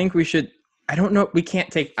think we should. I don't know. We can't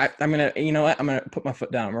take. I'm gonna. You know what? I'm gonna put my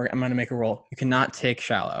foot down. I'm gonna make a rule. You cannot take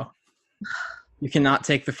Shallow. You cannot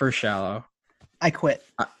take the first Shallow. I quit.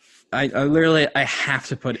 I literally have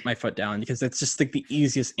to put my foot down because it's just like the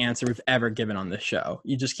easiest answer we've ever given on this show.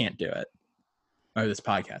 You just can't do it. Or this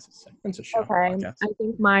podcast. It's a show. Okay. Podcast. I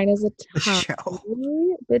think mine is a tie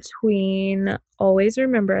between Always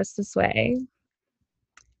Remember Us This Way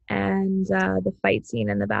and the fight scene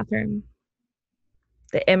in the bathroom.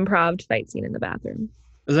 The improv fight scene in the bathroom.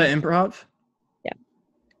 Is that improv? Yeah.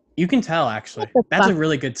 You can tell, actually. What the That's a fuck?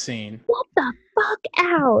 really good scene. Get the fuck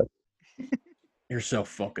out. You're so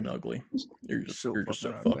fucking ugly. You're just so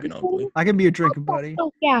fucking fucking ugly. I can be a drinker, Get the buddy.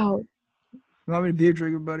 fuck out. You want me to be a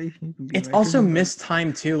drinker, buddy? You can be It's my also drinker buddy.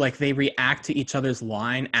 mistimed too. Like they react to each other's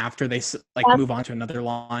line after they like That's- move on to another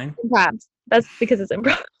line. Improv. That's because it's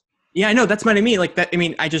improv. Yeah, I know. That's what I mean. Like that. I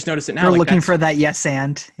mean, I just noticed it now. We're like, looking that's- for that yes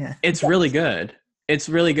and. Yeah. It's really good. It's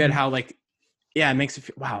really good Mhm. how like, yeah, it makes it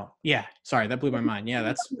feel, wow. Yeah, sorry, that blew my mind.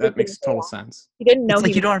 Yeah, that makes total sense. She didn't know It's like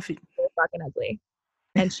he you was don't have to. fucking ugly.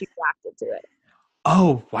 And she reacted to it.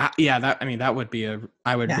 Oh wow, yeah. That would be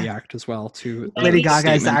I would Yeah. react as well to Yeah. Lady Lady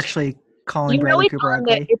Gaga is statement. actually calling You know Bradley it's Cooper on,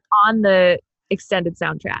 the, ugly. it's on the extended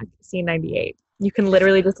soundtrack, Scene 98. You can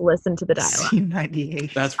literally just listen to the dialogue.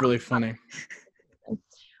 C98. That's really funny. All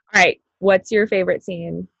right. What's your favorite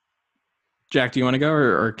scene? Jack, do you want to go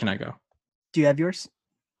or can I go? Do you have yours?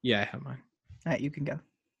 Yeah, I have mine. All right, you can go.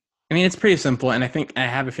 I mean, it's pretty simple, and I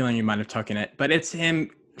have a feeling you might have taken it, but it's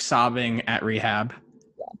him sobbing at rehab.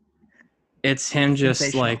 It's him just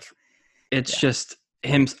Sensational. like, it's Yeah. just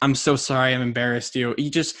him. I'm so sorry, I'm embarrassed you.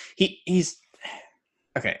 He's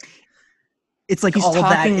okay. It's like He's all of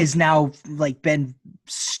talking- that is now like been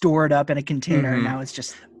stored up in a container, and Mhm. now it's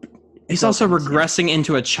just. He's it also opens, yeah. regressing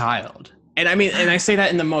into a child, and I mean, and I say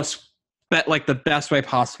that in the most, like the best way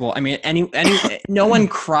possible. I mean, any no one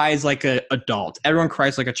cries like an adult. Everyone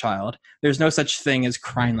cries like a child. There's no such thing as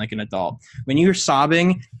crying like an adult. When you're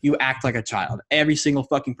sobbing, you act like a child. Every single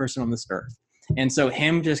fucking person on this earth. And so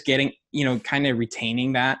him just getting, kind of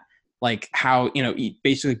retaining that, like how,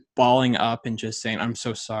 basically balling up and just saying, "I'm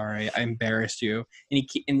so sorry, I embarrassed you,"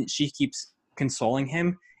 and she keeps consoling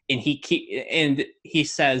him, and he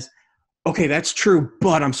says, "Okay, that's true,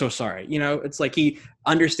 but I'm so sorry." It's like he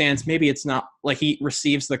understands, maybe it's not like he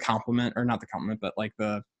receives the compliment, or not the compliment, but like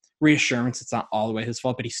the reassurance it's not all the way his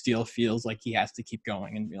fault, but he still feels like he has to keep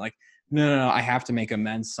going and be like, no, I have to make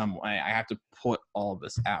amends some way. I have to put all of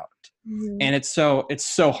this out. And it's so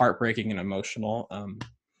heartbreaking and emotional.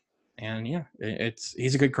 And yeah,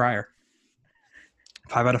 he's a good crier.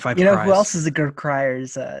 5 out of 5 You know cries. who else is a good crier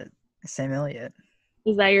is Sam Elliott.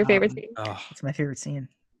 Is that your favorite scene? Oh, It's my favorite scene.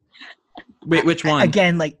 wait, which one?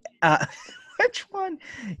 Again, like which one?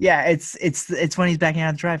 Yeah, it's when he's backing out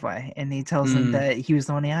of the driveway and he tells him Mm. that he was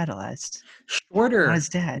the one he idolized, Shorter not his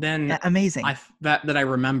dad. than Yeah, amazing. that I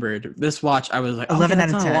remembered. This watch, I was like, 11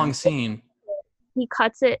 that's out of not 10. a long scene. He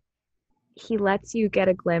cuts it. He lets you get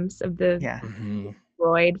a glimpse of the Yeah, Mhm.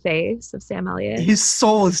 destroyed face of Sam Elliott. his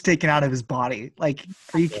soul is taken out of his body. Like,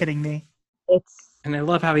 are you kidding me? It's And I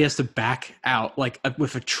love how he has to back out like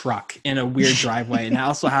with a truck in a weird driveway, and I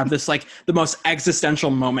also have this like the most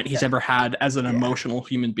existential moment he's ever had as an Yeah. emotional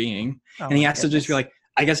human being, Oh and he my has to just be goodness. like,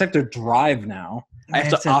 I guess I have to drive now. I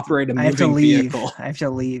have to operate a I have to moving leave. vehicle. I have to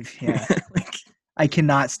leave. Yeah, Like, I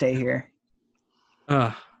cannot stay here.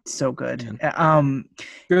 ugh, So good. Man.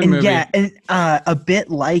 good And movie. yeah, and a bit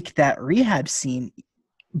like that rehab scene,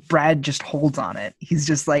 Brad just holds on it. He's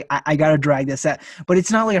just like, I gotta drag this out, but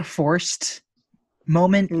it's not like a forced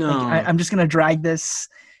moment. No. Like, I'm just gonna drag this,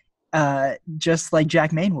 just like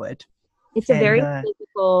Jack Maine would. it's a very And,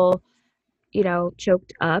 physical,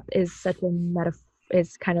 choked up is such a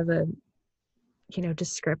is kind of a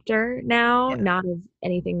descriptor now, Yeah. not of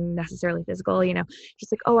anything necessarily physical,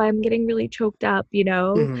 just like, oh, I'm getting really choked up,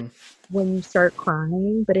 Mhm. when you start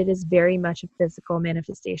crying, but it is very much a physical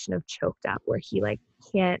manifestation of choked up where he like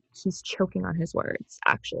he's choking on his words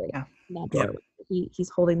actually. Yeah. In that Yeah. door. He's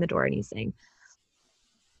holding the door and he's saying,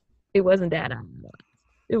 "It wasn't Dad,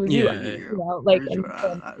 it was you," Yeah. like, Where's and your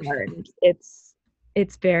so eyes? hard.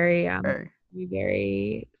 It's very Hey,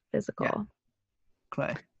 very physical.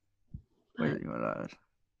 Clay. But You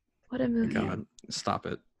what a movie. God, stop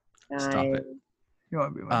it. Stop guys. it.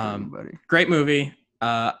 want to be my Um, buddy? Great movie.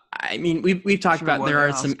 I mean, we've talked Should've about won there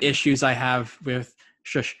the are some Oscar. issues I have with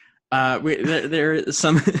shush. There are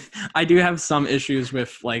some. I do have some issues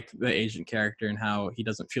with like the Asian character and how he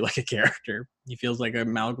doesn't feel like a character. He feels like an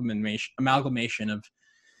amalgamation of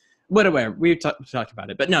whatever. We've talked about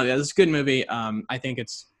it, but no, yeah, this is a good movie. I think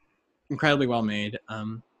it's incredibly well made,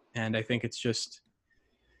 and I think it's just.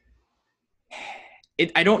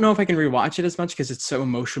 I don't know if I can rewatch it as much because it's so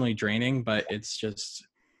emotionally draining, but it's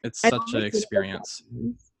I've such only an seen it experience.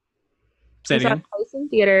 once. Say I it saw again. it twice in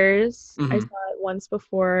theaters. I Mhm. saw it once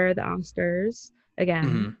before the Oscars. Again,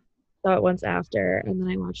 Mhm. saw it once after, and then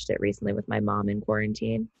I watched it recently with my mom in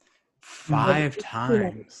quarantine. 5 It's too much.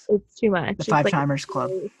 times. It's too much. The It's Five like Timers Club.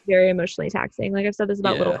 very, very emotionally taxing. Like I've said this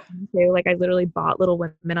about Little Yeah. Women too. Like I literally bought Little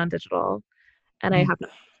Women on digital, and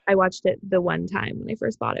I watched it the one time when I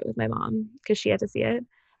first bought it with my mom because she had to see it.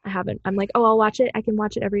 I haven't. I'm like, oh, I'll watch it. I can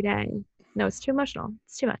watch it every day. No, it's too emotional.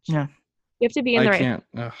 It's too much. Yeah. You have to be in the I right.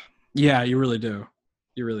 can't. Yeah, you really do.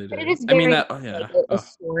 You really do. But it is I mean very, that. Oh, yeah. like, a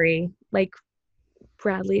story. Like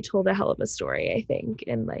Bradley told a hell of a story, I think,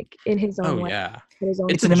 and like in his own Oh way. yeah. His own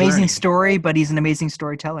It's It's an a amazing journey. story, but he's an amazing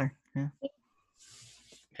storyteller. Yeah.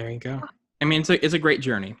 There you go. I mean, it's a great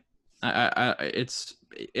journey.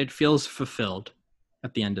 It feels fulfilled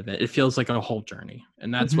at the end of it. It feels like a whole journey,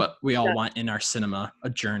 and that's Mhm. what we all want in our cinema: a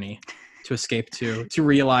journey to escape to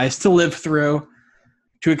realize, to live through,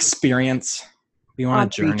 to experience. We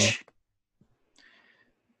want a journey. Preach.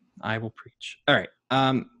 I will preach. All right.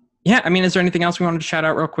 Yeah. I mean, is there anything else we wanted to shout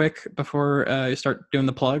out real quick before you start doing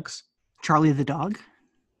the plugs? Charlie the dog.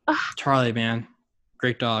 Charlie, man,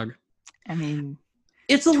 great dog. I mean,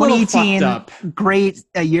 It's a little 2018, fucked up. great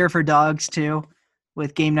a year for dogs too,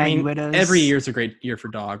 with Game Night I and mean, Widows. every year's a great year for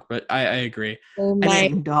dog, but I agree. Oh The my-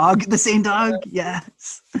 same dog. The same dog.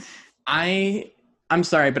 Yes. I'm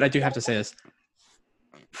sorry, but I do have to say this.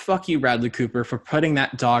 Fuck you, Bradley Cooper, for putting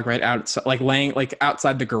that dog right out, like laying like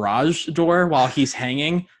outside the garage door while he's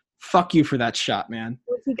hanging. Fuck you for that shot, man.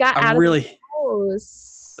 he got I out really of the house.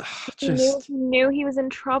 He knew he was in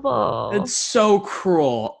trouble. it's so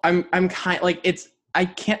cruel. I'm kind like I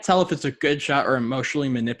can't tell if it's a good shot or emotionally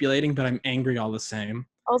manipulating, but I'm angry all the same.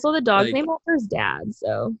 Also, the dog's like- named after his dad,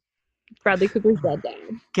 so Bradley Cooper's dead dad.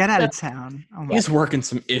 Get out of town. Oh my He's working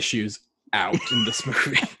some issues out in this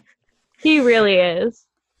movie. He really is.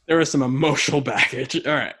 There was some emotional baggage.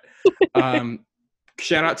 All right.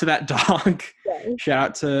 Shout out to that dog. Yeah. Shout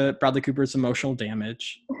out to Bradley Cooper's emotional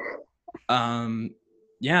damage.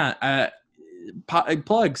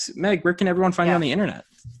 Plugs. Meg, where can everyone find you on the internet?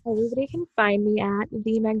 Everybody can find me at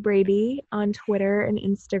the Meg Brady on Twitter and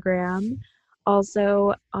Instagram.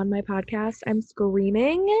 Also on my podcast, I'm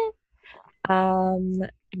Screaming.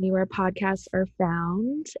 Anywhere podcasts are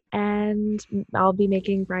found, and I'll be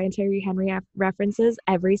making Brian Tyree Henry references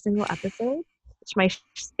every single episode. It's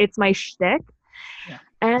my shtick. Yeah.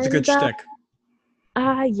 And, It's a good shtick.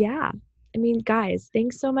 yeah. I mean, guys,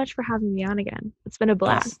 thanks so much for having me on again. It's been a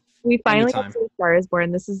blast. We finally got Anytime. to A Star Is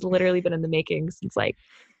Born. This has literally been in the making since like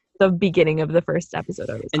the beginning of the first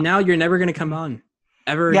episode. And now you're never going to come on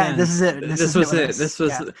ever Yeah, again. this is it. This was it. This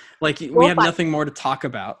was like we have nothing more to talk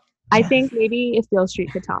about. I think maybe if Beale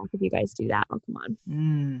Street could talk, if you guys do that, I'll come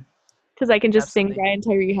on. Because I can just sing Absolutely. Brian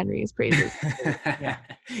Tyree Henry's praises.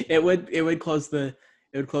 It would close the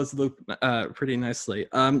loop pretty nicely.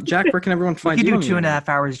 Jack, where can everyone We find could you? do on the 2.5 internet?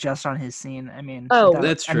 hours just on his scene. I mean, Oh,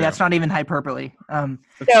 that's I mean, true. that's not even hyperbole. That's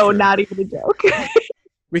No, true. not even a joke.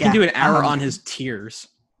 We can Yeah, do an hour um, on his tears.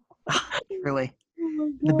 Really,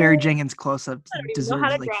 the Barry Jenkins close-up I don't even know how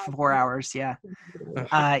deserves to like draw. 4 hours. Yeah.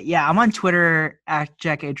 Yeah, I'm on Twitter at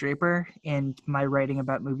Jack A. Draper, and my writing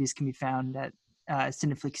about movies can be found at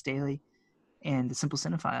Cineflix Daily and The Simple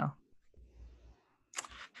Cinephile.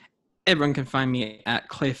 Everyone can find me at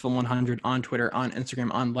Clayfilm100 on Twitter, on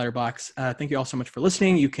Instagram, on Letterboxd. Thank you all so much for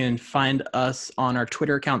listening. You can find us on our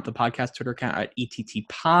Twitter account, the podcast Twitter account at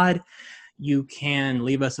ETTPod. You can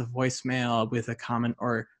leave us a voicemail with a comment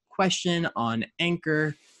or question on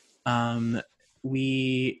Anchor. Please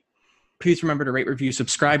remember to rate, review,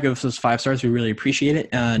 subscribe, give us those 5 stars. We really appreciate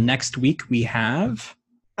it. Next week we have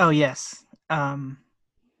Oh yes,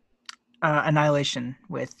 Annihilation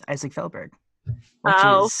with Isaac Felberg.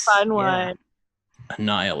 Fun one.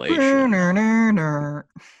 Annihilation. Yeah.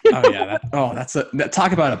 Oh yeah,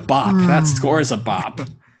 talk about a bop. That score is a bop. That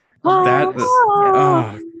Oh,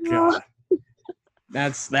 oh god.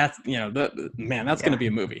 That's that's gonna be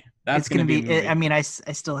a movie. That's It's gonna be. a movie. I mean, I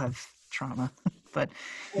still have trauma, but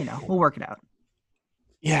we'll work it out.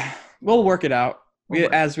 Yeah, we'll work it out. We'll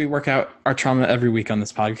work. As we work out our trauma every week on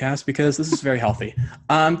this podcast because this is very healthy.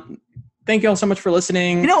 Thank you all so much for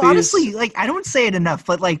listening. Please- Honestly, like I don't say it enough,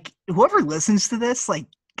 but like whoever listens to this, like,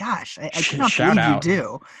 gosh, I cannot Shout believe out. you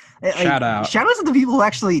do. Shout out. Shout out to the people who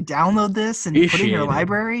actually download this and put it in your Appreciate it.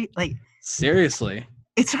 library. Like, seriously.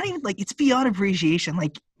 it's not even like it's beyond appreciation.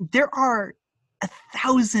 Like, there are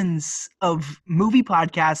thousands of movie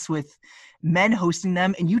podcasts with men hosting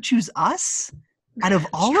them, and you choose us out of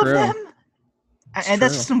all of true. them. It's And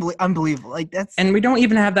that's true. just unbelievable. Like, that's And we don't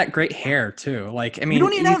even have that great hair too. Like I we mean,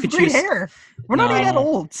 don't even you have could great choose. hair. We're not even that No.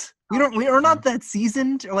 old. We're not that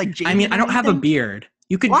seasoned or like. I mean, jaded I or don't have a anything. beard.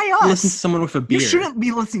 You could Why us? listen to someone with a You beard. shouldn't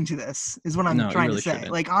be listening to this. Is what I'm No, you trying really to say.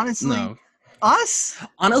 shouldn't. Like, honestly, No. us.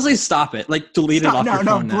 Honestly, stop it. Like, delete it off your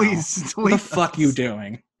phone now. please. What the delete fuck us. you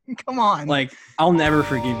doing? Come on. Like, I'll never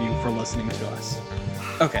forgive you for listening to us.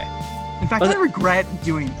 Okay, in fact, but- I regret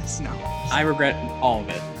doing this. No. I regret all of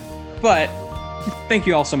it. But thank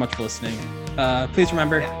you all so much for listening. Please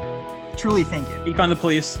remember, Truly, thank you. Geek on the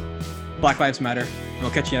Police. Black Lives Matter. And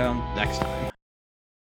we'll catch you on next time.